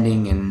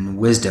understanding and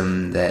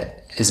wisdom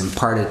that is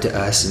imparted to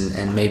us,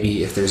 and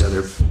maybe if there's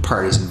other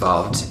parties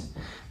involved,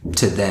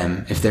 to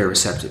them, if they're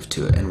receptive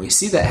to it. And we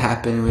see that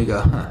happen and we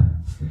go,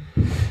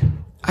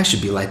 I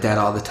should be like that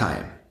all the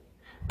time.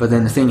 But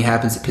then the thing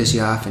happens to piss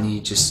you off and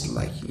you just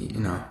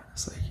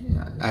it's like,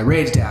 I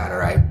raged out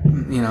or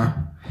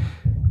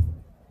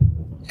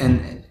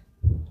and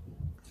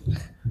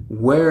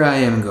where I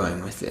am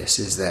going with this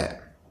is that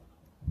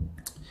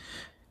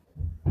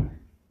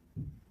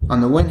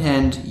on the one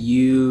hand,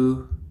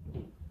 you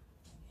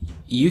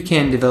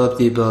can develop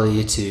the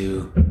ability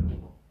to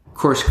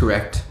course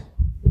correct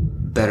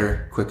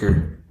better,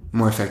 quicker,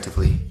 more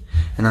effectively.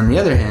 And on the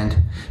other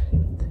hand,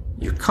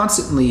 you're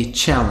constantly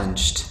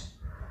challenged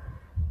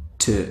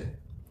to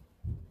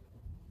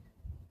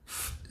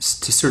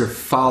sort of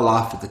fall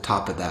off at the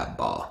top of that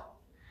ball.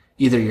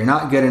 Either you're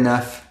not good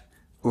enough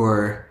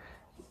or,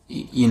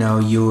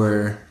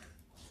 you're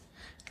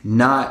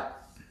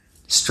not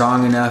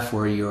strong enough,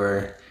 or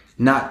you're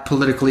not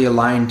politically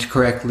aligned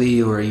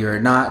correctly, or you're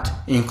not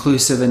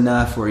inclusive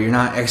enough, or you're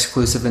not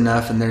exclusive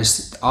enough. And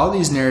there's all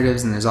these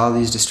narratives and there's all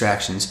these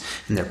distractions,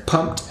 and they're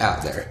pumped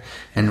out there.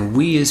 And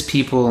we as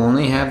people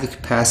only have the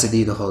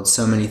capacity to hold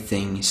so many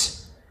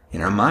things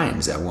in our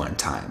minds at one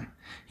time.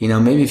 You know,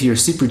 maybe if you're a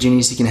super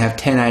genius, you can have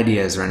 10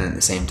 ideas running at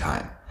the same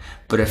time.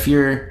 But if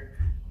you're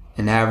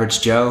an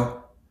average Joe,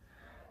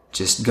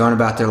 just going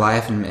about their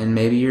life, and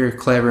maybe you're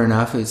clever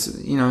enough, it's,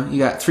 you know, you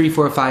got 3,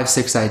 4, 5,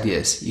 6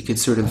 ideas you could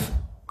sort of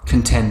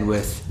contend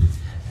with,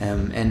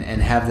 and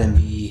have them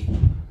be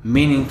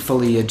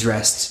meaningfully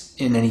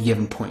addressed in any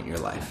given point in your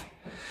life.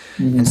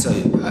 Mm-hmm. And so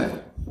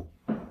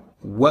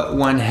what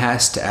one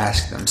has to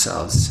ask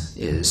themselves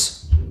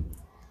is,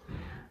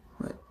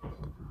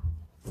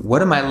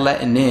 what am I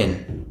letting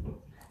in,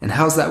 and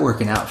how's that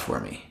working out for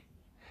me?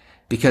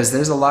 Because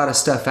there's a lot of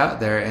stuff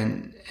out there,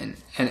 and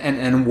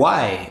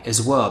why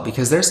as well,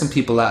 because there's some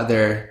people out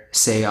there,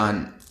 say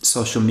on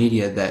social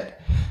media,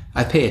 that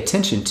I pay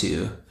attention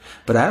to,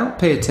 but I don't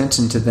pay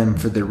attention to them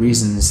for the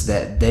reasons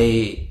that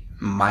they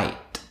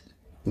might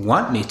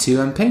want me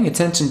to. I'm paying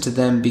attention to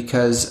them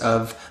because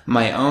of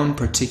my own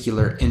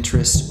particular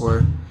interests,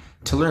 or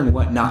to learn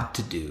what not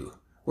to do,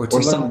 or to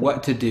learn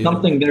what to do.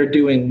 Something they're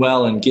doing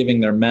well and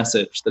giving their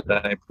message that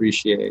I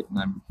appreciate.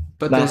 And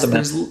but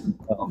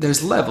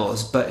there's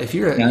levels. But if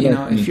you're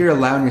if you're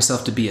allowing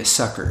yourself to be a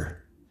sucker,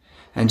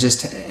 and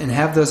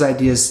have those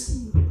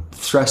ideas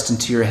thrust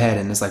into your head,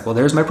 and it's like, well,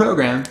 there's my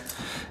program.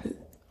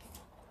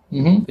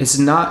 Mm-hmm. It's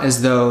not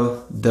as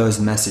though those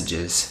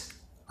messages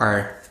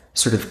are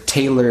sort of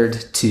tailored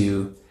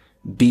to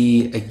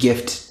be a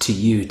gift to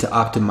you to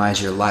optimize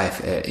your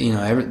life. You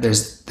know,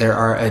 there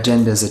are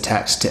agendas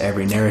attached to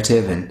every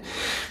narrative, and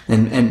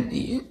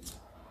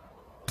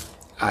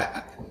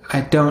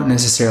I don't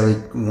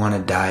necessarily want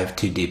to dive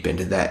too deep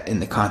into that in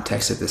the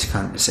context of this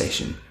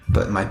conversation.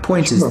 But my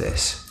point is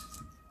this: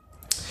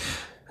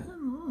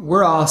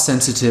 we're all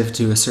sensitive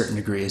to a certain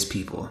degree as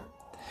people,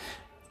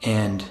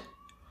 and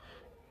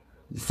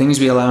the things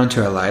we allow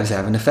into our lives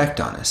have an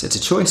effect on us. It's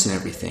a choice in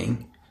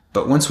everything.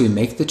 But once we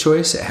make the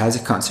choice, it has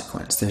a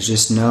consequence.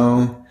 There's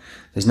no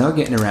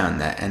getting around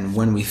that. And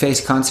when we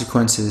face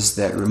consequences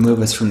that remove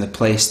us from the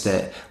place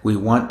that we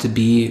want to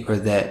be, or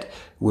that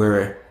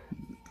we're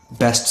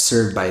best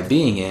served by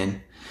being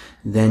in,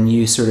 then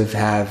you sort of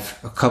have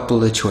a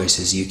couple of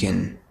choices. You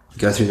can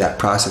go through that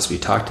process we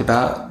talked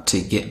about to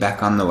get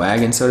back on the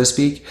wagon, so to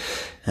speak.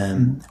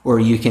 Or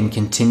you can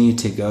continue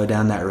to go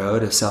down that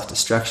road of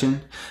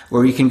self-destruction,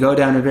 or you can go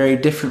down a very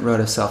different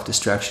road of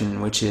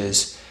self-destruction, which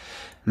is,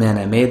 man,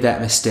 I made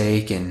that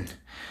mistake, and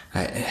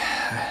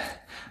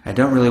I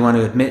don't really want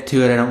to admit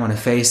to it. I don't want to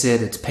face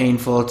it. It's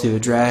painful to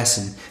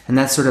address, and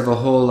that's sort of a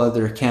whole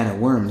other can of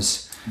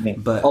worms. Yeah.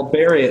 But I'll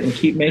bury it and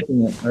keep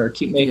making it, or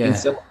keep making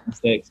simple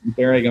mistakes and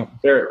bury it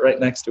right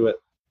next to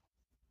it.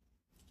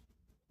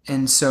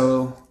 And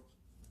so,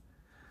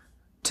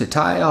 to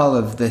tie all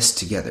of this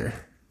together,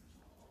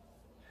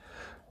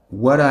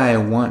 what I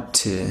want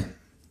to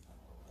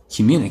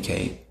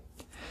communicate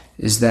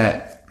is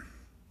that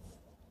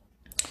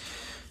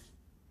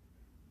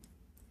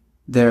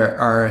there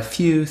are a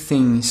few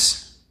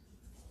things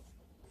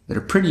that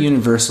are pretty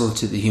universal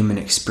to the human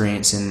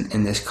experience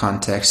in this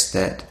context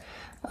that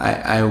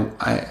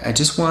I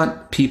just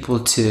want people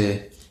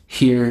to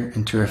hear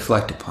and to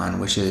reflect upon,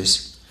 which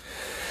is,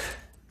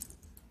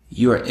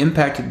 you are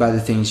impacted by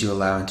the things you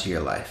allow into your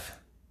life.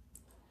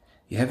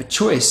 You have a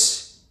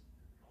choice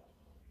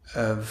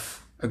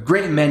of a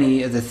great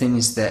many of the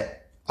things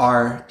that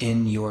are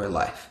in your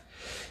life.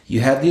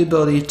 You have the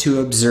ability to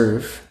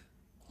observe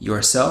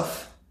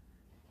yourself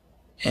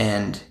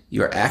and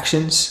your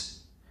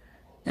actions,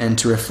 and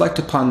to reflect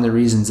upon the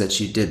reasons that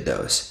you did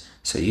those.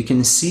 So you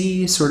can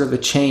see sort of a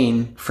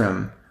chain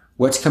from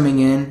what's coming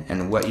in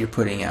and what you're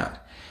putting out.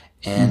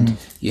 And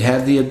you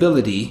have the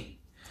ability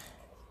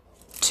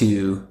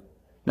to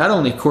not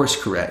only course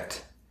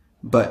correct,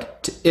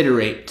 but to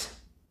iterate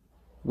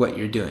what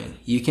you're doing.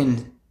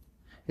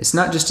 It's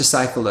not just a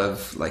cycle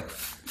of like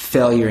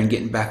failure and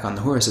getting back on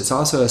the horse. It's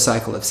also a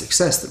cycle of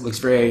success that looks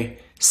very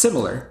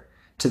similar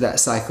to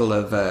that cycle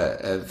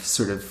of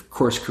sort of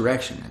course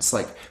correction. It's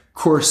like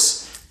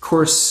course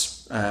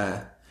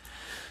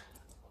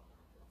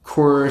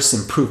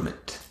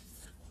improvement.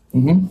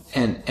 Mm-hmm.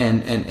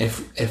 And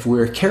if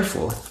we're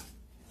careful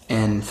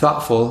and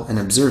thoughtful and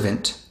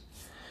observant,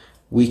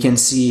 we can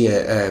see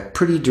a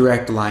pretty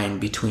direct line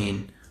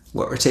between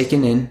what we're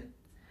taking in,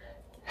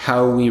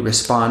 how we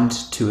respond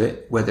to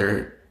it,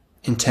 whether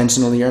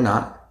intentionally or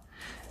not,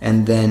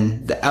 and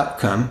then the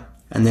outcome,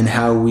 and then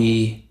how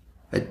we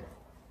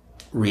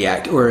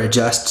react or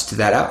adjust to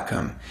that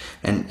outcome.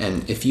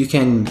 And if you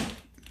can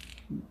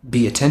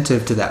be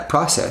attentive to that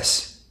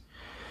process,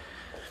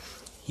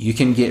 you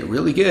can get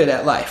really good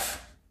at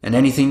life and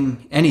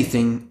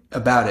anything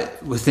about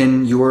it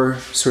within your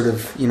sort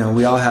of,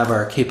 we all have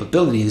our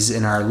capabilities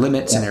and our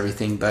limits and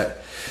everything,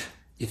 but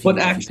if you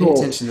pay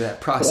attention to that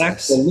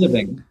process.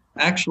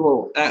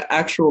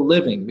 Actual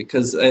living,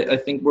 because I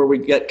think where we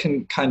get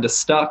kind of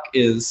stuck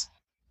is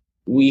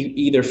we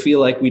either feel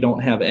like we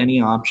don't have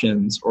any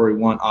options, or we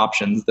want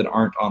options that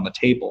aren't on the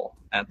table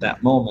at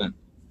that moment.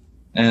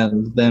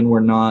 And then we're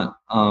not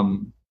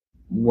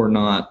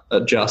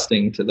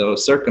adjusting to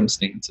those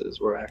circumstances.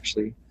 We're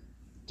actually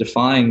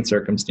defying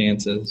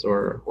circumstances,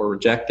 or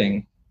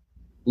rejecting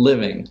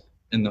living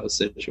in those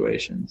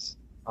situations.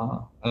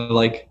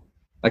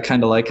 I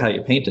kind of like how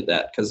you painted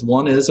that, because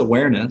one is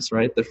awareness,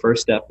 right? The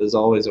first step is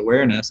always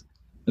awareness.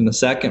 And the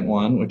second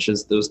one, which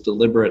is those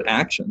deliberate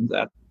actions,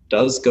 that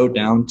does go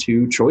down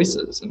to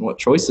choices and what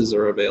choices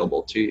are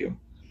available to you.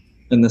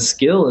 And the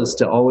skill is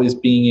to always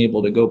being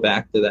able to go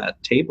back to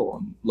that table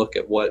and look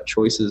at what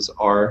choices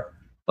are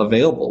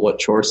available. What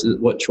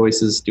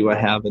choices do I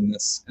have in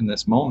this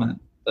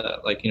moment?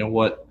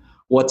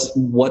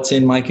 What's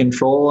in my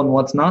control and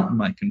what's not in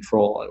my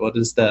control? What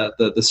is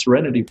the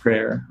serenity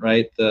prayer,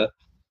 right? The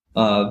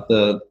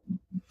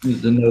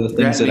things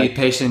grant that me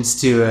patience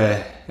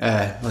to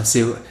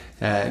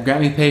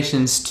grant me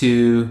patience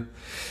to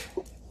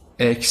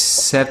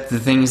accept the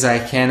things I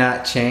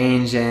cannot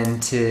change,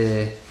 and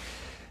to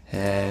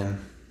man,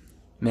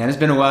 it's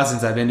been a while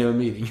since I've been to a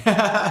meeting.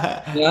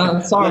 Yeah,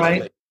 it's all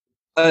right.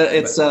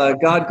 It's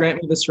God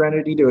grant me the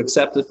serenity to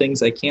accept the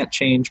things I can't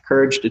change,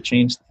 courage to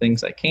change the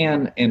things I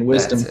can, and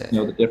wisdom to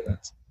know the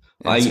difference.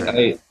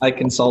 I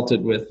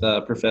consulted with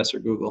Professor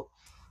Google.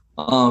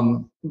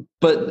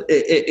 But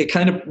it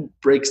kind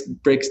of breaks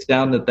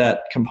down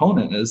that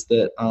component is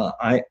that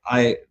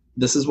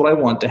this is what I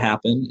want to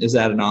happen. Is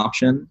that an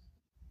option?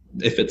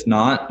 If it's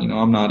not,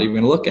 I'm not even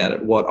going to look at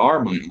it. What are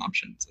my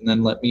options? And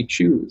then let me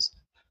choose,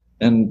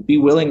 and be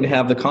willing to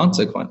have the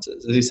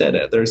consequences. As you said,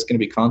 there's going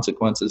to be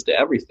consequences to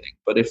everything.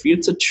 But if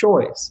it's a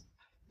choice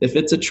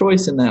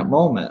in that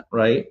moment,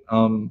 right?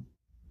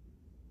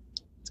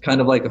 It's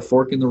kind of like a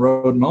fork in the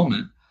road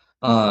moment.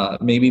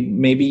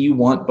 Maybe you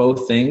want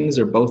both things,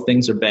 or both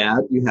things are bad.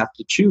 You have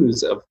to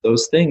choose of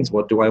those things.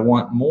 What do I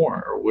want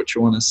more, or which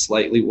one is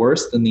slightly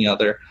worse than the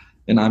other?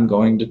 And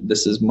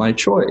this is my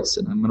choice,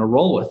 and I'm going to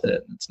roll with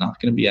it. It's not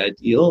going to be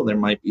ideal. There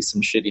might be some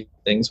shitty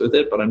things with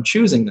it, but I'm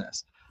choosing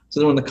this. So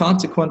then when the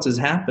consequences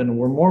happen,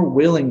 we're more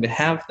willing to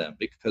have them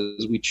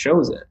because we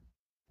chose it.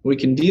 We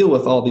can deal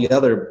with all the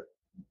other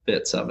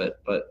bits of it,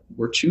 but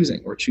we're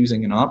choosing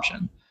an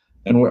option.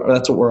 And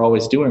that's what we're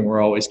always doing.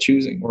 We're always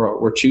choosing.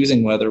 We're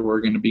choosing whether we're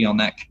going to be on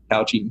that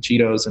couch eating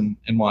Cheetos and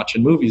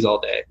watching movies all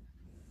day.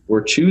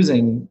 We're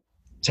choosing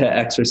to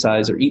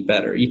exercise or eat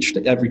better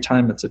every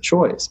time. It's a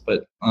choice.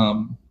 But,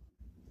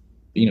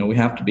 we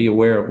have to be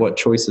aware of what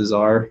choices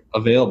are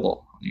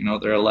available.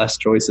 There are less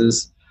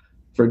choices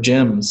for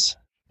gyms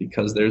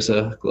because there's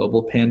a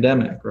global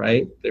pandemic,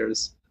 right?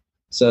 There's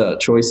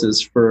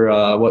choices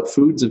for what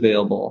food's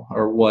available,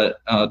 or what,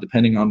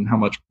 depending on how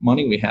much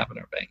money we have in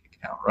our bank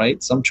account,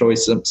 right? Some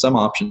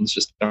options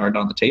just aren't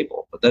on the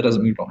table, but that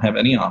doesn't mean we don't have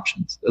any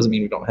options. It doesn't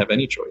mean we don't have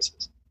any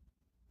choices.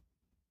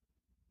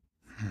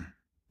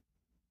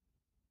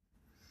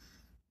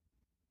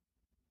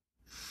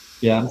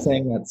 Yeah, I'm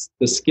saying that's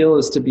the skill,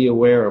 is to be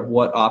aware of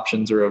what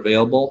options are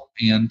available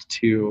and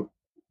to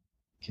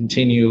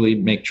continually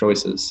make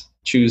choices.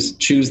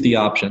 Choose the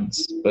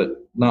options,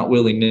 but not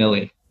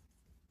willy-nilly.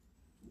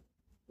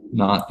 To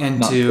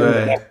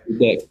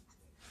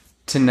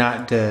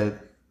not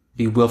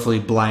be willfully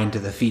blind to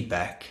the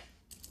feedback.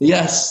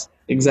 Yes,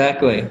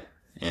 exactly.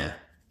 Yeah.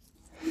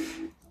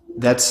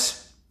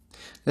 That's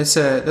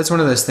one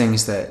of those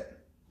things that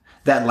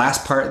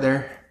last part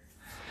there,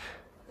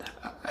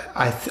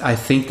 I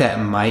think that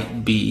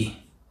might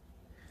be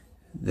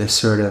the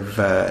sort of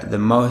the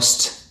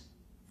most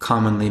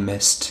commonly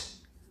missed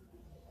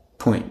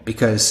point,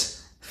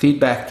 because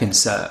feedback can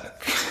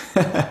suck.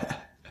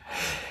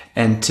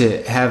 And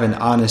to have an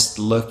honest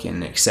look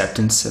and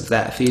acceptance of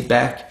that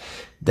feedback,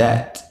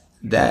 I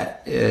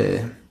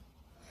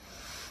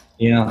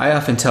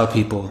often tell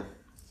people,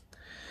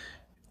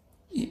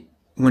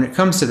 when it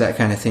comes to that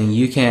kind of thing,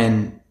 you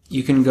can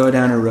go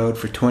down a road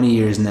for 20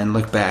 years and then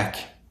look back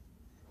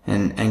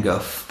and go,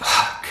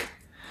 fuck,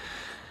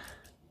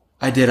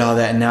 I did all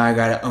that, and now I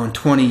got to own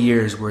 20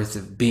 years worth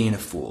of being a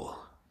fool.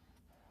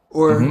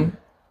 Or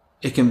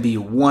it can be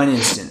one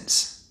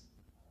instance.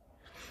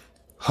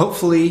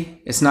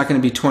 Hopefully it's not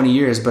going to be 20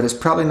 years, but it's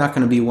probably not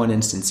going to be one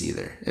instance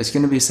either. It's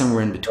going to be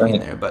somewhere in between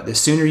there. But the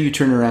sooner you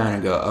turn around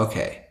and go,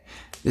 okay,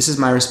 this is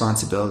my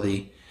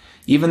responsibility.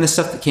 Even the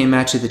stuff that came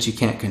at you that you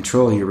can't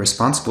control, you're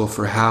responsible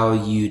for how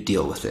you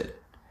deal with it.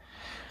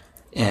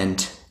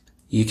 And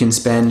you can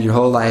spend your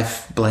whole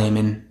life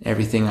blaming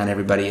everything on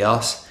everybody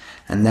else,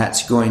 and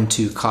that's going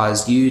to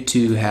cause you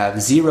to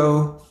have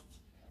 0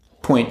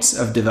 points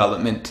of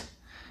development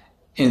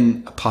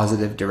in a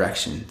positive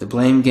direction. The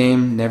blame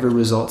game never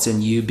results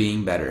in you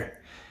being better.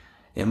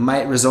 It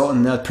might result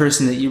in the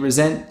person that you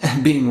resent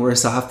being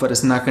worse off, but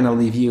it's not going to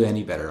leave you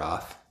any better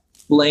off.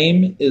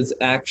 Blame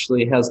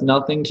has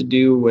nothing to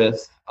do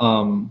with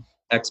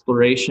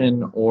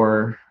exploration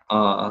or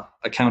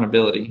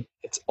accountability.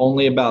 It's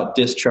only about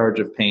discharge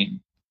of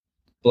pain.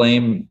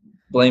 Blame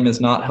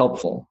is not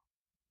helpful.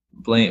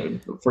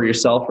 Blame for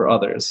yourself or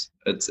others.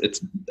 It's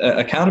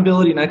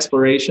accountability and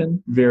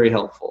exploration, very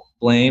helpful.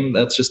 blame.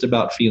 That's just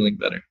about feeling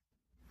better.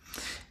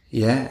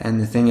 Yeah, and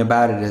the thing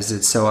about it is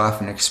it's so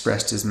often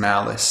expressed as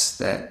malice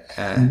that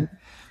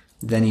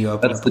then you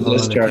open That's up a the whole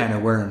other discharge. can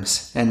of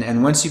worms.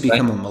 And once you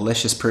become a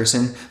malicious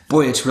person,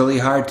 boy, it's really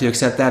hard to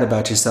accept that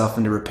about yourself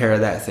and to repair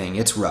that thing.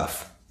 It's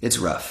rough. It's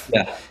rough.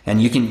 Yeah.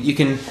 And you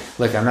can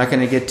look, I'm not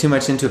going to get too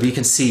much into it, but you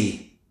can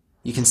see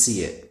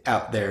it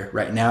out there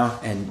right now,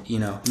 and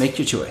make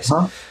your choice.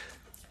 Huh?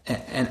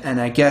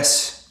 And I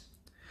guess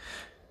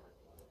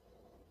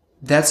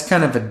that's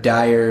kind of a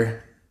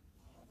dire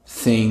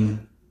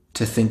thing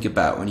to think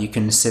about when you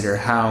consider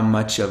how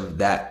much of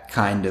that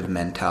kind of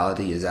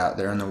mentality is out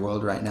there in the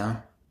world right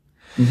now.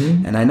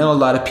 Mm-hmm. And I know a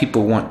lot of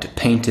people want to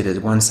paint it as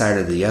one side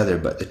or the other,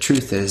 but the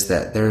truth is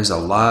that there's a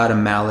lot of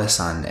malice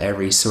on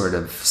every sort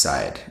of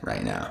side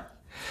right now.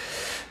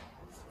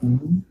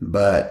 Mm-hmm.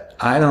 But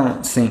I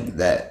don't think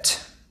that,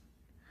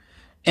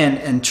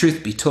 and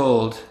truth be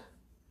told,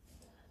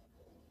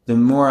 the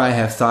more I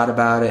have thought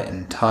about it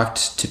and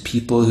talked to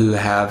people who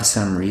have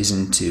some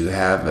reason to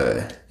have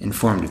an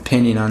informed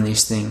opinion on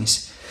these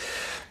things,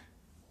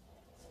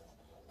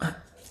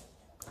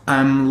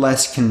 I'm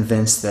less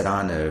convinced that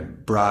on a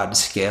broad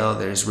scale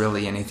there's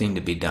really anything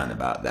to be done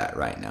about that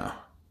right now.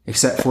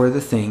 Except for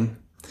the thing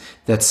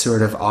that's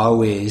sort of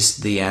always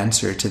the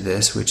answer to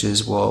this, which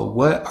is, well,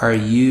 what are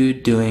you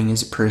doing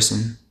as a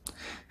person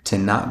to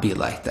not be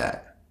like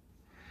that?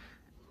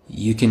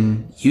 You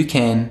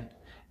can,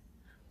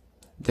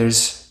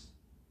 there's,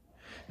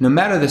 no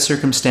matter the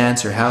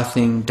circumstance or how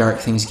dark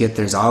things get,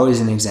 there's always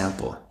an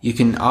example. You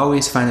can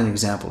always find an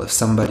example of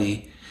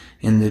somebody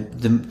in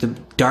the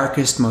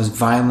darkest, most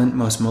violent,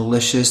 most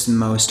malicious,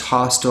 most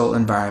hostile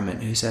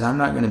environment who said, I'm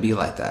not going to be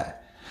like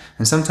that.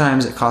 And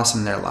sometimes it costs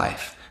them their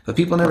life. But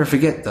people never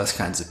forget those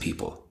kinds of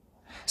people.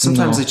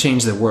 Sometimes they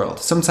change the world.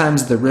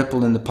 Sometimes the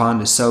ripple in the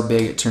pond is so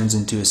big it turns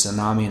into a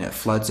tsunami and it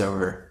floods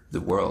over the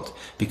world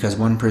because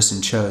one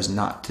person chose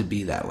not to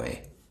be that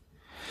way.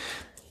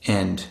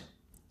 And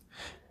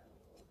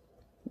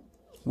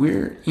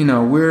we're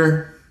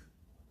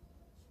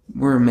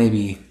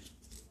maybe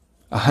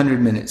 100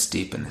 minutes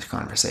deep in this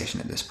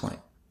conversation at this point.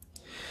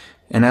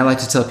 And I like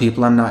to tell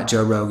people I'm not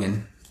Joe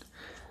Rogan.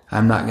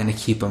 I'm not going to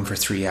keep them for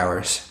 3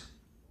 hours.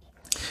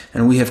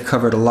 And we have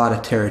covered a lot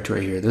of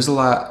territory here. There's a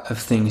lot of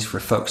things for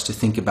folks to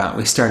think about.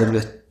 We started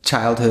with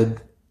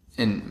childhood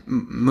and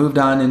moved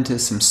on into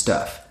some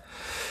stuff.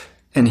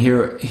 And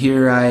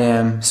here I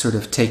am sort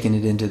of taking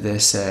it into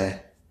this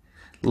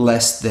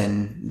less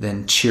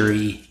than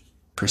cheery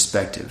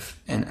perspective.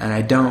 And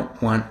I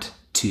don't want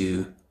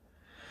to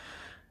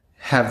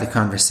have the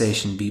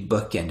conversation be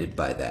bookended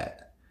by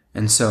that.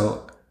 And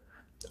so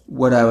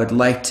what I would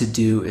like to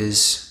do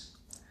is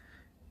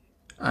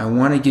I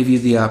want to give you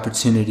the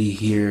opportunity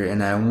here,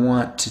 and I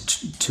want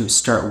to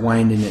start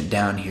winding it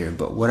down here.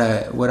 But what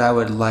I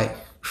would like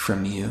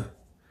from you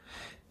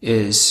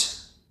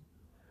is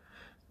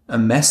a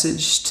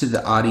message to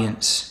the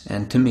audience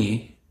and to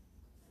me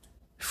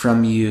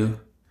from you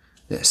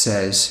that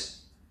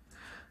says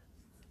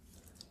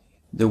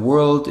the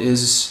world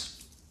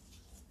is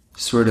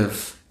sort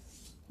of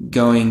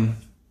going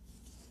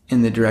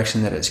in the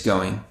direction that it's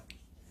going,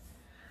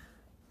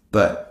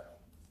 but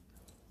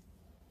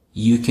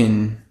you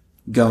can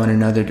go in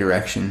another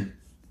direction,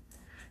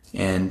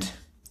 and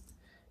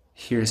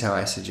here's how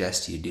I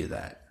suggest you do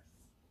that.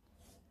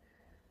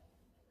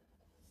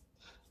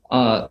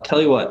 Tell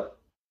you what,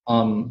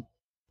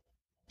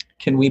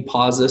 can we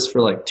pause this for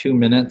like 2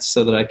 minutes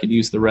so that I could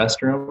use the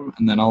restroom,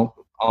 and then I'll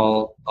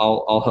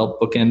help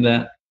bookend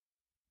that?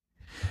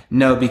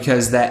 No,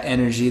 because that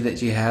energy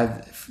that you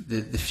have,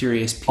 the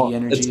furious P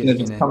energy, it's gonna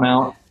just come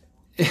out.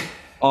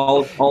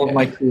 All of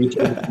my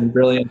creativity and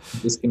brilliance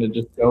is just going to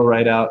just go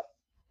right out.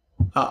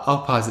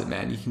 I'll pause it,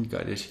 man. You can go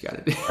do what you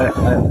got to do.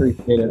 I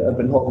appreciate it. I've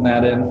been holding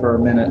that in for a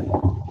minute.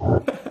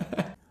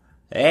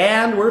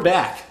 And we're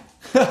back.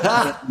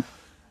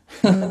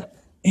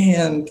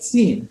 And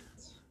scene.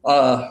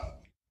 So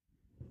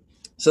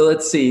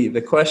let's see.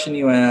 The question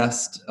you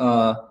asked,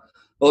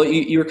 well,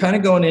 you were kind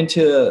of going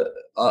into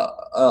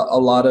a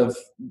lot of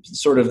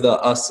sort of the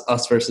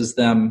us versus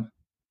them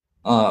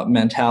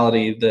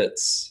mentality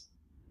that's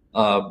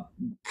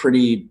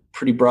pretty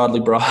broadly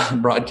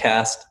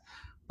broadcast,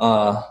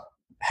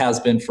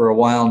 has been for a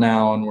while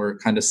now, and we're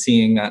kind of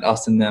seeing that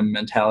us and them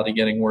mentality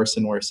getting worse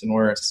and worse and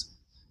worse.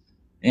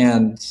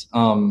 And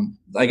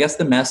I guess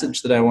the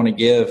message that I want to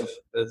give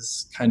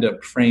is kind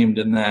of framed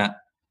in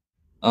that,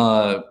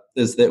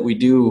 is that we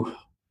do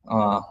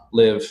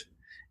live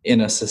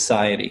in a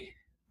society,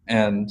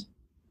 and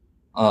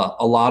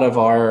a lot of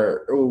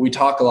we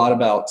talk a lot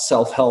about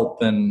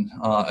self-help and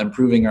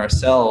improving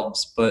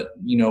ourselves, but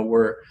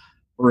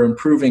we're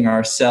improving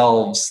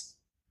ourselves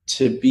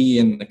to be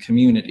in the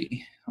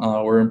community.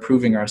 We're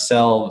improving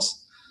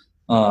ourselves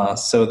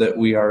so that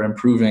we are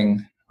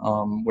improving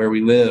where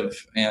we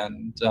live.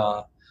 And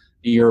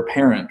you're a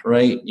parent,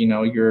 right?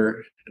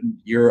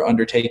 You're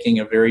undertaking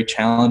a very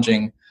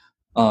challenging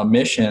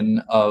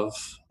mission of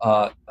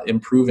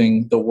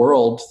improving the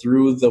world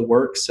through the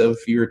works of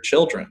your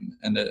children,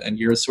 and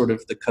you're sort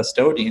of the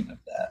custodian of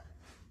that.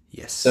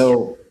 Yes.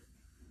 So,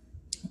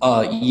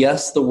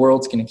 yes, the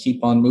world's going to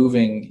keep on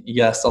moving.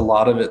 Yes, a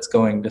lot of it's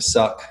going to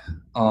suck.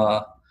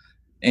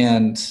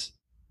 And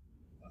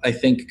I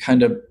think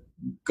kind of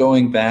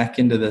going back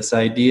into this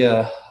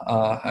idea,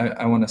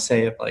 I want to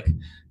say of like,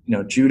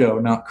 judo,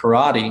 not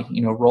karate,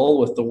 roll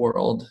with the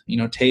world,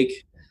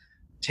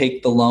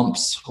 take the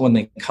lumps when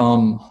they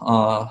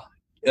come,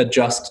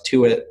 adjust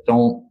to it.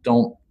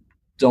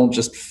 Don't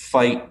just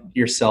fight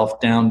yourself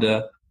down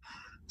to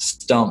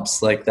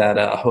stumps like that.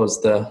 Was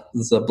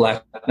the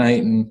Black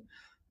Knight and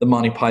the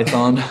Monty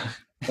Python.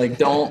 Like,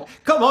 don't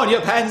come on, you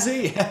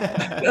pansy.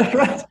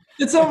 right.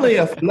 It's only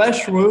a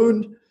flesh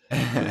wound.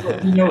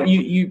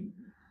 You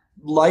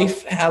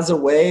life has a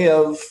way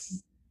of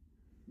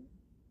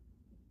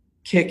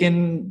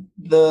kicking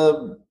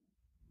the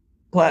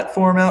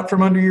platform out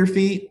from under your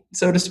feet,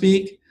 so to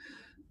speak.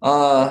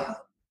 And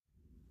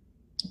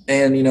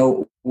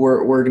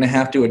we're going to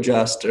have to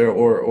adjust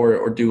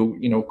or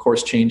do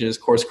course changes,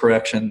 course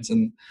corrections,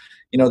 and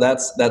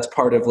that's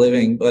part of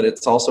living, but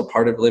it's also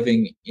part of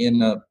living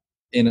in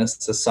a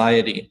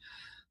society.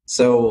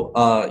 So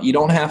you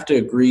don't have to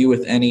agree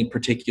with any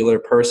particular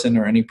person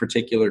or any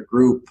particular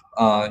group.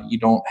 You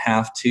don't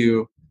have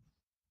to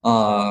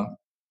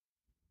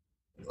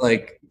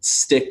like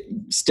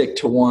stick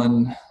to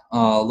one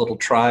little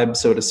tribe,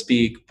 so to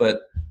speak,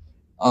 but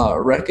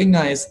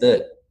recognize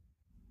that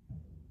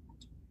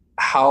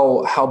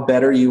how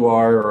better you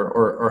are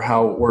or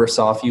how worse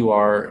off you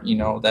are,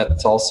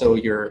 that's also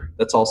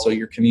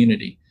your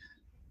community.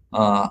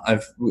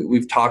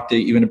 We've talked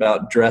even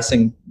about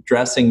dressing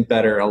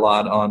better a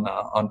lot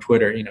on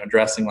Twitter,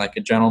 dressing like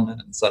a gentleman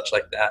and such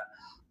like that.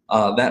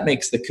 That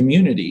makes the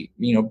community,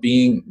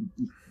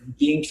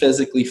 being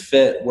physically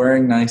fit,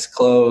 wearing nice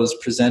clothes,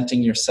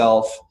 presenting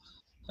yourself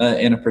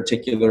in a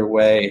particular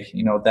way,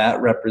 that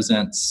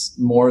represents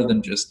more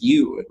than just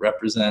you. It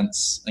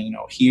represents,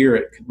 here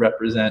it could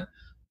represent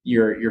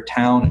your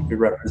town, it could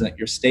represent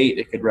your state,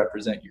 it could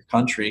represent your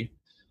country.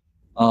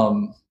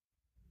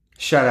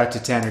 Shout out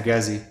to Tanner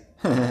Guzzi.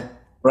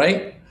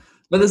 Right?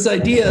 But this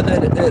idea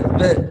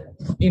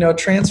that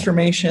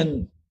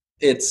transformation,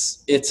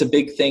 it's a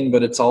big thing,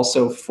 but it's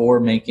also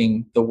for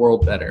making the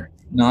world better.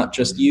 Not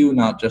just you,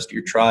 not just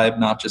your tribe,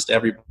 not just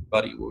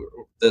everybody.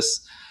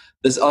 This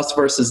us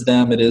versus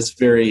them, it is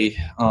very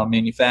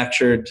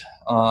manufactured,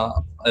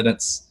 and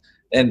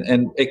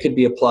it could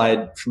be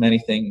applied from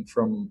anything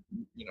from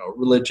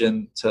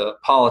religion to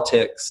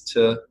politics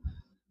to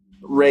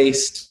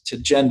race to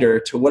gender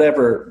to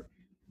whatever.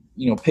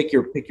 Pick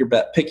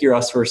your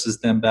us versus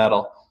them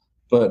battle.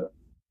 But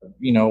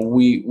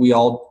we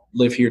all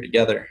live here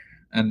together,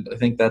 and I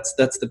think that's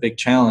the big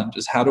challenge: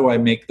 is how do I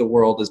make the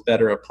world as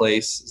better a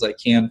place as I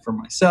can for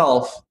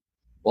myself,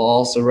 while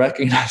also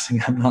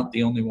recognizing I'm not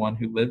the only one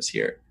who lives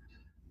here.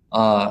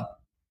 I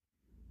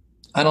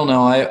don't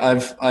know.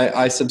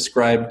 I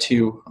subscribe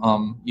to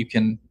you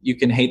can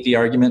hate the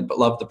argument but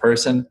love the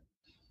person,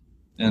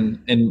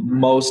 and in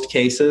most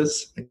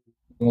cases, I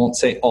won't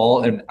say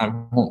all, and I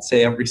won't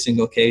say every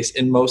single case.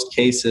 In most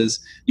cases,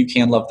 you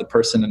can love the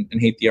person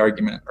and hate the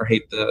argument or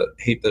hate the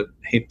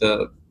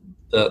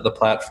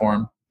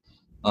platform,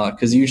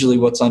 because usually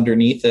what's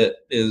underneath it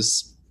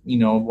is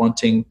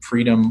wanting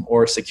freedom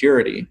or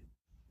security,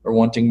 or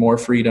wanting more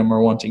freedom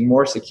or wanting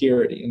more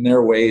security. And there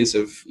are ways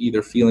of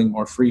either feeling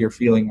more free or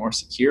feeling more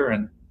secure.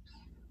 And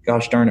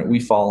gosh darn it, we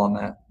fall on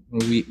that.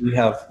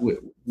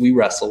 We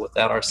wrestle with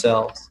that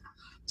ourselves.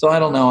 So I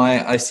don't know.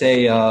 I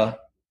say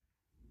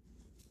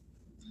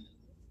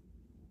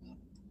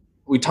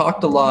we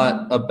talked a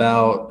lot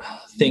about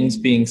things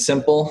being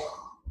simple,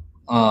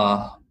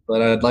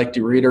 but I'd like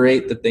to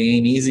reiterate that they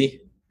ain't easy,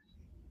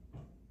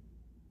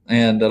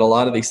 and that a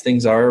lot of these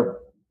things are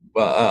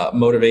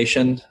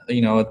motivation.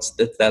 That's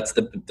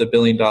the $1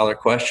 billion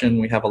question.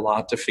 We have a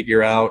lot to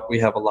figure out. We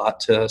have a lot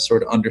to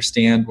sort of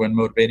understand when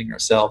motivating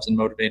ourselves and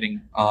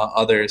motivating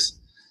others.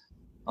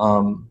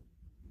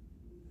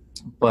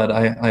 But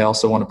I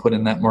also want to put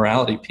in that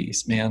morality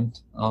piece, man.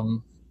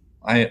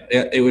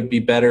 It would be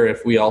better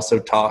if we also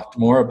talked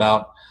more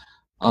about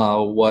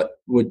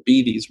what would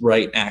be these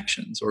right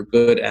actions or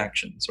good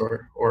actions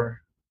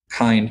or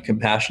kind,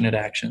 compassionate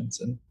actions,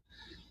 and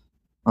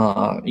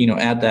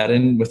add that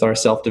in with our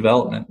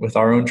self-development, with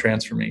our own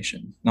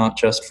transformation, not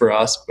just for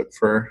us, but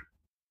for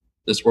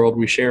this world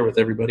we share with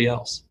everybody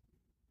else.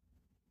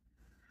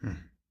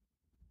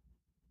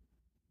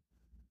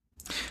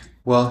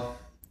 Well,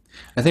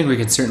 I think we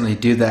can certainly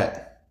do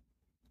that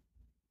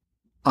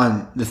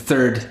on the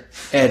third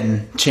Ed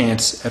and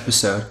Chance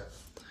episode.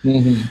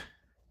 Mm-hmm.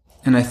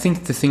 And I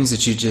think the things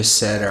that you just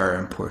said are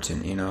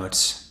important.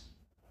 It's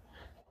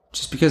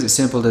just because it's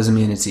simple doesn't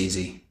mean it's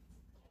easy.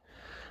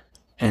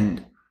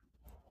 And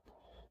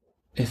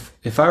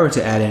if I were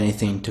to add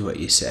anything to what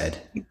you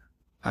said,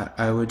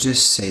 I would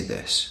just say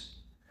this.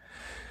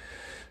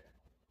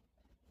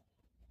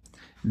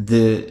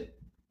 The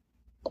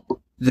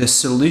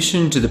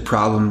solution to the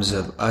problems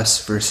of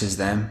us versus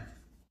them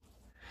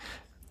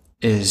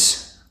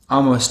is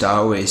almost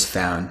always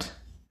found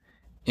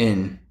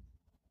in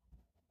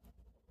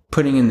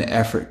putting in the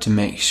effort to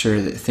make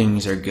sure that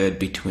things are good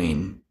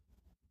between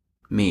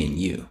me and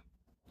you.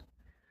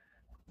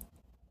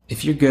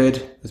 If you're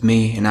good with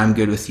me and I'm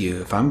good with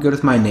you, if I'm good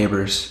with my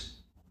neighbors,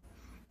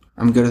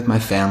 I'm good with my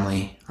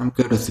family, I'm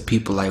good with the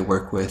people I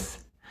work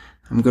with,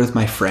 I'm good with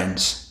my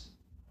friends,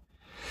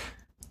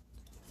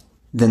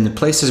 then the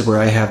places where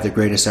I have the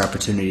greatest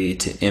opportunity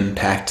to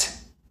impact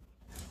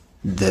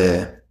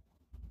the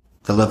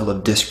level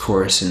of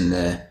discourse and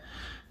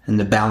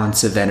the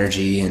balance of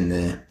energy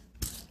and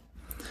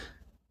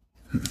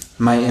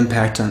my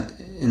impact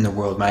in the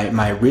world,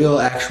 my real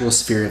actual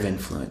sphere of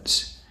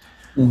influence.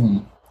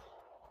 Mm-hmm.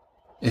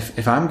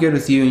 If I'm good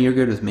with you and you're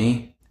good with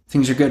me,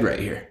 things are good right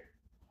here.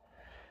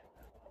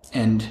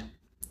 And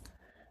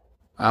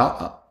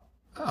I'll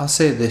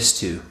say this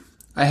too.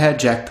 I had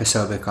Jack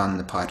Posobiec on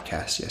the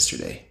podcast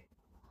yesterday.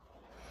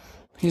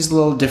 He's a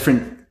little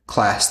different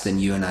class than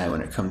you and I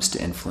when it comes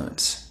to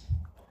influence,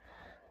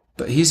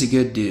 but he's a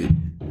good dude.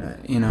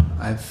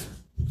 I've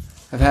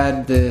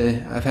had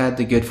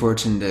the good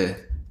fortune to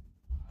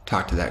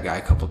talk to that guy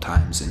a couple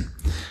times, and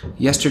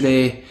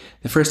yesterday,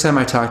 the first time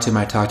I talked to him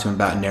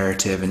about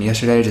narrative, and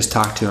yesterday I just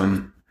talked to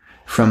him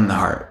from the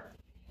heart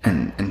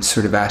and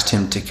sort of asked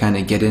him to kind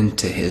of get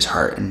into his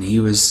heart, and he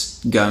was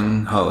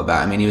gung-ho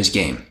about it. I mean, he was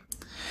game.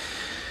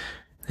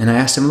 And I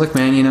asked him, look,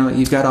 man,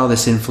 you've got all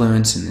this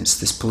influence and it's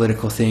this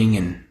political thing,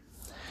 and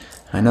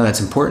I know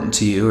that's important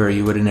to you or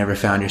you would have never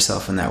found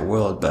yourself in that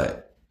world,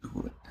 but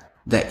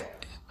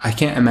that I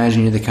can't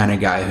imagine you're the kind of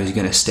guy who's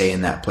going to stay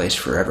in that place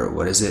forever.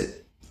 What is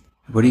it?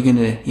 What are you going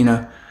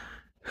to,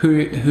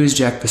 who's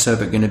Jack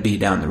Posobiec going to be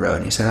down the road?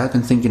 And he said, I've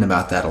been thinking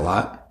about that a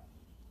lot.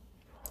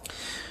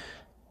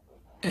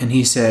 And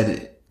he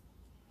said,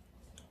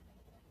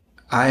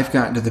 I've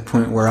gotten to the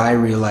point where I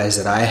realize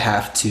that I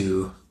have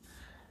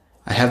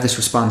this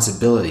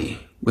responsibility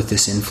with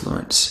this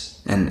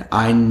influence, and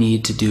I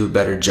need to do a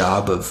better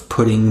job of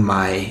putting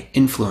my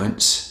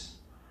influence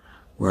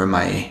where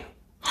my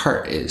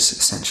heart is,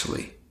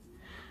 essentially.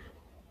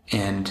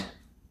 And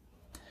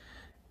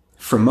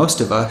for most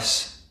of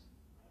us,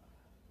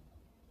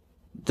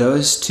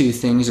 those two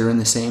things are in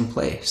the same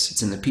place.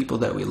 It's in the people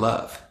that we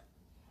love.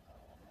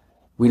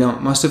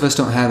 Most of us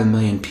don't have 1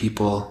 million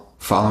people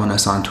following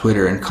us on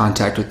Twitter and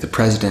contact with the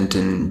president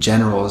and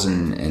generals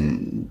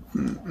and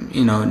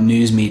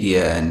news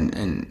media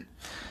and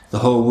the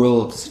whole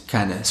world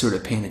kind of sort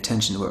of paying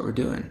attention to what we're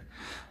doing.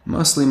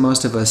 Mostly,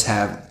 most of us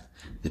have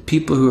the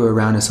people who are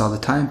around us all the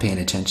time paying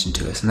attention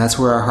to us, and that's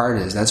where our heart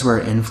is. That's where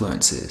our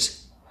influence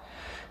is.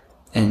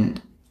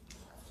 And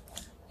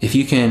if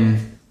you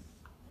can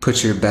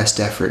put your best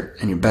effort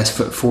and your best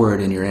foot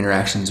forward in your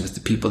interactions with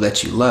the people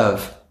that you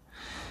love,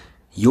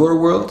 your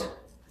world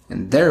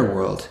and their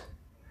world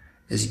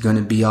is going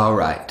to be all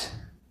right.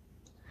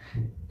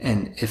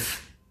 And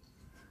if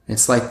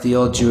it's like the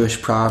old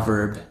Jewish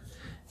proverb,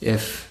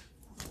 if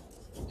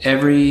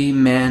every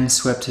man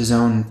swept his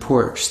own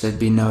porch, there'd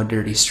be no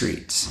dirty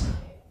streets.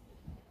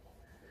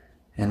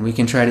 And we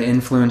can try to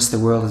influence the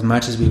world as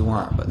much as we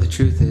want, but the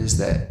truth is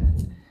that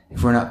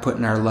if we're not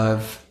putting our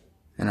love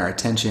and our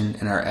attention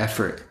and our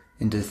effort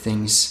into the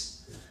things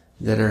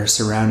that are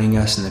surrounding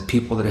us and the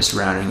people that are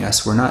surrounding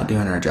us, we're not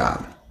doing our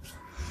job.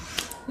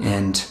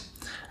 And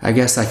I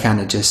guess I kind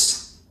of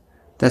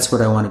that's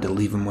what I wanted to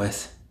leave him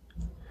with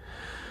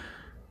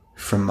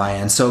from my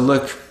end. So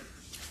look,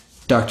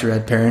 Dr.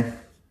 Ed Perrin,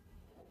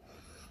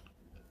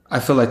 I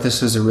feel like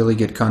this was a really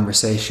good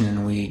conversation,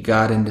 and we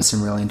got into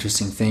some really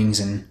interesting things,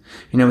 and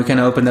we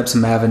kind of opened up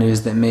some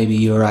avenues that maybe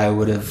you or I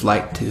would have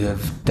liked to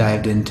have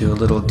dived into a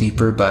little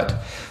deeper,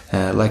 but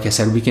like I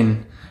said, we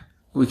can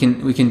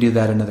do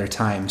that another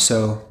time.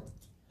 So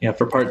yeah,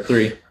 for part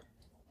 3.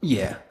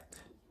 Yeah.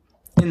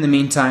 In the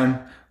meantime,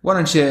 why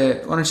don't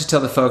you tell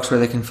the folks where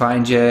they can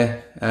find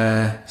you,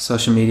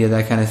 social media,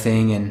 that kind of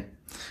thing, and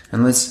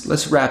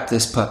let's wrap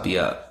this puppy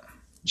up.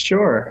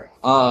 Sure.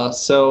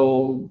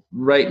 So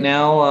right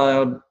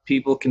now,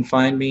 people can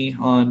find me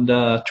on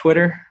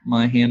Twitter.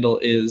 My handle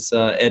is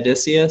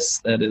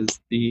Edysseus. That is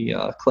the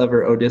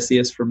clever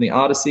Odysseus from the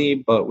Odyssey,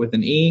 but with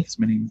an E. So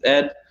my name is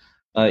Ed,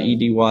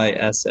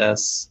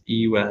 Edyssseus.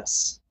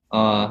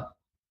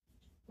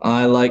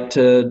 I like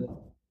to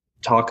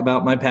talk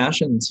about my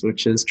passions,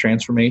 which is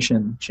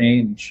transformation,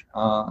 change,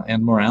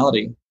 and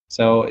morality.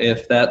 So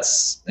if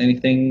that's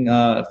anything,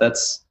 if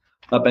that's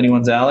up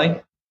anyone's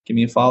alley, give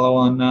me a follow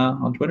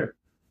on Twitter.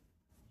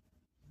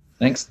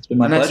 Thanks. It's been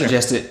my pleasure. I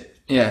suggest it.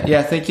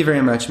 Yeah. Thank you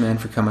very much, man,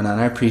 for coming on.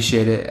 I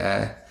appreciate it.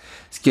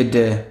 It's good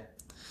to,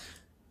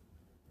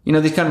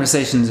 these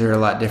conversations are a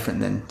lot different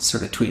than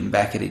sort of tweeting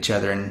back at each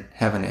other and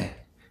having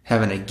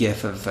a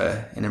gif of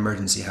an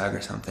emergency hug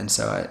or something.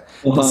 So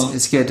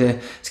it's good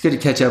to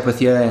catch up with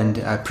you, and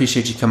I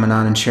appreciate you coming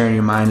on and sharing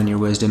your mind and your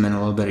wisdom and a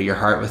little bit of your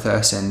heart with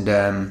us.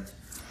 And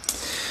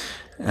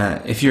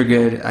if you're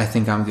good, I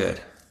think I'm good.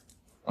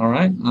 All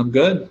right, I'm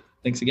good.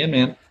 Thanks again,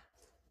 man.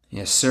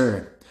 Yes,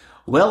 sir.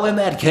 Well, in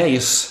that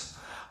case,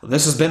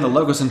 this has been the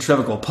Logos and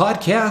Trevigal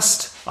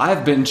podcast.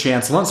 I've been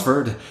Chance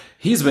Lunsford.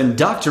 He's been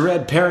Dr.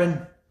 Ed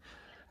Perrin.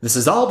 This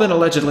has all been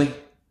Allegedly,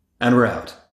 and we're out.